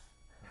enough.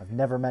 I've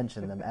never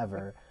mentioned them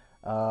ever,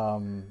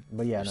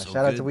 But yeah, no. So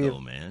Shout out good, to We though,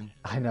 Have. man.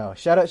 I know.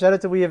 Shout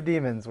out to We Have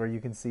Demons, where you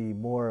can see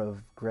more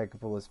of Greg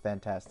Capullo's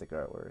fantastic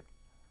artwork.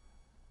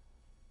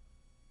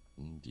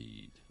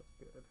 Indeed.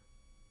 Good.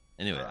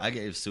 Anyway, I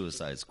gave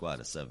Suicide Squad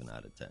a 7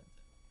 out of 10.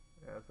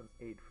 Yeah, that's an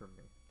 8 from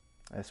me.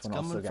 This It's one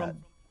also coming got.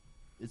 from,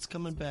 it's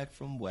coming back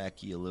from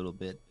wacky a little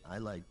bit. I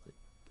liked it.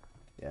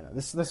 Yeah, no,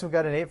 this one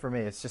got an 8 for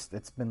me. It's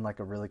been like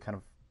a really kind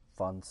of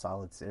fun,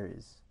 solid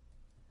series.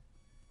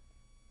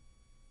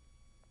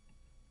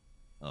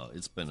 Oh,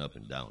 it's been up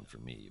and down for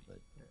me, but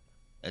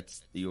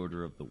that's the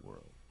order of the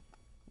world.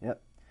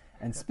 Yep.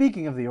 And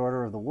speaking of the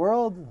Order of the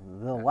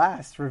World, the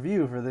last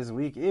review for this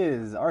week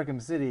is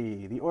Arkham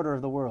City, The Order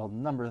of the World,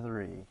 number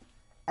 3.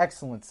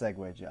 Excellent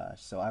segue,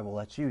 Josh. So I will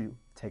let you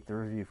take the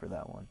review for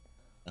that one.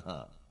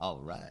 All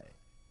right.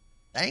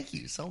 Thank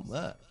you so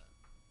much.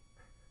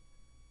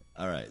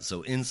 All right,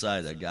 so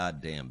inside a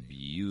goddamn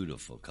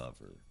beautiful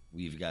cover,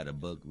 we've got a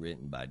book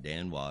written by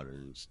Dan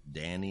Waters,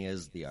 Danny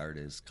as the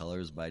artist,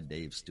 colors by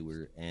Dave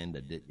Stewart, and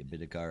Aditya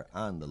Bidikar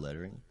on the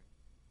lettering.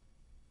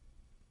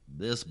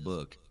 This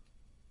book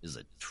is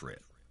a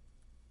trip.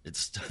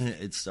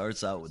 It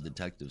starts out with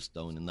Detective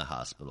Stone in the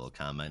hospital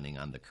commenting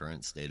on the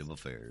current state of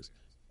affairs,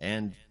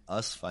 and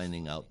us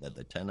finding out that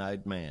the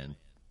 10-eyed man,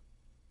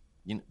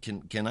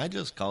 can I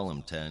just call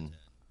him 10?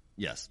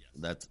 Yes,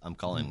 I'm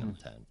calling him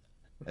 10.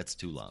 That's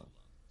too long.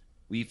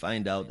 We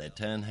find out that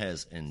 10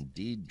 has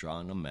indeed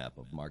drawn a map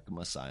of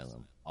Arkham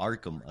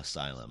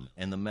Asylum,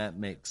 and the map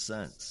makes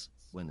sense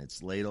when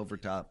it's laid over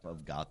top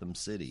of Gotham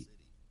City.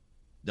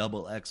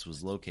 Double X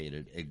was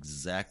located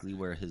exactly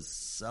where his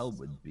cell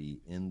would be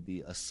in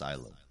the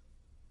asylum.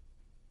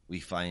 We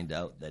find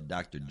out that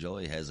Dr.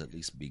 Joy has at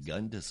least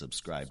begun to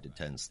subscribe to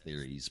 10's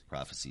theories,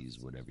 prophecies,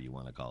 whatever you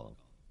want to call them.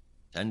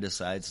 10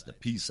 decides to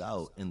peace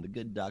out, and the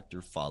good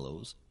doctor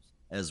follows,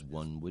 as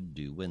one would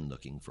do when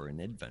looking for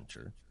an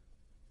adventure.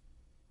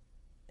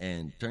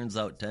 And turns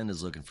out 10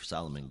 is looking for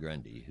Solomon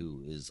Grundy,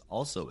 who is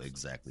also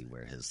exactly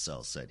where his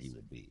cell said he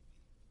would be.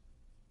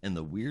 And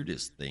the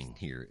weirdest thing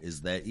here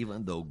is that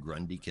even though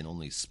Grundy can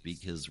only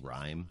speak his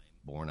rhyme,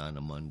 born on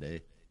a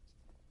Monday,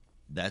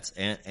 that's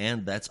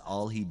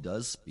all he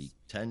does speak.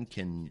 10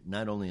 can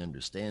not only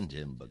understand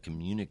him, but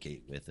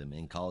communicate with him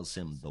and calls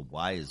him the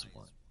wise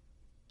one.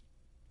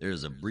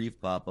 There's a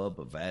brief pop-up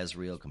of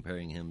Azrael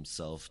comparing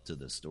himself to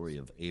the story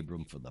of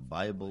Abram for the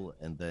Bible,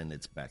 and then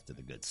it's back to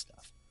the good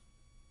stuff.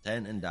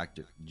 10 and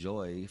Dr.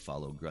 Joy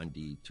follow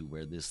Grundy to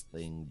where this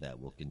thing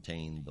that will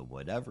contain the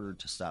whatever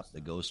to stop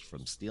the ghost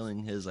from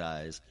stealing his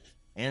eyes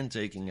and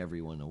taking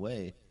everyone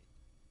away.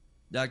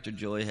 Dr.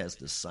 Joy has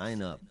to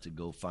sign up to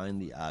go find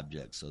the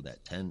object so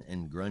that 10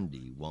 and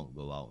Grundy won't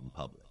go out in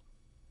public.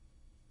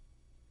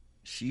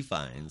 She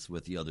finds,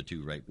 with the other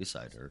two right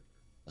beside her,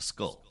 a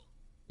skull.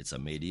 It's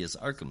Amadeus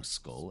Arkham's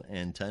skull,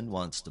 and 10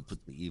 wants to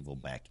put the evil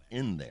back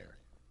in there.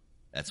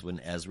 That's when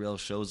Azrael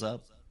shows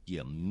up. He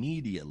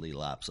immediately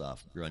lops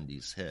off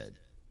Grundy's head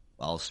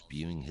while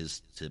spewing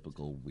his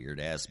typical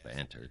weird-ass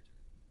banter.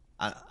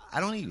 I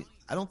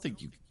don't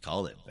think you could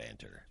call it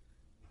banter.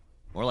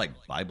 More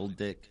like Bible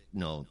dick.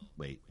 No,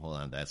 wait, hold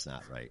on, that's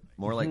not right.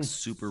 More like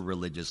super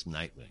religious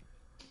Nightwing.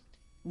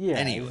 Yeah,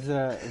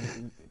 Anyway.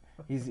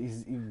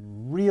 he's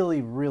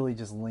really, really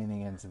just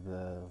leaning into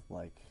the,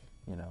 like,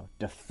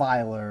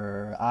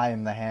 defiler, I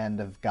am the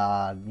hand of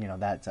God,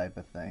 that type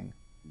of thing.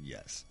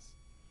 Yes.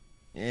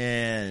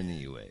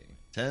 Anyway,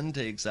 10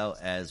 takes out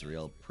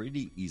Azrael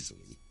pretty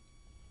easily,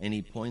 and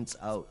he points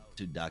out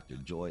to Dr.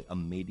 Joy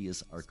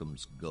Amadeus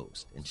Arkham's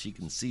ghost, and she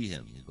can see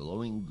him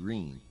glowing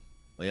green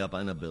way up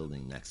on a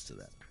building next to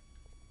them.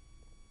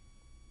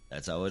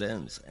 That's how it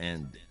ends.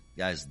 And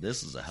guys,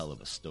 this is a hell of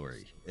a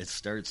story. It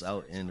starts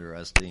out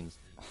interesting.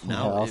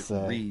 Now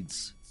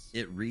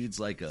it reads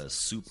like a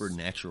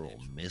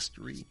supernatural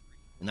mystery,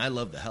 and I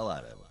love the hell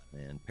out of it,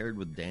 man. Paired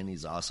with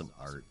Danny's awesome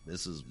art,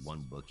 this is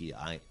one bookie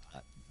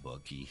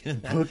Bookie.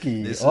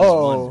 This is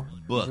one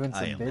book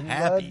I am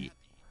happy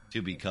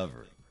to be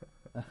covering.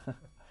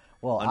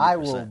 Well, 100%. I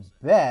will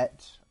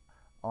bet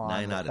on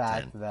 9 the out of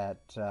fact 10.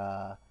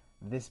 that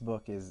this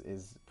book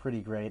is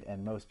pretty great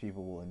and most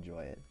people will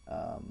enjoy it.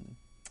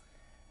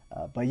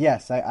 But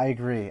yes, I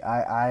agree.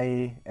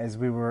 As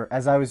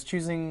I was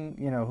choosing,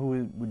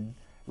 who would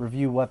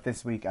review what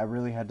this week, I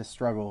really had to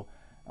struggle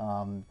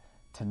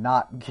to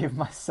not give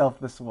myself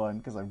this one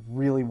because I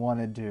really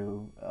wanted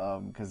to,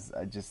 because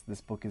this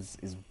book is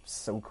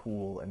so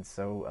cool and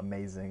so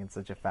amazing and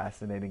such a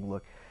fascinating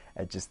look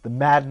at just the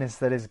madness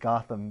that is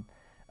Gotham.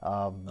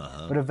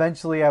 But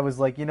eventually I was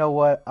like, you know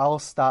what, I'll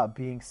stop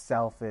being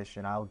selfish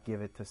and I'll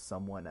give it to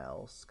someone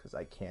else because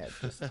I can't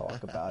just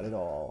talk about it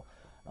all.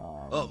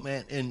 Oh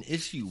man, in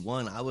issue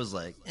 1 I was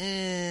like, 2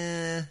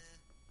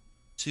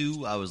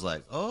 I was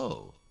like,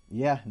 oh.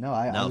 Yeah, no,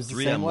 I now was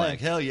 3 the same I'm way. like,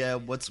 hell yeah,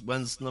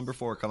 when's number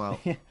 4 come out?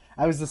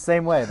 I was the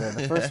same way.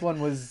 The first one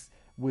was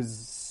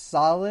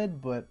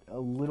solid, but a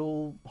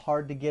little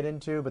hard to get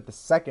into. But the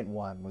second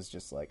one was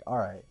just like, all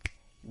right,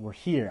 we're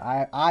here.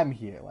 I'm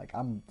here. Like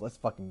let's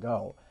fucking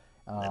go.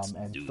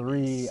 And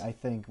 3, I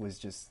think, was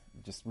just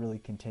really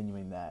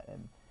continuing that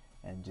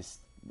and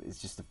just it's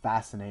just a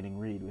fascinating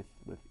read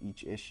with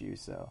each issue.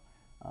 So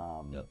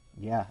Yep.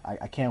 yeah,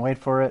 I can't wait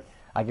for it.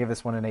 I gave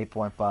this one an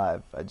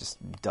 8.5. I just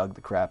dug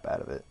the crap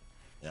out of it.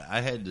 Yeah,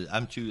 I had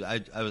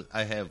to.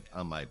 I have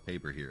on my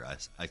paper here.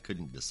 I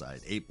couldn't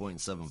decide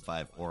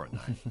 8.75 or a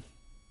 9.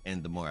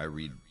 And the more I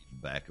read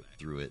back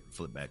through it,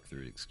 flip back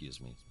through it. Excuse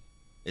me.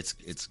 It's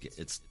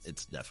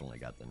definitely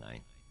got the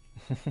 9.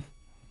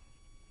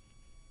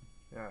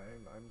 Yeah,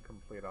 I'm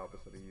complete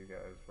opposite of you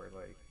guys. Where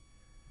like,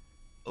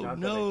 Oh not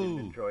that I didn't no!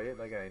 enjoy it,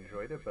 like I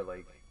enjoyed it, but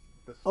like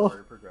the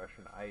story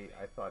progression, I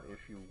thought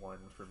issue 1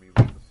 for me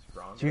was the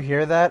strongest. Did you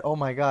hear that? Oh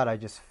my god! I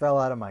just fell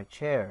out of my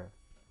chair.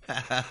 No,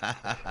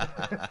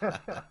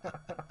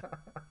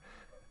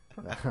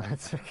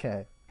 it's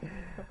okay.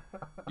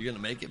 You gonna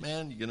make it,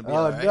 man? You gonna be Oh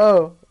all right?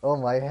 no! Oh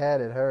my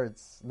head, it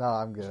hurts. No,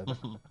 I'm good.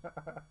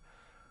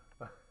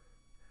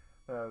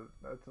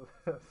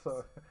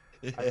 So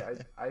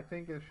I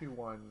think issue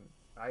 1.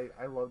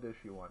 I loved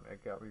issue 1.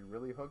 It got me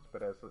really hooked,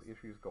 but as the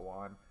issues go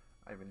on,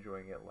 I'm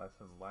enjoying it less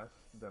and less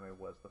than I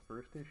was the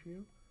first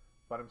issue.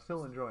 But I'm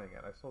still enjoying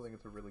it. I still think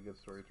it's a really good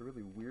story. It's a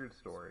really weird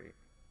story,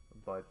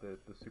 but the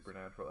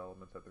supernatural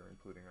elements that they're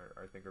including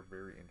I think are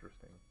very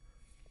interesting.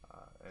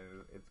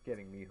 And it's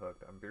getting me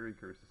hooked. I'm very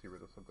curious to see where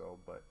this will go,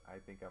 but I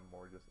think I'm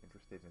more just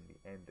interested in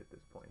the end at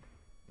this point.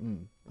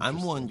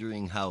 I'm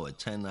wondering how a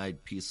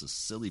 10-eyed piece of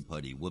silly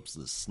putty whoops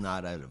the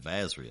snot out of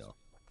Azrael.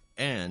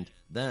 And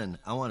then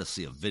I want to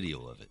see a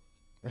video of it.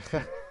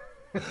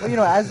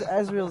 Well,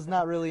 Azrael's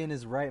not really in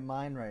his right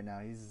mind right now.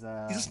 He's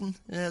that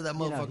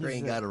motherfucker he's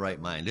ain't got a right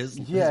mind. His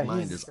yeah,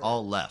 mind he's- is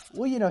all left.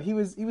 well, he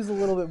was a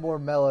little bit more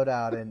mellowed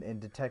out in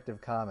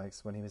Detective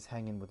Comics when he was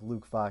hanging with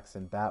Luke Fox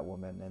and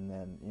Batwoman, and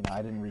then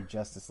I didn't read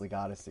Justice League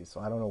Odyssey,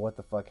 so I don't know what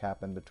the fuck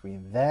happened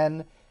between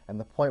then and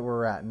the point where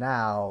we're at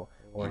now,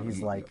 where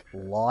he's like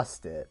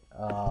lost it.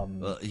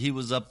 Well, he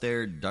was up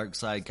there.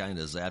 Darkseid kind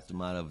of zapped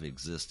him out of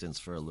existence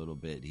for a little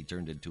bit. He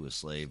turned into a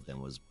slave, then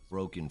was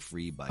broken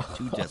free by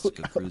 2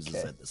 Jessica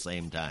Cruzes at the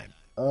same time.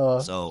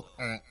 So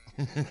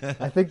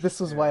I think this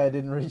was why I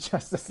didn't read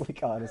Justice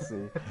League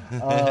Odyssey.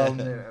 And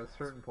at a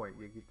certain point,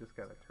 you just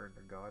gotta turn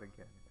to God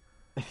again.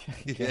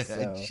 guess so.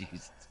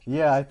 jeez.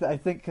 Yeah, I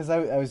think because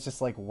I was just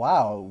like,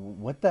 wow,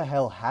 what the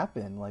hell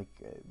happened? Like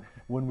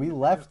when we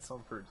left,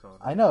 Comfort zone.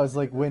 I know it's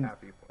like It's a when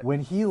happy place.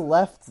 when he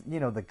left,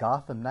 the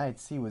Gotham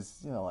Knights, he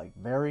was like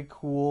very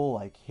cool.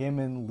 Like him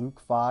and Luke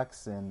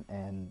Fox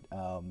and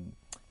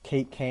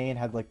Kate Kane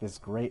had like this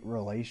great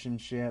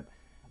relationship,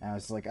 and I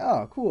was like,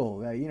 oh, cool.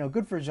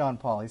 Good for John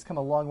Paul. He's come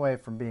a long way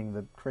from being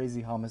the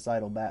crazy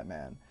homicidal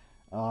Batman.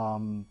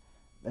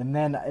 And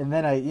then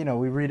I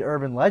we read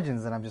Urban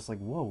Legends, and I'm just like,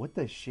 whoa, what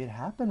the shit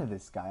happened to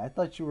this guy? I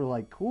thought you were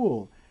like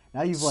cool.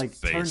 Now you've like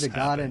Space turned to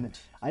God, and happened.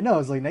 I know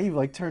it's like now you've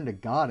like turned to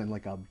God in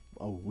like a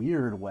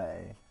weird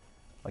way,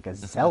 like a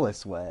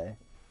zealous way.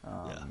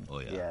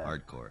 Yeah,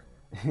 hardcore.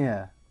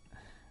 Yeah.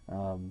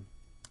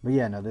 But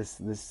yeah, no,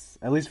 this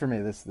at least for me,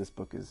 this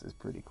book is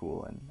pretty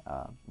cool, and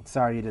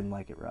sorry you didn't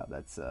like it, Rob.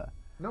 That's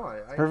No,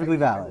 perfectly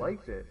valid. I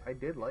liked it. I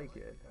did like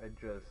it. I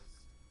just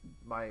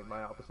my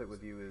opposite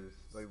with you is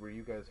like where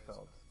you guys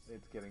felt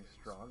it's getting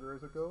stronger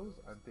as it goes.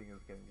 I'm thinking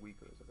it's getting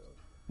weaker as it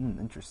goes.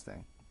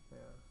 Interesting.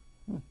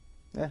 Yeah.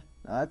 Yeah,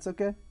 no, that's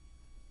okay.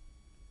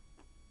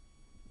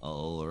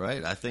 All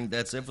right, I think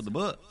that's it for the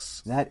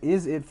books. That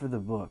is it for the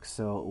book.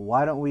 So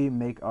why don't we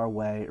make our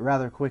way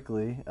rather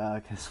quickly,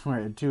 because we're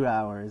at 2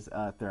 hours,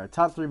 through our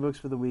top 3 books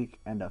for the week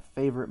and a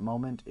favorite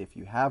moment if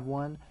you have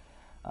one.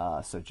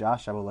 So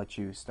Josh, I will let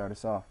you start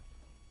us off.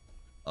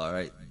 All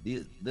right,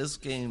 this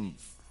game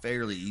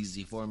fairly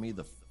easy for me.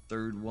 The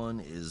third one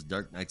is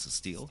Dark Knights of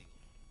Steel.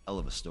 Hell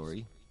of a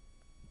story,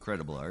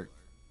 incredible art.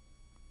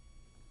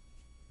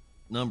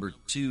 Number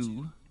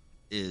 2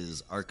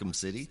 is Arkham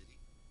City.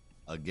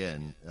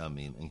 Again,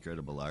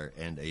 incredible art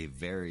and a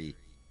very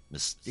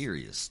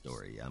mysterious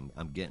story.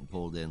 I'm getting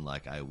pulled in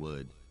like I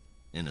would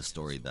in a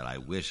story that I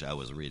wish I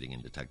was reading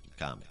in Detective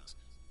Comics.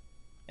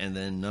 And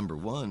then number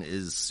 1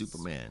 is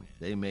Superman.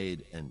 They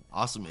made an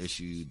awesome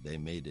issue. They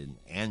made an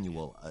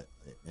annual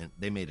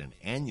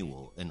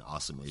an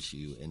awesome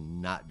issue,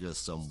 and not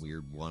just some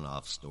weird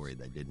one-off story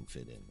that didn't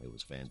fit in. It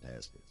was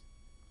fantastic.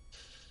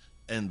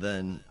 And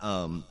then,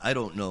 I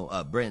don't know,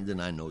 Brandon,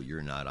 I know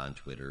you're not on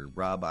Twitter.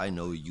 Rob, I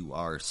know you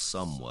are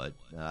somewhat.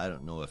 I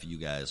don't know if you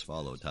guys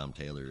follow Tom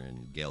Taylor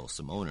and Gail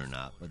Simone or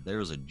not, but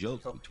there's a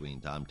joke between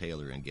Tom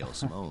Taylor and Gail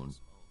Simone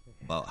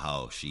about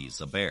how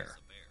she's a bear.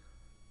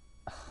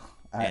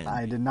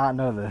 I did not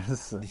know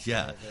this.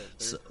 Yeah.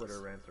 Their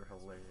Twitter rants are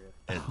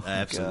hilarious.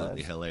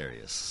 Absolutely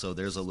hilarious. So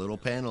there's a little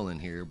panel in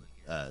here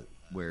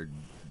where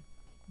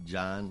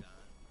John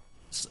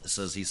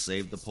says he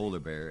saved the polar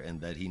bear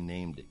and that he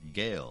named it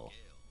Gale,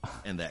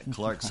 and that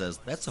Clark says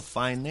that's a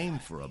fine name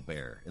for a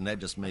bear, and that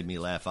just made me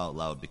laugh out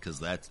loud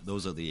because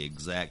those are the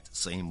exact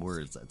same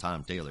words that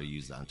Tom Taylor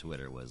used on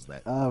Twitter. Was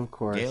that Of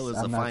course, Gale is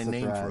I'm a not fine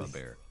name for a surprised.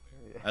 bear.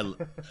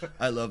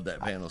 I love that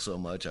panel so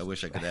much. I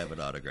wish I could have it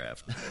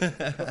autographed.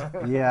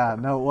 Yeah,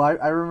 no. Well,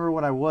 I remember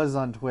when I was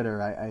on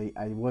Twitter,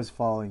 I was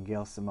following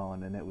Gail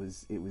Simone, and it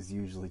was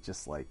usually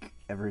just like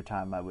every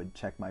time I would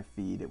check my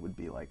feed, it would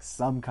be like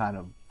some kind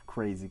of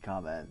crazy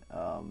comment.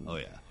 Oh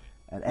yeah,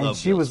 and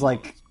she was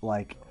like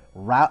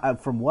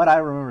from what I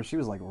remember, she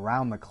was like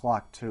round the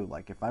clock too.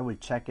 Like if I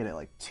would check it at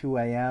like 2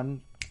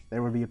 a.m.,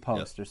 there would be a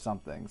post or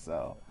something.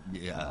 So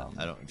yeah,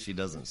 I don't. She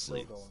doesn't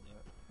sleep.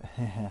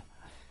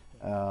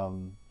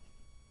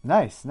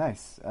 Nice.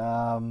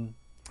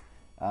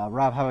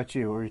 Rob, how about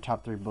you? What were your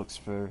top 3 books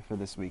for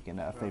this week, and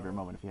a favorite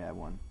moment if you had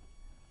one?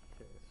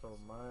 Okay, so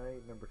my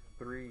number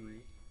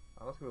 3,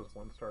 honestly, was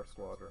One Star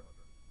Squadron.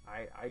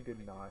 I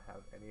did not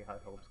have any high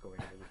hopes going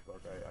into this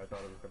book. I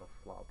thought it was going to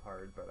flop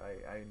hard, but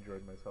I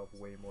enjoyed myself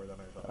way more than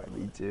I thought I would.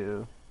 Me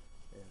too.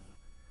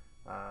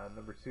 Yeah.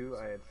 Number 2,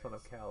 I had Son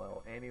of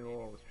Kal-El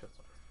Annual. It was just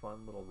a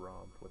fun little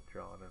romp with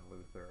John and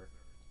Luther.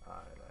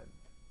 And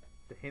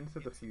the hints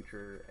of the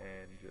future,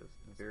 and just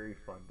very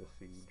fun to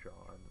see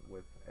John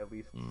with at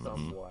least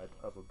somewhat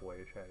of a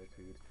boyish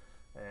attitude.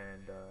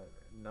 And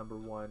number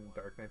 1,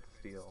 Dark Knights of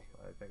Steel.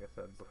 I think I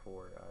said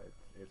before,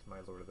 it's my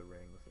Lord of the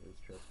Rings. It's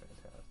just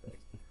fantastic.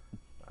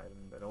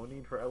 No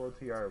need for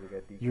LOTR. We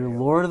got DK. Your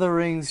Lord of the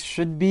Rings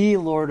should be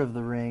Lord of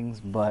the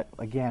Rings, but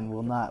again,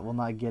 we'll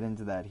not get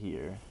into that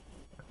here.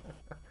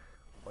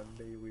 One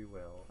day we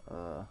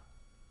will.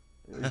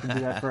 We can do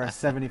that for our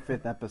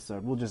 75th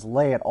episode. We'll just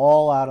lay it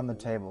all out on the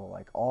table,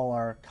 like all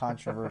our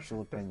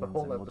controversial opinions, and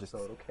we'll just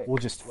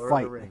Lord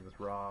fight. of the Rings,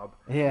 Rob.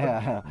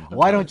 Yeah.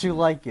 Why don't you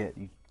like it,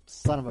 you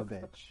son of a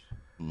bitch?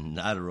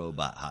 Not a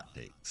robot. Hot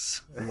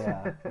takes.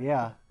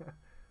 Yeah.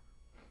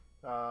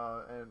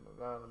 And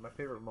my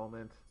favorite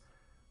moment,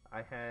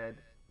 I had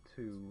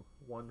 2.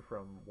 One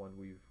from one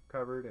we've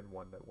covered, and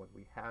one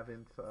we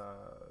haven't.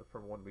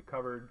 From one we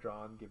covered,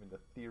 John giving the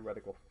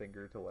theoretical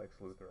finger to Lex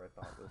Luthor, I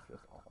thought was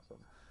just awesome.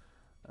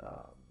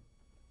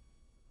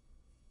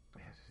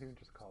 Even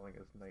just calling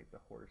his knight the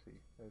horsey,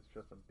 it's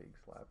just a big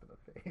slap in the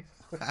face.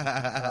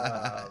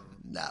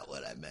 Not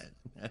what I meant.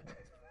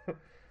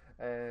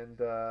 And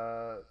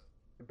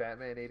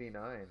Batman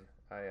 89.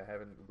 I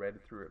haven't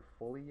read through it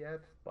fully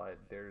yet, but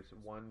there's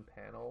one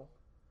panel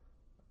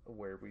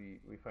where we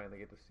finally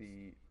get to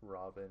see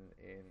Robin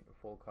in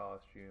full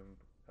costume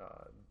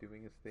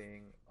doing his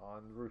thing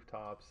on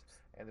rooftops,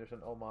 and there's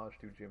an homage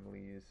to Jim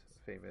Lee's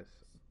famous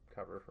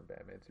cover from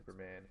Batman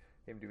Superman,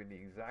 him doing the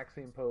exact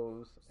same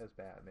pose as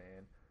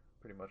Batman,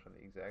 pretty much on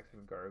the exact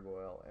same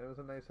gargoyle, and it was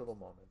a nice little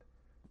moment.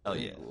 Oh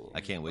yeah,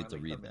 I can't wait to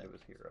read that.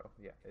 His hero.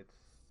 Yeah, it's.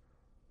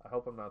 I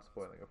hope I'm not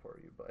spoiling it for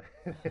you, but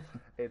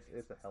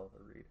it's a hell of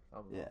a read.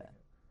 I'm loving it.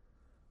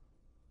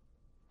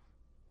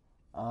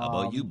 How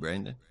about you,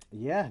 Brandon?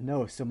 Yeah,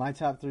 no. So my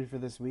top 3 for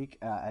this week,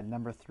 at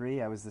number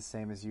 3, I was the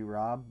same as you,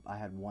 Rob. I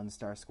had One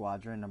Star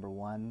Squadron. Number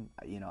 1,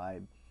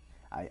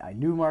 I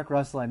knew Mark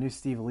Russell, I knew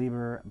Steve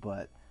Lieber,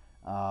 but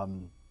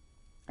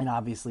and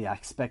obviously I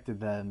expected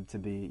them to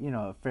be,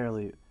 a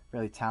fairly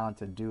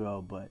talented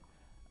duo, but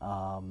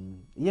I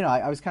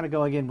was kind of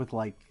going in with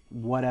like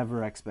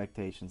whatever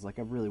expectations. Like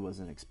I really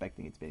wasn't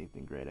expecting it to be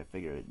anything great. I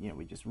figured,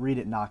 we just read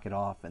it, knock it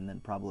off, and then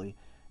probably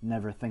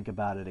never think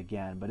about it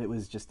again. But it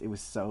was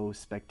so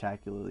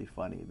spectacularly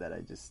funny that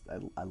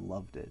I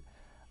loved it.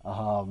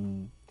 But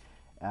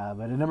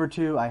at number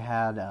 2, I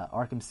had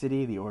Arkham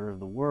City, The Order of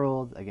the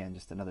World. Again,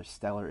 just another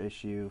stellar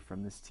issue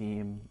from this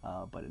team.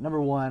 But at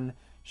number 1,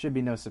 should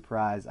be no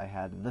surprise, I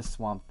had The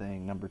Swamp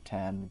Thing, number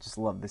 10. Just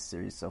love this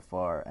series so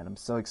far, and I'm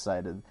so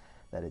excited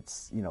that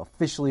it's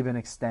officially been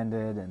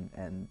extended,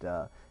 and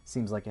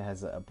seems like it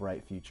has a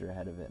bright future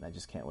ahead of it, and I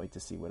just can't wait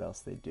to see what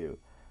else they do.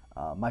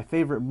 My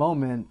favorite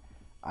moment,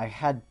 I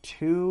had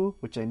 2,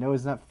 which I know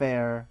is not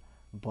fair,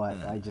 but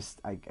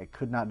I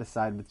could not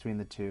decide between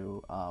the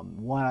 2.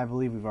 One I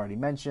believe we've already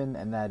mentioned,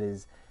 and that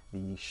is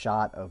the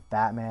shot of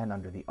Batman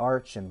under the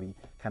arch, and we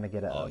kind of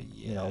get a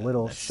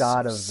little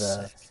shot of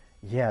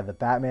the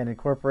Batman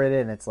Incorporated,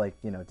 and it's like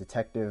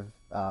Detective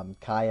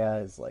Kaya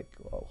is like,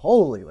 oh,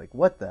 holy, like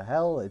what the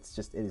hell? It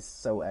is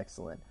so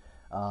excellent.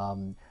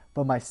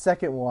 But my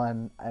second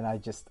one, and I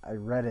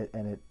read it,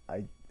 and it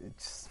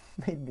just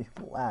made me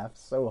laugh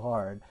so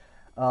hard.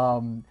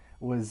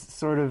 Was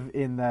sort of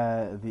in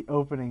the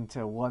opening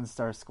to One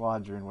Star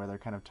Squadron, where they're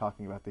kind of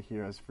talking about the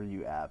Heroes for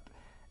You app,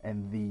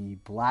 and the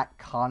Black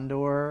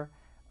Condor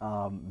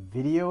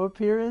video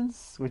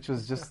appearance, which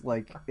was just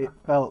like, it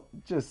felt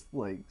just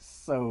like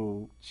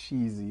so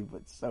cheesy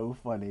but so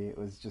funny. It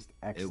was just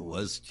excellent. It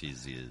was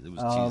cheesy. It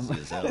was cheesy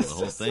as hell. The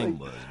whole thing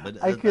was,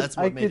 but that's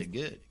what made it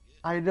good.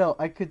 I know.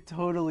 I could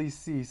totally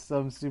see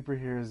some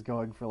superheroes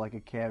going for like a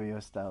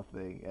cameo style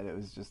thing, and it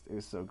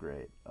was so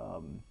great.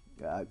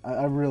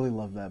 I really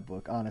love that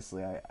book.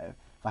 Honestly, if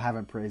I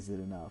haven't praised it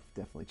enough,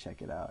 definitely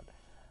check it out.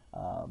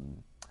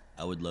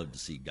 I would love to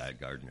see Guy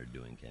Gardner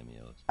doing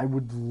cameos.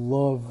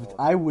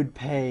 I would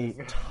pay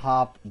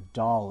top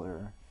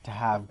dollar to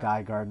have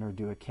Guy Gardner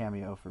do a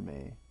cameo for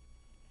me.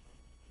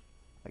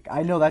 Like,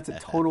 I know that's a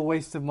total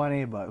waste of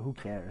money, but who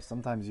cares?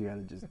 Sometimes you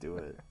gotta just do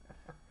it.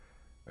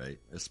 right?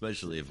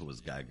 Especially if it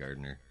was Guy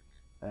Gardner.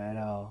 I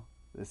know.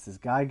 This is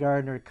Guy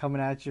Gardner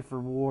coming at you for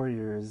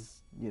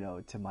Warriors,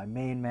 to my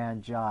main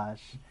man,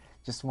 Josh.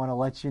 Just want to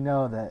let you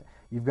know that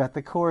you've got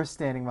the core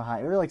standing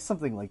behind, or like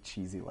something like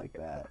cheesy like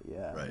that.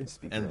 Yeah. Right. It'd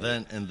just be And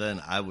great.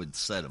 then I would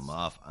set him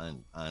off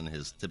on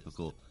his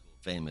typical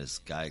famous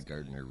Guy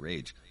Gardner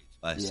rage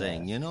by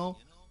saying,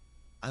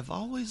 I've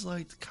always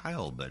liked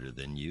Kyle better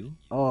than you.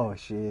 Oh,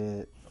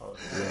 shit. Oh,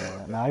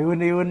 Yeah. No,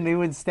 he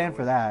wouldn't stand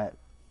for that.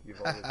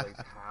 You've always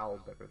liked Hal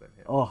better than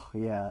him. Oh,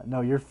 yeah. No,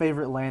 your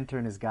favorite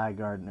Lantern is Guy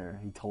Gardner.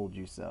 He told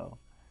you so.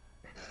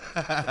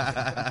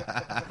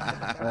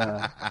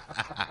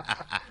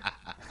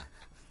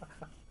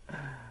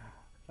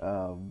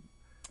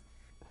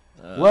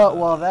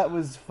 Well, that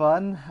was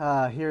fun.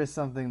 Here is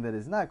something that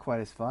is not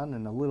quite as fun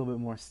and a little bit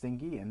more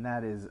stinky, and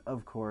that is,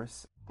 of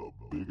course, Oh,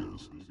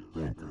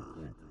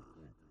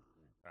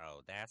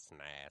 that's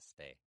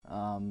nasty.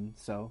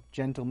 So,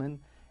 gentlemen,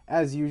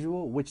 as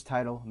usual, which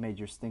title made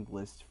your stink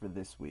list for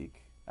this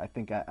week? I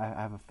think I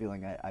have a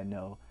feeling I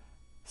know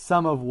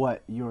some of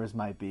what yours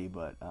might be,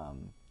 but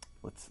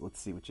let's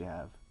see what you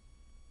have.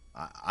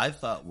 I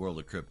thought World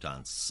of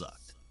Krypton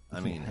sucked. I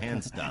mean,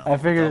 hands down. I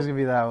figured it was gonna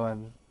be that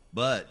one.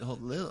 But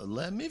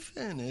let me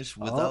finish.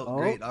 Without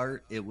great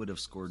art, it would have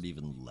scored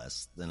even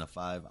less than a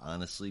 5,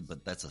 honestly.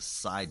 But that's a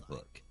side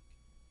book,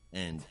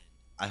 and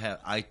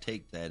I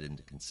take that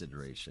into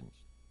consideration.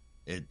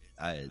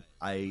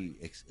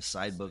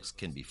 Side books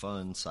can be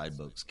fun. Side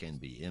books can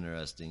be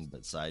interesting,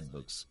 but side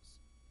books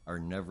are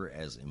never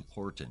as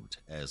important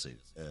as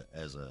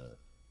a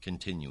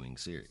continuing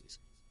series.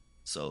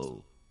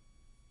 So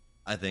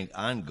I think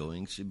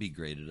ongoing should be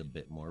graded a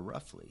bit more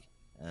roughly.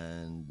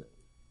 And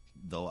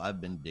though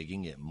I've been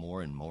digging it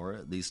more and more,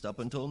 at least up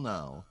until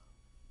now,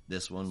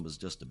 this one was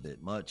just a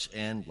bit much.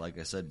 And like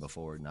I said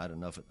before, not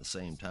enough at the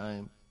same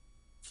time.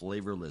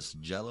 Flavorless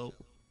Jello,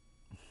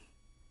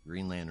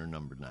 Green Lantern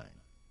 #9.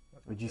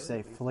 Would you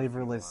say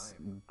flavorless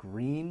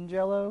green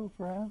Jello,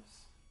 perhaps?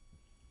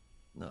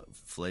 No,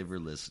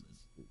 flavorless.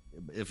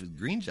 If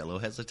green Jello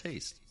has a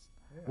taste.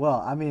 Yeah.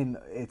 Well, I mean,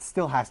 it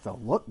still has to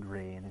look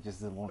green. It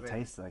just won't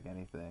taste like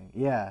anything.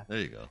 Yeah. There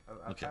you go.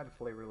 I've Okay. had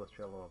flavorless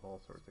Jello of all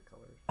sorts of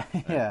colors.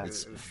 Yeah. It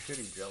was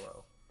shitty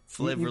Jello.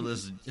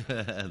 Flavorless.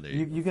 There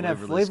You can have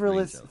green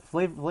flavorless Jello.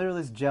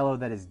 flavorless Jello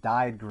that is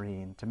dyed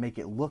green to make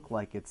it look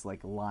like it's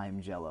like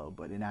lime Jello,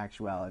 but in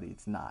actuality,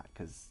 it's not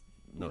because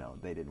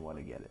they didn't want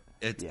to get it.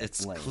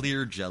 It's lame.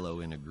 clear Jello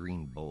in a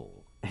green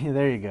bowl.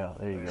 There you go.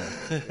 There you go.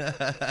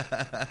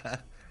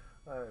 That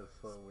is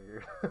so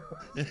weird.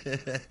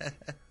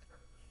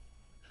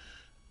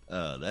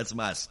 That's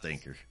my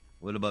stinker.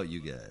 What about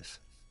you guys?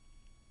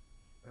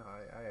 No,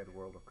 I had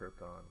World of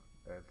Krypton.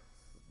 I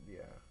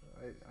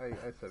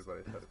said what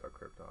I said about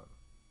Krypton.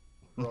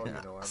 For all you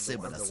know, I'm Say the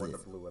what I one said.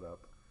 that blew it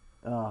up.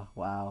 Oh,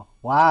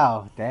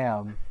 wow,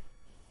 damn.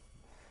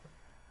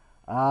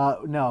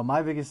 No,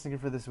 my biggest stinker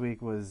for this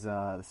week was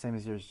the same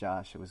as yours,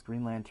 Josh. It was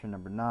Green Lantern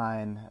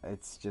 #9.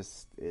 It's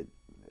just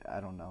I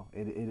don't know.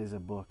 It is a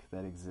book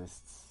that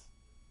exists.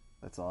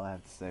 That's all I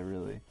have to say,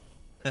 really.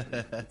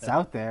 It's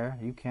out there.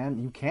 You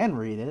can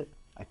read it.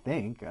 I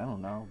think. I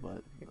don't know,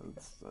 but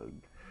it's,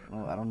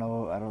 I don't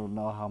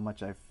know how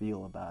much I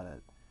feel about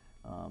it.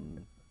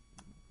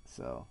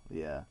 So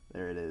yeah,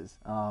 there it is.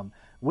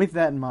 With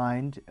that in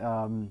mind,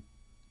 and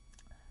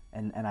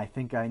I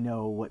think I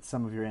know what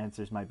some of your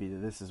answers might be to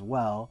this as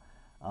well.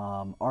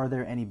 Are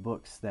there any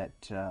books that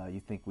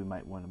you think we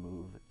might want to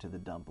move to the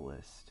dump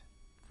list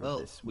for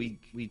this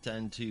week? we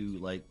tend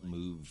to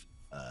move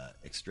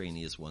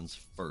extraneous ones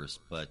first,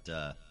 but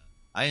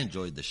I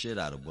enjoyed the shit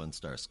out of One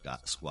Star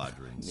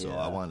Squadron, so Yeah.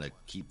 I want to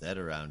keep that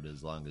around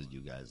as long as you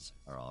guys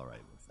are all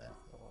right with that.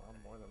 Well,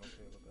 I'm more than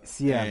okay with that.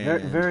 So, yeah,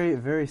 very, And- very,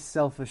 very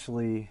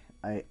selfishly,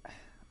 I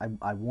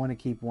want to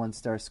keep One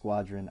Star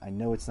Squadron. I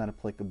know it's not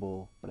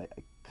applicable, but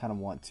I kind of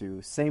want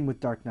to. Same with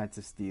Dark Knights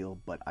of Steel,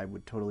 but I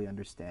would totally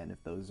understand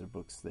if those are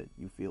books that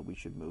you feel we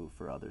should move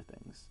for other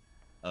things.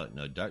 Oh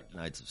no, Dark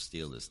Knights of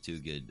Steel is too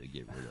good to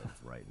get rid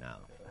of right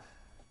now.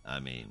 I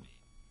mean,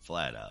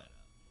 flat out.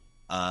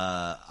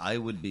 I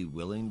would be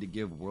willing to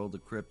give World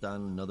of Krypton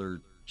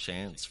another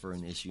chance for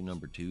an issue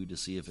 #2 to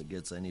see if it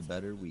gets any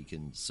better. We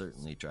can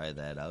certainly try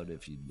that out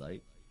if you'd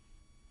like.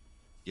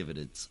 Give it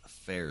its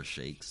fair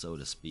shake, so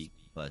to speak.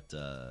 But,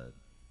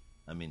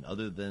 I mean,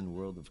 other than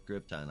World of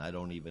Krypton, I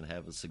don't even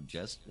have a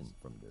suggestion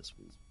from this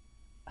week.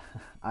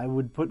 I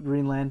would put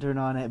Green Lantern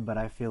on it, but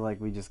I feel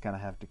like we just kind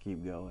of have to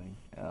keep going.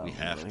 We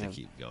have to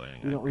keep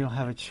going. We don't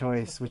have a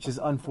choice, which is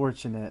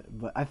unfortunate.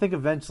 But I think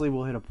eventually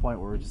we'll hit a point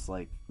where we're just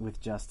like,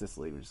 with Justice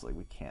League, we're just like,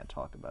 we can't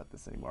talk about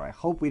this anymore. I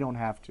hope we don't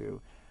have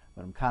to,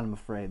 but I'm kind of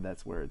afraid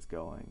that's where it's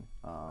going.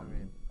 I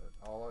mean,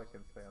 all I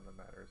can say on the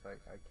matter is I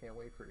can't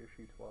wait for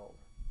issue 12.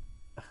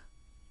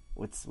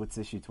 What's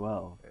issue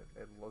 12?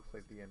 It looks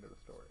like the end of the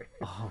story.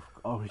 Oh,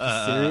 are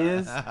you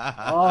serious?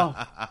 Oh,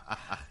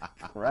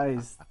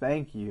 Christ,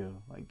 thank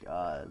you. My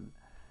God.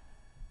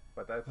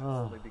 But that's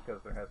only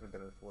because there hasn't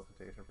been a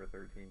solicitation for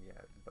 13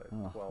 yet. But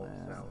 12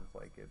 man. sounds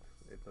like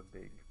it's a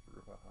big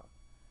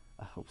brouhaha.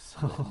 I hope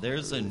so.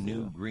 There's a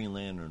new Green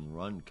Lantern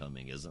run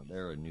coming, isn't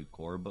there? A new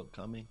core book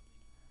coming?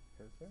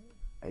 Is there?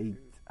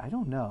 I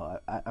don't know.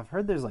 I've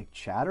heard there's like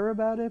chatter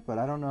about it, but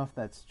I don't know if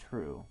that's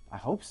true. I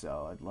hope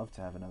so. I'd love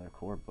to have another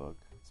core book.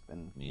 It's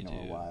been Me a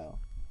too. while.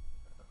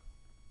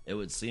 It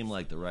would seem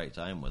like the right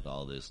time with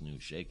all this new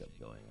shakeup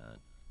going on.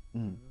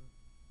 Mm.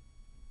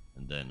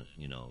 And then,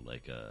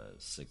 like a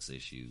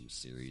 6-issue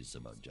series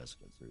about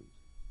Jessica Cruz.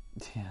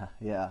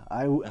 Yeah.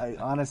 I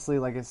honestly,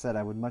 like I said,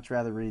 I would much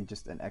rather read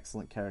just an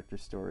excellent character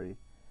story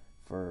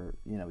for,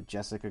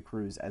 Jessica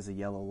Cruz as a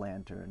Yellow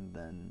Lantern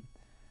than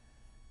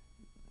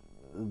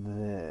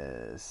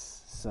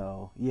this.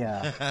 So,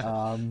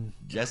 yeah.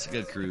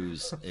 Jessica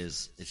Cruz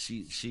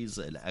she's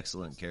an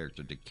excellent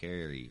character to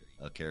carry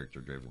a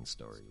character-driven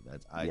story.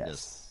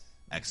 Yes.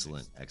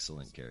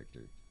 Excellent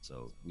character.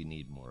 So we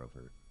need more of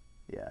her.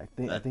 Yeah, I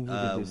think you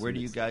could do where some do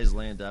you good guys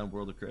land on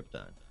World of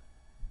Krypton?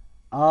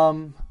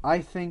 I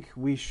think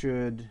we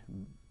should,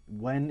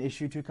 when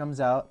issue 2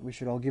 comes out, we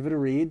should all give it a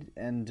read,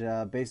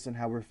 and based on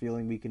how we're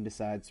feeling, we can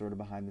decide sort of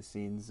behind the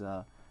scenes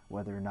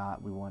whether or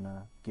not we want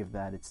to give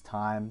that its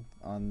time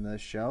on the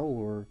show,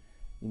 or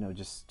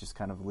just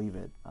kind of leave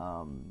it,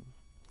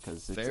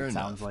 because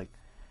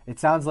it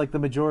sounds like the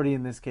majority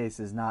in this case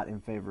is not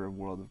in favor of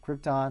World of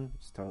Krypton.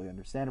 It's totally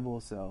understandable.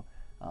 So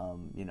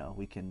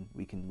we can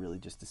really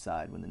just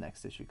decide when the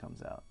next issue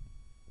comes out.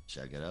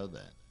 Check it out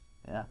then.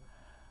 Yeah.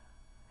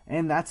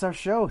 And that's our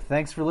show.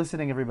 Thanks for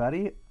listening,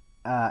 everybody.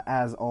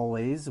 As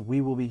always,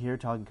 we will be here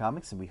talking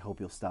comics, and we hope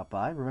you'll stop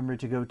by. Remember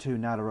to go to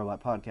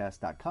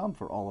notarobotpodcast.com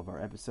for all of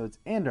our episodes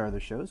and our other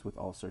shows with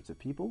all sorts of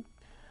people.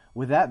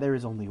 With that, there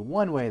is only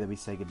one way that we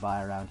say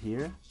goodbye around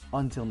here.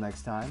 Until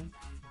next time.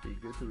 Be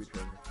good to each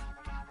other.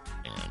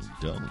 And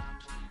don't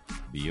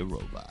be a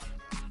robot.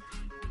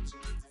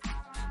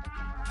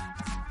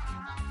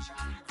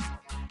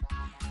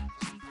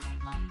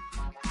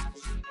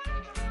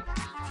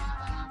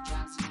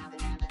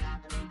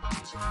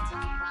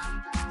 Just